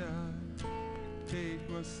I die, take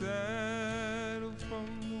my saddle from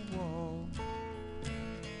the wall,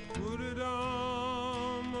 put it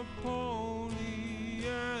on my pony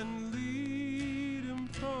and lead him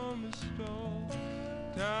from his stall.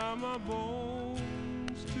 Tie my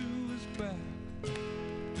bones to his back,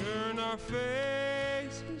 turn our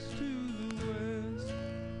faces to the west,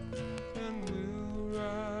 and we'll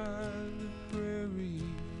ride the prairie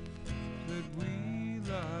that we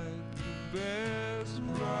like the best.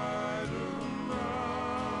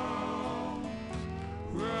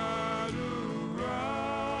 Ride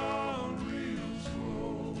around real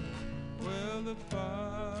slow, where the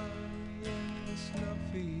fire and the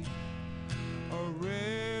snuffy are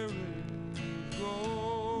raring to go.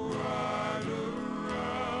 Ride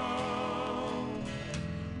around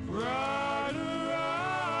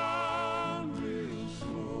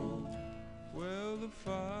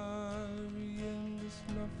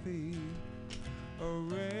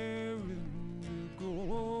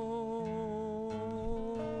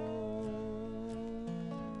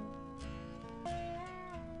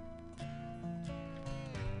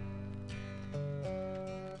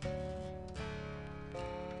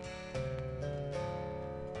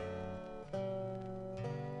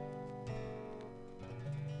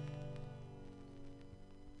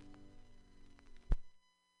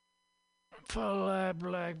Flat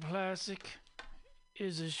Black Plastic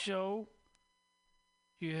is a show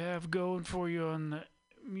you have going for you on the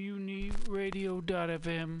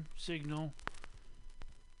MutinyRadio.fm signal.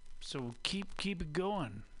 So keep it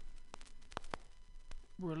going.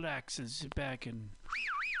 Relax and sit back and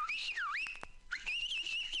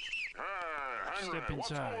Henry, step inside. what's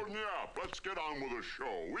holding you up? Let's get on with the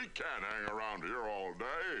show. We can't hang around here all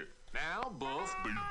day. Now, both